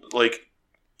 people, like,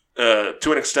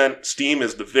 to an extent, Steam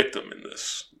is the victim in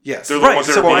this. Yes, They're the Right, ones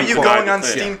that so are why are being you denied going the on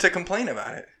thing. Steam to complain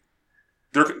about it?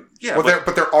 They're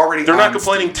but they're already. they're not on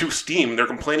complaining Steam. to Steam. They're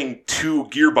complaining to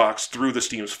Gearbox through the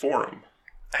Steam's forum.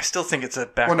 I still think it's a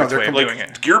backwards they're way of Like, doing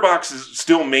it. Gearbox is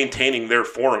still maintaining their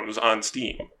forums on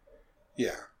Steam.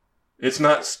 Yeah, It's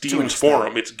not an Steam's extent.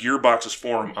 forum. It's Gearbox's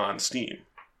forum on Steam.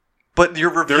 But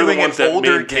you're They're the reviewing an ones that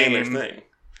older maintain game. their thing.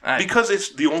 I- Because it's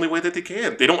the only way that they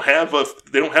can. They don't have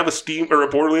a Steam or a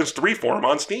Borderlands 3 forum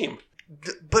on Steam.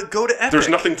 but go to Epic. There's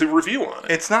nothing to review on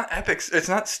it. It's not Epic's. It's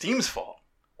not Steam's fault.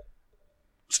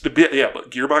 Yeah,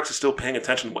 but Gearbox is still paying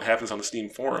attention to what happens on the Steam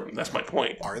forum. That's my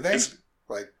point. are they? It's-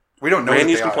 Like, we don't know.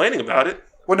 Randy's that they are. complaining about it.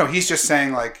 Well, no, he's just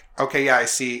saying like, okay, yeah, I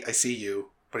see you,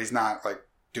 but he's not like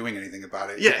doing anything about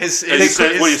it. Yeah, his He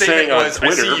said what he's statement saying on was,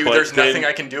 Twitter, I see you, but there's nothing then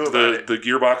I can do about it. The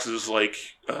Gearbox's like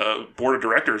board of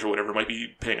directors or whatever might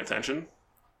be paying attention.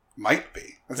 Might be.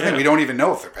 That's the Yeah. thing. We don't even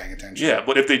know if they're paying attention. Yeah,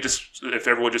 but if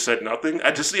everyone just said nothing,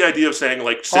 just the idea of saying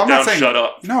like sit Oh, I'm not down, saying- shut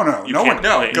up. No, You no can't one. No,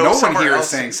 complain. go No one somewhere here is else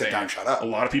saying and sit say down, it. shut up. A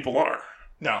lot of people are.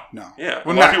 No. No. Yeah,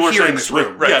 Well, a lot not of people are here in saying this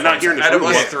room. Right, yeah, not here in this At room.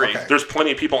 OS but 3. Okay. There's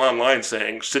plenty of people online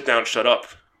saying sit down, shut up.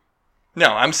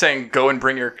 No, I'm saying go and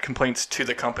bring your complaints to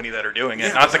the company that are doing it,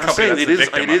 Yeah, not the I'm company saying that's the it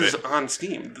victim is of it. on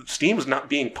Steam. Steam is not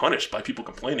being punished by people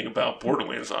complaining about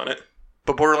Borderlands on it.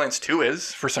 But Borderlands 2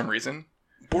 is, for some reason.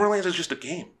 Borderlands is just a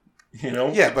game. You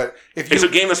know? Yeah, but if It's you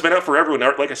a game that's been out for everyone.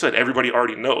 Like I said, everybody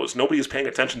already knows. Nobody is paying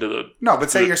attention to the. no, but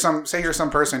say you're some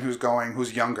person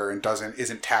who's younger and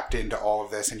isn't tapped into all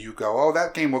of this, and you go, oh,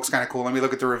 that game looks kind of cool. Let me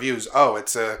look at the reviews. Oh,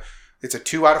 it's a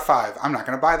 2 out of 5. I'm not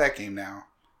going to buy that game now.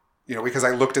 You know, because I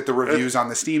looked at the reviews on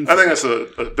the Steam. I think thing.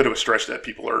 that's a bit of a stretch that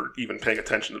people are even paying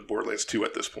attention to Borderlands 2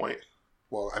 at this point.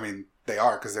 Well, I mean, they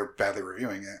are because they're badly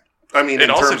reviewing it. I mean, It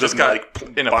in also terms just of got,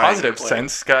 like in a buying positive and playing.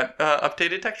 sense, got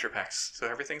updated texture packs. So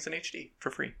everything's in HD for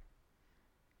free.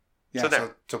 Yeah, So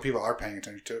there. so people are paying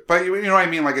attention to it. But you know what I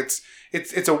mean? Like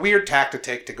it's a weird tack to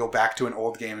take to go back to an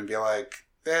old game and be like,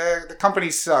 the company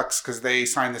sucks because they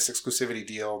signed this exclusivity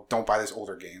deal. Don't buy this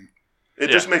older game. It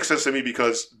Yeah. just makes sense to me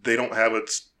because they don't have a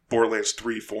Borderlands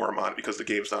 3 forum on it because the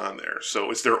game's not on there.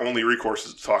 So it's their only recourse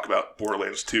is to talk about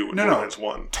Borderlands 2 and No. Borderlands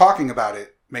 1. Talking about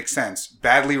it makes sense.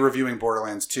 Badly reviewing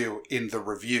Borderlands 2 in the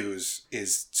reviews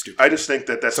is stupid. I just think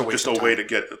that that's It's a waste just a of way time. to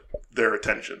get their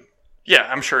attention. Yeah,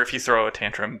 I'm sure if you throw a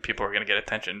tantrum, people are going to get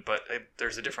attention, but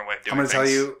there's a different way of doing I'm going to tell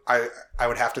things. you, I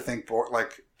would have to think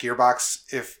like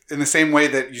Gearbox, if in the same way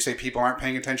that you say people aren't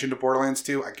paying attention to Borderlands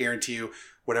 2, I guarantee you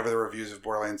whatever the reviews of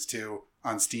Borderlands 2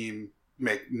 on Steam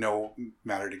make no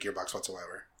matter to Gearbox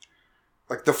whatsoever.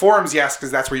 Like the forums, yes,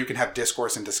 because that's where you can have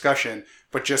discourse and discussion,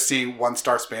 but just seeing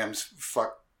 1-star spams,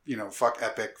 fuck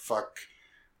Epic, fuck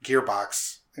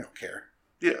Gearbox, they don't care.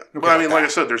 Yeah. Okay, But I mean, like like I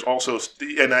that. said, there's also,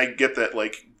 and I get that,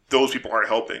 like, those people aren't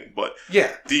helping, but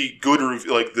Yeah, the good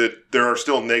there are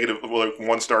still negative, like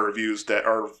 1-star reviews that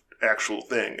are actual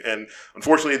thing. And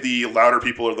unfortunately, the louder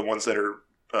people are the ones that are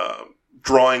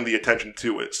drawing the attention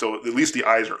to it. So at least the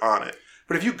eyes are on it.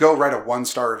 but if you go write a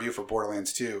 1-star review for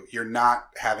Borderlands 2, you're not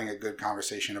having a good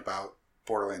conversation about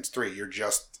Borderlands 3. You're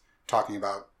just talking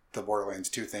about the Borderlands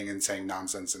 2 thing and saying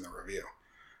nonsense in the review.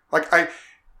 Like, I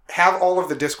have all of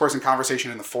the discourse and conversation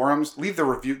in the forums. Leave the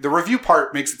review. The review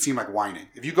part makes it seem like whining.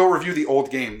 If you go review the old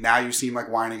game, now you seem like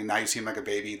whining and now you seem like a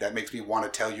baby. That makes me want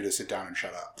to tell you to sit down and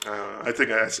shut up. I think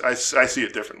I see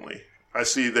it differently. I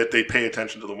see that they pay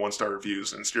attention to the 1-star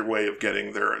reviews, and it's your way of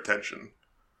getting their attention.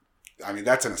 I mean,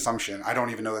 that's an assumption. I don't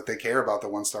even know that they care about the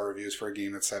 1-star reviews for a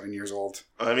game that's 7 years old.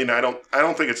 I mean, I don't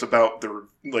think it's about the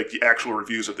actual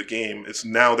reviews of the game. It's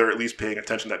now they're at least paying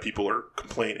attention that people are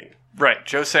complaining. Right.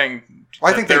 Joe's saying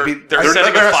Well, I think they're They're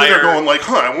setting not a sitting there fire. going like,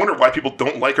 I wonder why people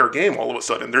don't like our game all of a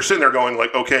sudden. They're sitting there going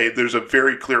like, okay, there's a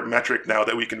very clear metric now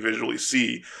that we can visually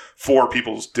see for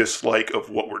people's dislike of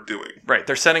what we're doing. Right.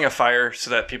 They're setting a fire so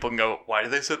that people can go, why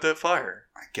did they set that fire?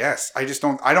 I guess. I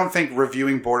don't think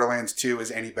reviewing Borderlands 2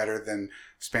 is any better than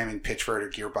spamming Pitchford or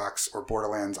Gearbox or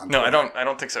Borderlands on No, Twitter. I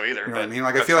don't think so either. You know but what I mean?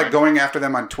 Like, I that's feel like fine. going after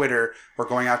them on Twitter or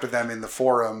going after them in the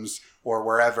forums or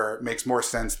wherever makes more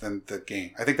sense than the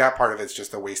game. I think that part of it's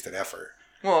just a wasted effort.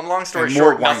 Well, and long story and more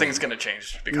short, whining. nothing's going to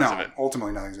change because No, of it.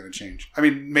 ultimately nothing's going to change. I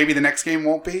mean, maybe the next game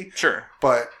won't be, Sure.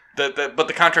 but But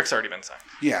the contract's already been signed.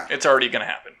 yeah. It's already going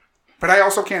to happen. But I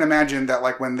also can't imagine that,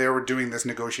 like, when they were doing this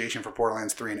negotiation for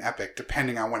Borderlands 3 and Epic,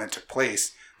 depending on when it took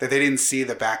place, that they didn't see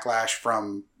the backlash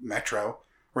from Metro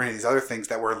or any of these other things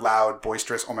that were loud,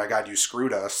 boisterous, oh my god, you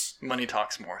screwed us. Money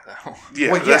talks more, though.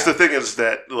 Yeah, Well, that's yeah. the thing is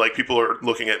that like people are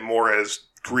looking at more as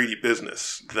greedy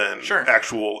business than Sure.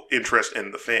 actual interest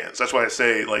in the fans. That's why I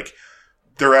say like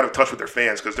they're out of touch with their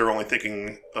fans because they're only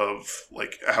thinking of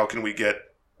like how can we get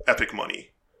Epic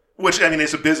money, which I mean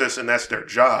it's a business and that's their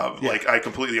job. Yeah. Like I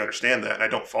completely understand that and I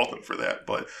don't fault them for that,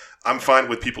 but I'm fine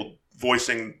with people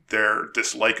voicing their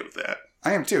dislike of that.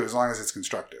 I am too, as long as it's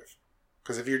constructive.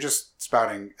 Because if you're just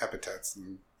spouting epithets,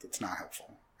 then that's not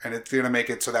helpful. And it's going to make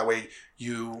it so that way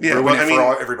you Yeah, ruin but it I mean,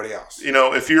 for everybody else. You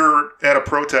know, if you're at a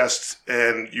protest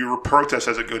and your protest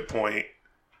has a good point,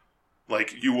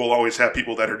 like you will always have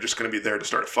people that are just going to be there to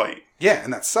start a fight. Yeah,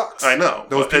 and that sucks. I know.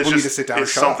 Those but it's people need just- to sit down and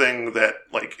It's shut up. something that,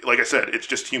 like I said, it's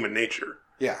just human nature.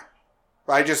 Yeah.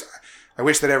 I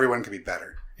wish that everyone could be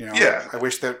better. You know? Yeah. I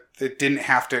wish that it didn't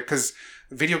have to, because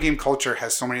video game culture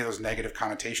has so many of those negative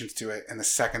connotations to it, and the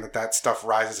second that stuff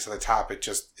rises to the top,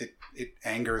 it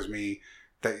angers me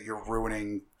that you're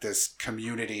ruining this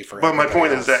community for But my everybody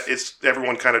point else. is that it's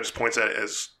everyone kind of just points at it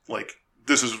as like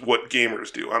this is what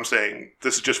gamers do. I'm saying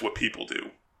this is just what people do.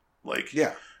 Like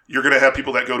Yeah. you're going to have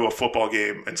people that go to a football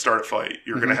game and start a fight.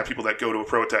 You're going Mhm. to have people that go to a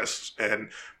protest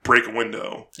and break a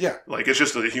window. Yeah. Like it's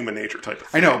just a human nature type of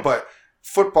I thing. know, but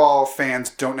football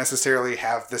fans don't necessarily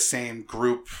have the same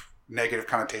group negative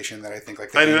connotation that I think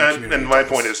like the gaming community And my does.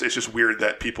 point is, it's just weird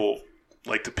that people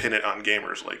like to pin it on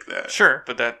gamers like that. Sure,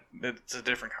 but it's a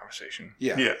different conversation.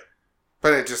 Yeah. Yeah.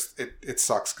 But it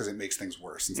sucks because it makes things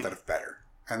worse instead of better.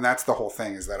 And that's the whole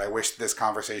thing, is that I wish this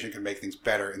conversation could make things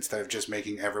better instead of just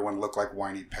making everyone look like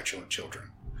whiny, petulant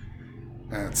children.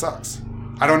 And it sucks.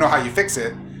 I don't know how you fix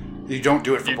it. You don't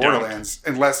do it for You Borderlands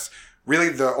unless really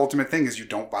the ultimate thing is you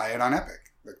don't buy it on Epic.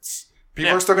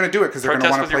 People Yeah. are still going to do it because they're going to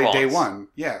Protest want to with play your day wallets. one.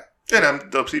 Yeah.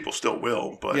 And those people still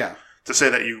will, but Yeah. to say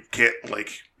that you can't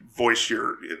like voice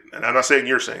your, and I'm not saying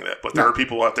you're saying that, but there No. are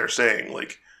people out there saying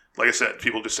like I said,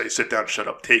 people just say sit down, shut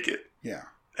up, take it, Yeah.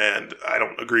 and I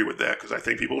don't agree with that because I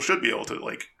think people should be able to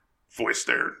like voice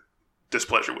their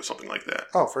displeasure with something like that.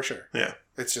 Oh, for sure. Yeah.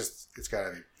 It's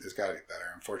gotta be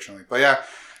better, unfortunately. But yeah,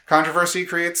 controversy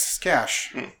creates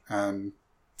cash.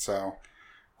 So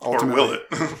Or ultimately, will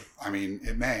it? I mean,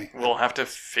 it may. We'll have to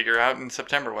figure out in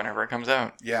September whenever it comes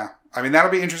out. Yeah. I mean,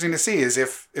 that'll be interesting to see is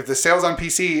if the sales on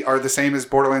PC are the same as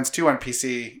Borderlands 2 on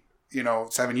PC,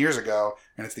 7 years ago,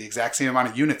 and it's the exact same amount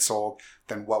of units sold,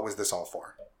 then what was this all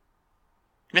for?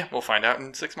 Yeah, we'll find out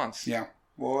in 6 months. Yeah.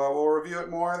 We'll review it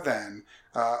more then.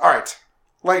 All right.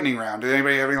 Lightning round. Did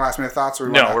anybody have any last minute thoughts? Or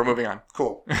No, we're moving on.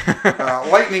 Cool.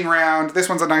 Lightning round. This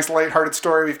one's a nice lighthearted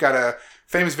story. We've got a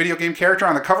famous video game character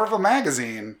on the cover of a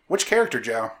magazine. Which character,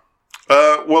 Joe?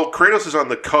 Well, Kratos is on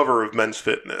the cover of Men's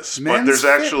Fitness, but there's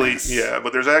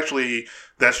actually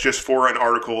that's just for an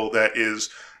article that is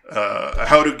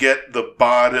how to get the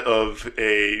bod of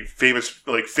a famous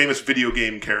video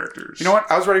game characters. You know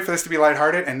what? I was ready for this to be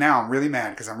lighthearted, and now I'm really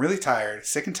mad because I'm really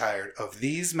sick and tired of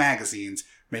these magazines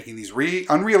making these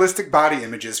unrealistic body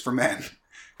images for men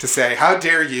to say, how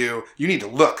dare you? You need to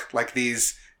look like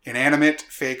these inanimate,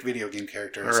 fake video game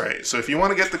characters. All right, so if you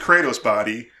want to get the Kratos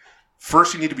body,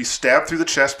 first you need to be stabbed through the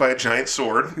chest by a giant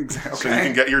sword, Exactly. so you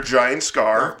can get your giant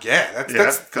scar. Yeah,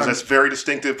 Because that's a very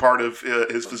distinctive part of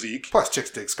his physique. plus chicks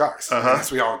dig scars. Uh-huh.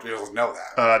 Yes, we all know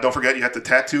that. Don't forget, you have to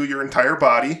tattoo your entire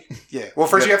body. Yeah. Well,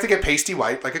 first you have to get pasty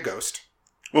white like a ghost.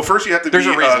 Well, first you have to There's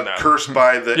be a reason, though. cursed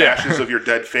by the Yeah. ashes of your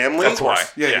dead family. That's why.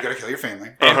 Yeah, Yeah. you got to kill your family.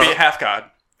 And be a half god.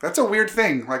 That's a weird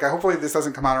thing. Like, hopefully this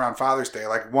doesn't come out around Father's Day.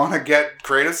 Like, want to get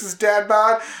Kratos' dad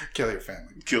bod? Kill your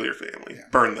family. Kill your family. Yeah.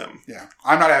 Burn them. Yeah.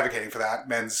 I'm not advocating for that.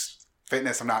 Men's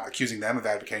Fitness, I'm not accusing them of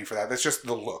advocating for that. That's just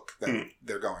the look that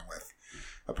they're going with,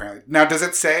 apparently. Now, does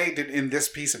it say, in this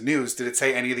piece of news, did it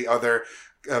say any of the other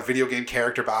video game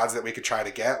character bods that we could try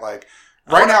to get. Like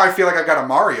right now, I feel like I've got a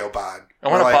Mario bod. I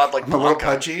want a bod like I'm a little Blanca.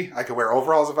 pudgy. I could wear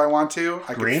overalls if I want to.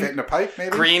 I Green? could fit in a pipe, maybe.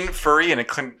 Green, furry, and a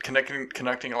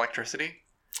conducting electricity.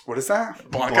 What is that?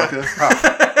 Blanca.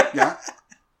 Oh, yeah.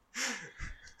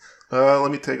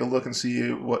 Let me take a look and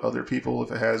see what other people,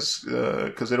 if it has,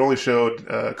 because it only showed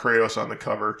Kratos on the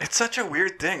cover. It's such a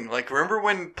weird thing. Like, remember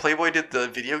when Playboy did the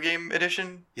video game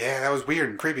edition? Yeah, that was weird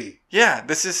and creepy. Yeah,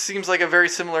 seems like a very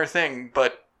similar thing,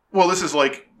 but Well, this is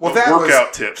like that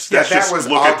workout tips. yeah, That's that just was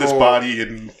look at this Ogle- body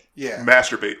and Yeah.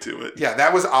 masturbate to it. Yeah,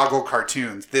 that was Ogle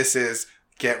cartoons. This is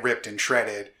get ripped and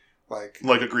shredded. Like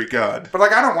a Greek god. But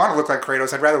I don't want to look like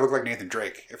Kratos. I'd rather look like Nathan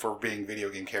Drake if we're being video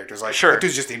game characters. Like, Sure. that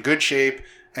dude's just in good shape,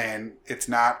 and it's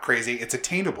not crazy. It's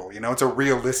attainable. It's a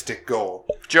realistic goal.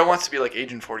 Joe wants to be like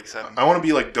Agent 47. I want to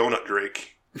be like Donut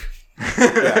Drake.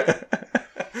 Yeah.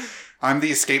 I'm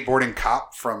the skateboarding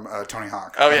cop from Tony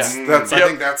Hawk. Oh, yeah. That's, I Yep.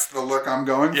 think that's the look I'm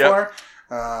going Yep. for.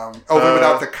 But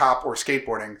without the cop or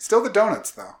skateboarding. Still the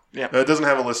donuts, though. It doesn't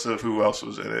have a list of who else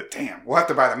was in it. Damn. We'll have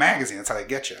to buy the magazine. That's how they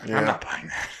get you. Yeah. I'm not buying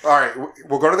that. All right.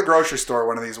 We'll go to the grocery store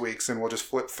one of these weeks, and we'll just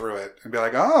flip through it and be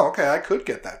like, oh, okay, I could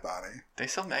get that body. They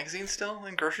sell magazines still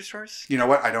in grocery stores? You know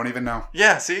what? I don't even know.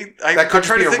 Yeah, see? That I'm could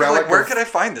trying be to a think, relic where of- could I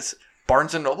find this?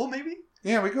 Barnes & Noble, maybe?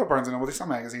 Yeah, we go to Barnes & Noble. They sell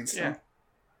magazines still. Yeah.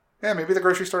 Yeah, maybe the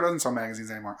grocery store doesn't sell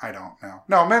magazines anymore. I don't know.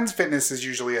 No, Men's Fitness is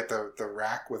usually at the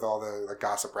rack with all the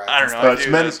gossip racks. I don't and know. stuff. It's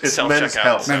do men's. the It's men's self-checkout,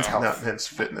 health. so- Men's health. Not men's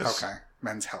fitness. Okay.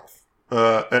 Men's Health.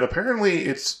 And apparently,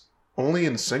 it's only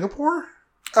in Singapore.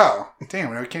 Oh,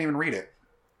 damn. We can't even read it.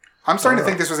 I'm starting to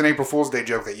think this was an April Fool's Day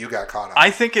joke that you got caught on.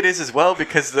 I think it is as well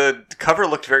because the cover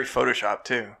looked very Photoshopped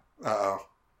too. Uh-oh.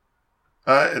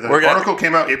 The We're gonna- article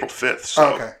came out April 5th, so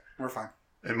Oh, okay. We're fine.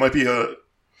 it might be a.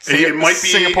 It might be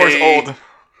Singapore's old.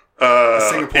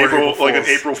 Singapore April, April like an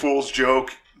Fools. April Fool's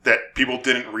joke that people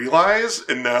didn't realize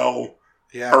and now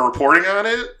Yeah. are reporting on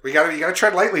it. You gotta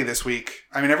tread lightly this week.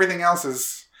 I mean, everything else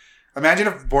is... Imagine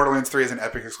if Borderlands 3 as an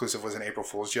Epic exclusive was an April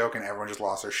Fool's joke and everyone just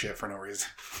lost their shit for no reason.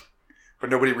 But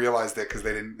nobody realized it because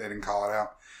they didn't call it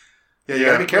out. Yeah, you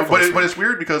gotta be careful. But it's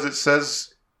weird because it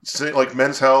says like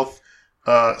Men's Health,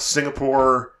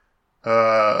 Singapore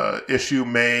issue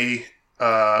May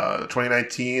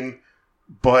 2019,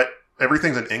 but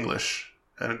everything's in English.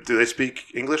 And do they speak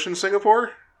English in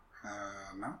Singapore?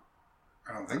 No,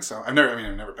 I don't think so. I've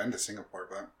never been to Singapore,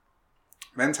 but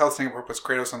Men's Health Singapore puts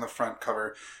Kratos on the front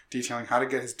cover, detailing how to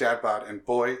get his dad bod, and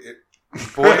boy is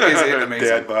it amazing.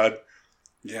 Dad bod.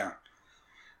 Yeah.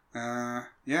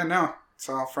 No. It's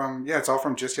all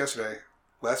from just yesterday.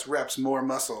 Less reps, more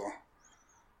muscle.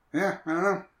 Yeah, I don't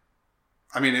know.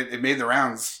 I mean, it made the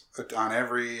rounds on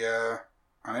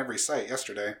every site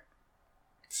yesterday.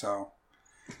 So.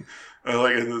 I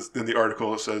like in the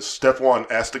article it says, Step 1,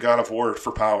 ask the God of War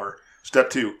for power. Step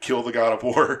 2, kill the God of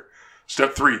War.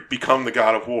 Step 3, become the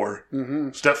God of War.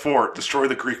 Mm-hmm. Step 4, destroy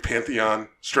the Greek pantheon.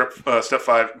 Step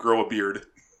 5, grow a beard.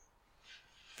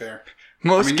 Fair.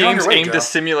 Most you're on games your way, aim Joe. to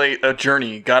simulate a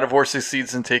journey. God of War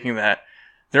succeeds in taking that.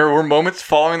 There were moments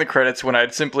following the credits when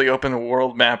I'd simply open the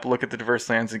world map, look at the diverse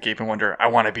lands, and gape and wonder, I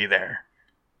want to be there.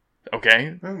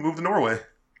 Okay? Move to Norway.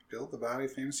 Build the body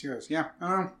of famous heroes. Yeah, I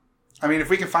don't know. I mean, if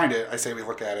we can find it, I say we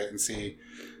look at it and see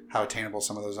how attainable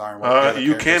some of those are. And what the other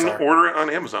You characters can are. order it on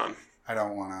Amazon. I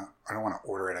don't want to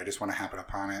order it. I just want to happen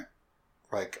upon it.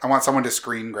 Like, I want someone to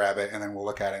screen grab it and then we'll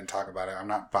look at it and talk about it. I'm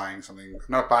not buying something. I'm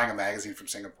not buying a magazine from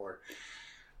Singapore.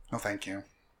 No, thank you.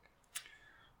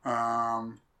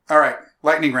 All right,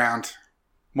 lightning round.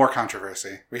 More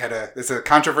controversy. It's a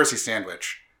controversy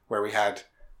sandwich where we had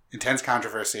intense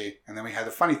controversy and then we had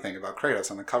the funny thing about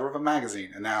Kratos on the cover of a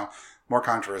magazine, and now more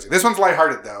controversy. This one's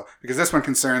lighthearted though, because this one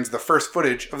concerns the first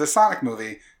footage of the Sonic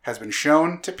movie has been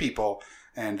shown to people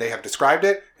and they have described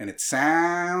it and it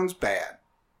sounds bad.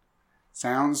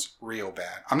 Sounds real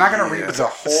bad. I'm not going to read the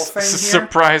whole thing here.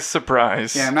 Surprise,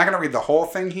 surprise. Yeah, I'm not going to read the whole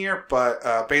thing here,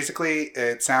 but basically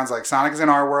it sounds like Sonic is in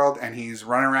our world and he's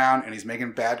running around and he's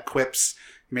making bad quips.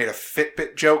 He made a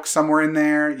Fitbit joke somewhere in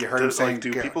there. You heard him saying...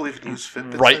 Do people even use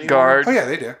Fitbits Right anymore? guard. Oh, yeah,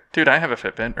 they do. Dude, I have a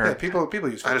Fitbit. Yeah, people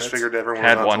use Fitbits. I just figured everyone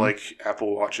Had was on one. to like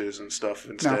Apple Watches and stuff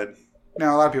instead.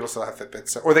 No, a lot of people still have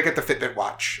Fitbits. Or they get the Fitbit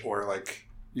watch or like,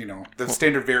 the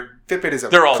standard... Fitbit is a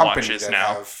They're all company watches that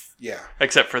now. have... Yeah.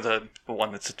 Except for the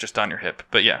one that's just on your hip.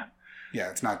 But yeah.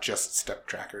 Yeah, it's not just step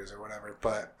trackers or whatever.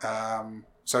 But,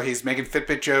 so he's making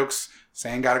Fitbit jokes,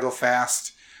 saying gotta go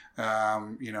fast,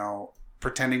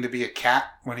 pretending to be a cat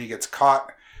when he gets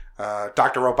caught.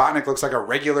 Dr. Robotnik looks like a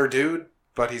regular dude,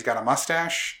 but he's got a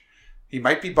mustache. He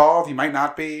might be bald, he might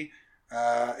not be.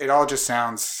 It all just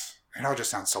sounds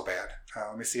so bad.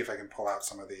 Let me see if I can pull out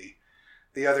some of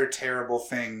the other terrible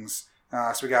things.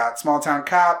 So we got Small Town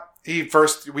Cop. We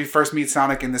first meet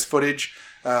Sonic in this footage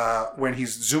when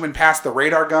he's zooming past the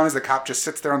radar gun as the cop just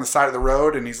sits there on the side of the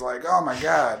road and he's like, oh my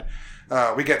god.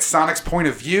 We get Sonic's point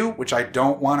of view, which I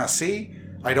don't want to see.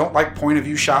 I don't like point of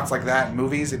view shots like that in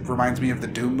movies. It reminds me of the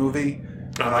Doom movie.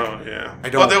 Yeah. I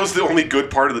don't. But that was the only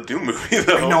good part of the Doom movie,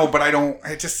 though. I know, but I don't.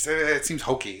 It seems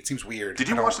hokey. It seems weird. Did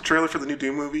you watch the trailer for the new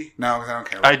Doom movie? No, because I don't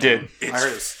care. I did.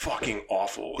 It's fucking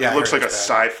awful. Yeah, it looks like a bad.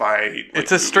 sci-fi.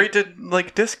 It's a straight to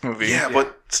disc movie. Yeah,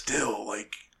 but still,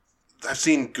 I've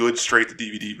seen good straight to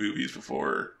DVD movies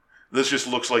before. This just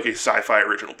looks like a sci-fi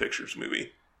original pictures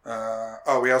movie.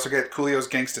 We also get Coolio's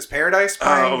Gangsta's Paradise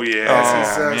playing. Oh yeah, as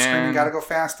he's screaming, "Gotta go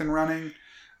fast and running."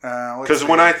 Because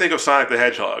when I think of Sonic the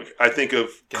Hedgehog, I think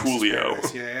of Gangsta's Coolio.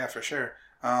 Paradise. Yeah, for sure.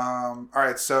 All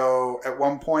right, so at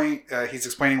one point he's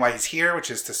explaining why he's here,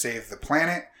 which is to save the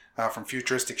planet from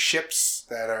futuristic ships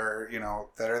that are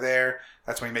there.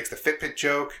 That's when he makes the Fitbit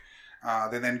joke.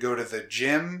 They then go to the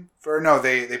gym.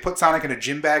 They put Sonic in a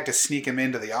gym bag to sneak him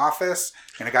into the office.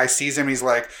 And a guy sees him. He's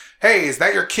like, hey, is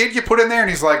that your kid you put in there? And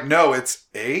he's like, no, it's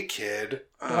a kid.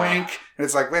 Wink. And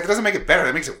it's like, wait, that doesn't make it better.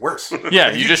 That makes it worse.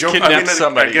 Yeah, you just kidnapped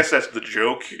somebody. I guess that's the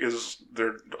joke, is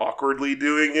they're awkwardly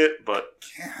doing it, but...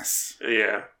 Yes.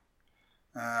 Yeah.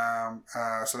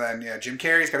 So then, Jim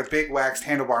Carrey's got a big waxed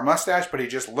handlebar mustache, but he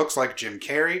just looks like Jim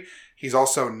Carrey. He's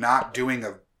also not doing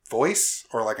a voice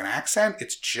or like an accent.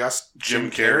 It's just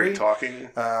Jim Carrey talking.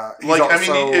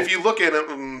 If you look at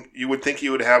him, you would think he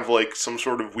would have like some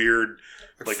sort of weird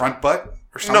front butt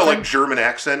or something. No, like German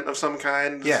accent of some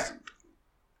kind. Yeah,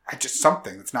 just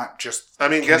something. It's not just. I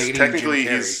mean, Canadian guess technically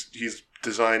Jim Carrey. he's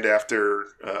designed after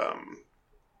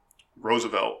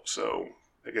Roosevelt, so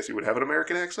I guess he would have an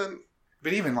American accent.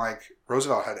 But even like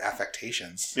Roosevelt had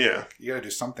affectations. Yeah, like, you got to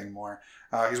do something more.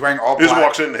 He's wearing all black. He just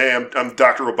walks in. Hey, I'm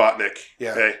Dr. Robotnik.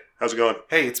 Yeah. Hey, how's it going?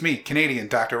 Hey, it's me, Canadian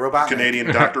Dr. Robotnik. Canadian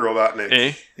Dr. Robotnik.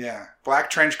 Eh? Yeah, black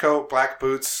trench coat, black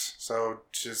boots. So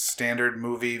just standard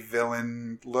movie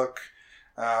villain look.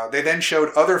 They then showed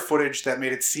other footage that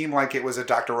made it seem like it was a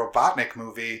Dr. Robotnik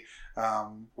movie,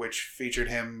 which featured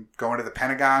him going to the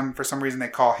Pentagon. For some reason, they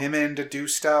call him in to do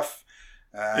stuff.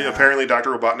 Apparently, Dr.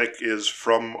 Robotnik is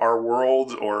from our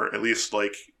world, or at least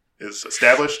is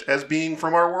established as being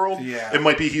from our world. Yeah. It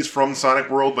might be he's from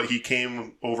Sonic World, but he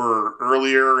came over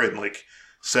earlier and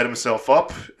set himself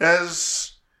up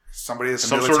as somebody that's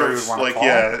some sort of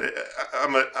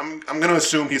I'm going to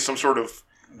assume he's some sort of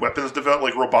weapons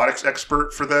robotics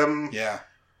expert for them. Yeah.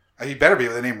 He better be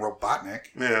with the name Robotnik.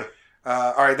 Yeah.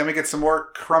 All right, then we get some more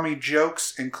crummy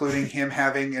jokes, including him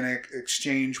having an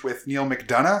exchange with Neil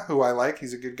McDonough, who I like.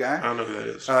 He's a good guy. I don't know who that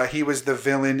is. He was the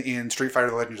villain in Street Fighter: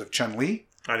 The Legends of Chun-Li.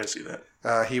 I didn't see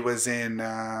that. He was in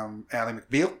Ally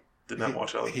McBeal. Did not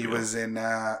watch Ally McBeal. He was in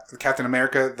Captain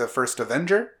America: The First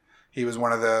Avenger. He was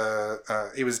one of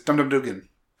the... he was Dum Dum Dugan.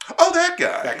 Oh, that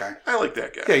guy. That guy. I like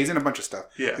that guy. Yeah, he's in a bunch of stuff.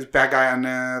 Yeah. He's a bad guy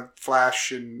on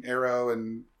Flash and Arrow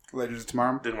and Legends of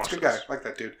Tomorrow. Didn't watch He's a good those. guy. I like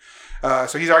that dude.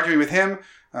 So he's arguing with him.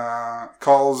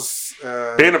 Calls...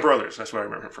 Band of Brothers. That's what I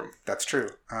remember him from. That's true.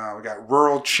 We got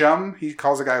Rural Chum. He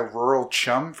calls a guy Rural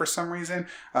Chum for some reason.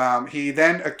 He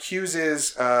then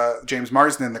accuses James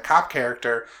Marsden, the cop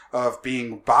character, of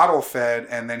being bottle fed,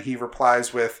 and then he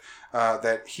replies with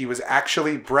that he was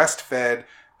actually breastfed,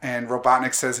 and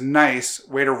Robotnik says, nice,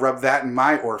 way to rub that in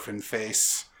my orphan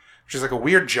face. Which is like a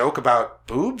weird joke about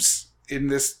boobs in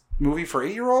this movie for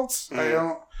 8-year-olds. I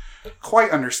don't quite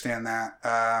understand that.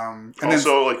 And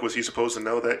also, was he supposed to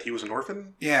know that he was an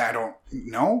orphan? Yeah, I don't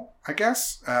know, I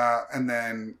guess. And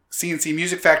then CNC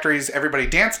Music Factory's Everybody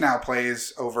Dance Now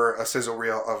plays over a sizzle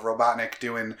reel of Robotnik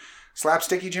doing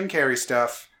slapsticky Jim Carrey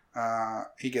stuff.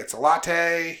 He gets a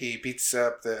latte. He beats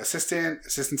up the assistant.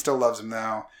 Assistant still loves him,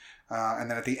 though. And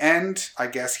then at the end, I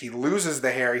guess he loses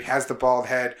the hair. He has the bald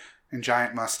head and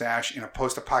giant mustache in a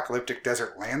post-apocalyptic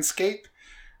desert landscape.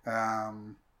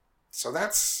 So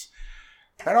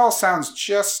that all sounds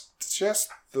just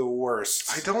the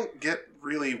worst. I don't get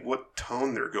really what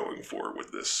tone they're going for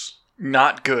with this.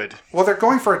 Not good. Well, they're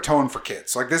going for a tone for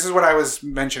kids. This is what I was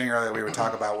mentioning earlier we were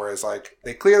talking about, whereas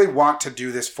they clearly want to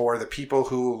do this for the people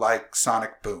who like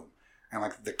Sonic Boom.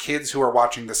 And the kids who are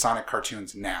watching the Sonic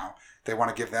cartoons now. They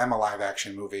want to give them a live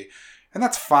action movie. And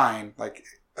that's fine.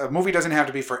 A movie doesn't have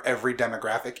to be for every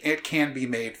demographic. It can be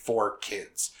made for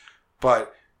kids.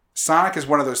 But Sonic is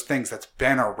one of those things that's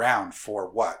been around for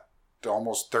what?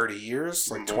 Almost 30 years?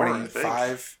 More,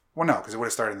 25? Well, no, because it would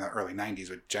have started in the early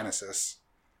 90s with Genesis.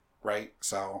 Right?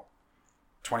 So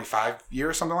 25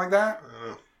 years, something like that?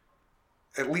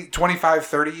 At least 25,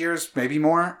 30 years, maybe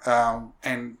more.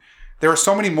 And there are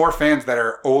so many more fans that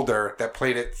are older that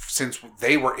played it since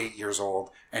they were 8 years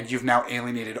old, and you've now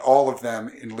alienated all of them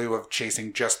in lieu of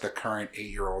chasing just the current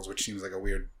 8-year-olds, which seems like a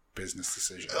weird business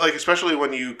decision. Like, especially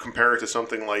when you compare it to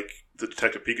something like the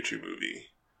Detective Pikachu movie.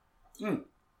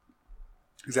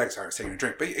 Exactly. Sorry, I was taking a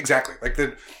drink. But exactly. Like,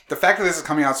 the fact that this is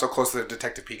coming out so close to the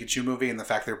Detective Pikachu movie and the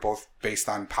fact they're both based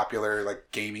on popular, like,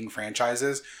 gaming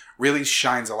franchises really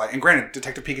shines a light. And granted,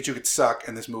 Detective Pikachu could suck,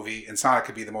 and this movie and Sonic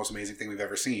could be the most amazing thing we've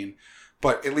ever seen.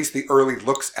 But at least the early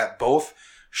looks at both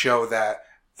show that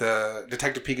the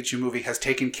Detective Pikachu movie has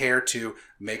taken care to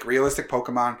make realistic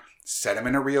Pokemon, set them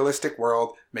in a realistic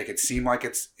world, make it seem like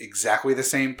it's exactly the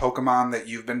same Pokemon that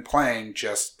you've been playing,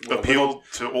 just appeal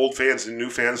to old fans and new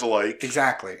fans alike.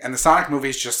 Exactly. And the Sonic movie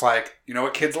is just like, you know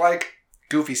what kids like?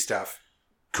 Goofy stuff.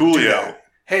 Coolio.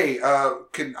 Hey,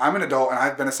 I'm an adult and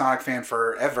I've been a Sonic fan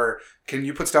forever. Can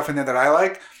you put stuff in there that I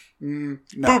like? No.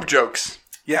 Boob jokes.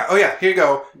 Yeah. Oh yeah. Here you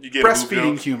go. You get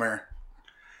breastfeeding humor.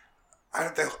 I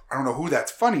don't know who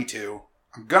that's funny to.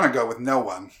 I'm gonna go with no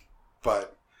one,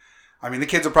 but I mean the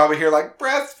kids will probably hear like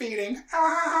breastfeeding.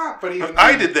 But even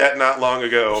I did that not long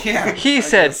ago. Yeah, He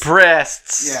said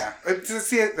breasts. Yeah,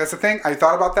 see, that's the thing. I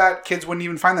thought about that. Kids wouldn't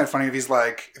even find that funny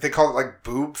if they call it like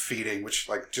boob feeding, which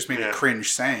like just made me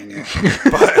cringe saying it.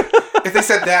 But if they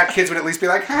said that, kids would at least be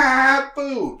like,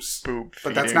 boobs. Boob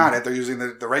But that's not it. They're using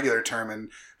the regular term,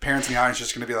 and parents in the audience are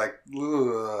just going to be like,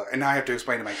 ugh. And now I have to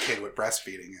explain to my kid what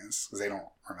breastfeeding is because they don't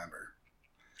remember.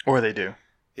 Or they do.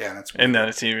 Yeah, that's weird. And then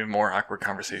it's an even more awkward Even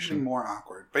conversation. more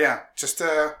awkward. But yeah, just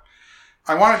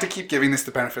I wanted to keep giving this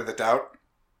the benefit of the doubt.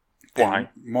 Why?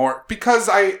 More because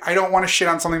I don't want to shit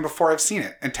on something before I've seen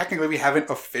it, and technically we haven't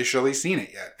officially seen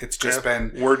it yet. It's just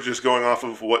been We're just going off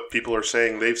of what people are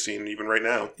saying they've seen even right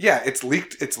now. yeah. It's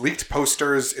leaked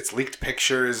posters. It's leaked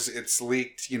pictures. It's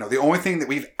leaked. You know, the only thing that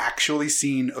we've actually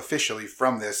seen officially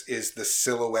from this is the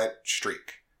silhouette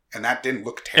streak, and that didn't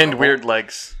look terrible. And weird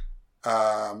legs.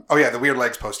 Oh yeah, the weird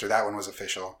legs poster. That one was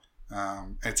official.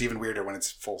 And it's even weirder when it's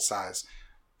full size.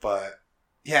 But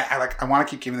yeah, I want to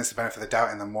keep giving this the benefit of the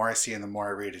doubt, and the more I see and the more I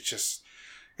read,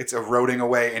 it's eroding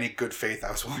away any good faith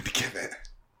I was willing to give it.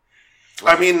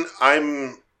 I mean,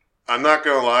 I'm not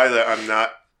gonna lie that I'm not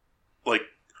like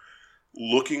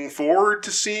looking forward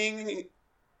to seeing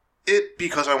it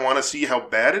because I want to see how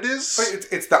bad it is. But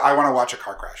it's I want to watch a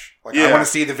car crash. Like Yeah. I want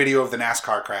to see the video of the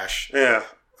NASCAR crash. Yeah.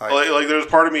 Like, Like there's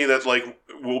part of me that's like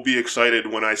will be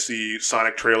excited when I see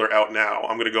Sonic trailer out now.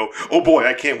 I'm gonna go, oh boy,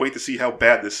 I can't wait to see how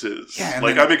bad this is. Yeah, and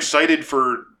like then- I'm excited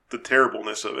for the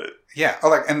terribleness of it. yeah. Oh,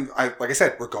 like I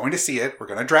said, we're going to see it. We're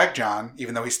going to drag John,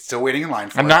 even though he's still waiting in line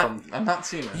for I'm it. not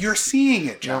seeing this. You're seeing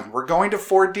it, John. We're going to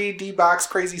 4D D-Box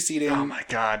crazy seating. Oh my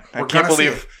god. I We're can't gonna see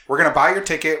believe it. We're gonna buy your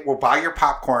ticket. We'll buy your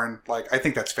popcorn. Like I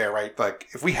think that's fair, right? Like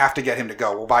if we have to get him to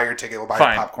go, we'll buy your ticket. We'll buy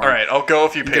Fine. your popcorn. Alright, I'll go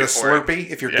if you You pay get a for it. Slurpee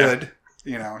if you're Yeah. good.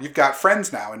 You know, you've got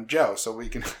friends now and Joe, so we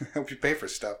can help you pay for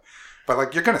stuff. But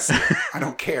like you're gonna see it. I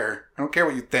don't care. I don't care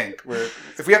what you think.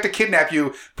 If we have to kidnap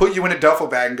you, put you in a duffel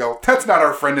bag and go, that's not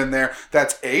our friend in there.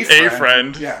 That's a friend. A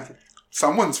friend. Yeah.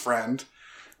 Someone's friend.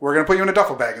 We're gonna put you in a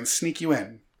duffel bag and sneak you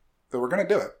in. So we're gonna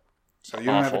do it. So you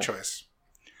don't have a Awful. choice.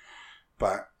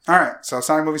 But alright, so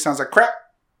Sonic movie sounds like crap.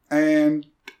 And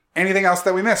anything else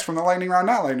that we missed from the lightning round,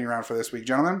 not lightning round for this week,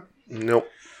 gentlemen? Nope.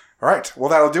 All right. Well,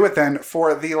 that'll do it then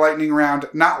for the lightning round,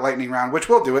 not lightning round, which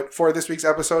will do it for this week's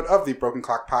episode of the Broken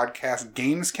Clock Podcast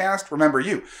Gamescast. Remember,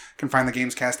 you can find the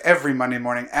Gamescast every Monday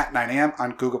morning at 9 a.m.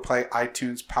 on Google Play,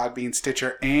 iTunes, Podbean,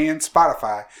 Stitcher, and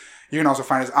Spotify. You can also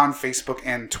find us on Facebook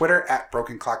and Twitter at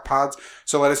Broken Clock Pods.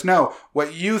 So let us know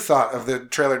what you thought of the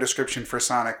trailer description for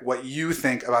Sonic, what you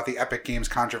think about the Epic Games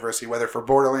controversy, whether for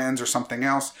Borderlands or something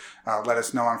else. Let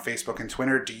us know on Facebook and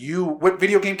Twitter. What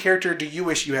video game character do you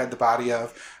wish you had the body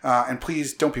of? And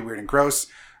please don't be weird and gross.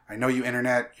 I know you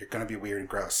internet, you're going to be weird and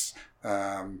gross.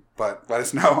 But let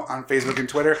us know on Facebook and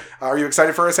Twitter. Are you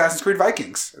excited for Assassin's Creed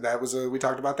Vikings? That was we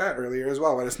talked about that earlier as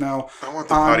well. Let us know. I want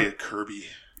the body of Kirby.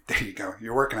 There you go.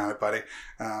 You're working on it, buddy.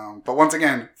 But once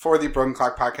again, for the Broken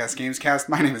Clock Podcast Gamescast,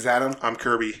 my name is Adam. I'm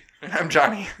Kirby. And I'm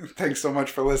Johnny. Thanks so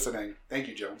much for listening. Thank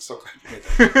you, Joe. I'm so glad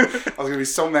you did that. I was going to be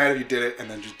so mad if you did it and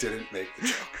then just didn't make the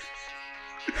joke.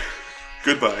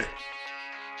 Goodbye.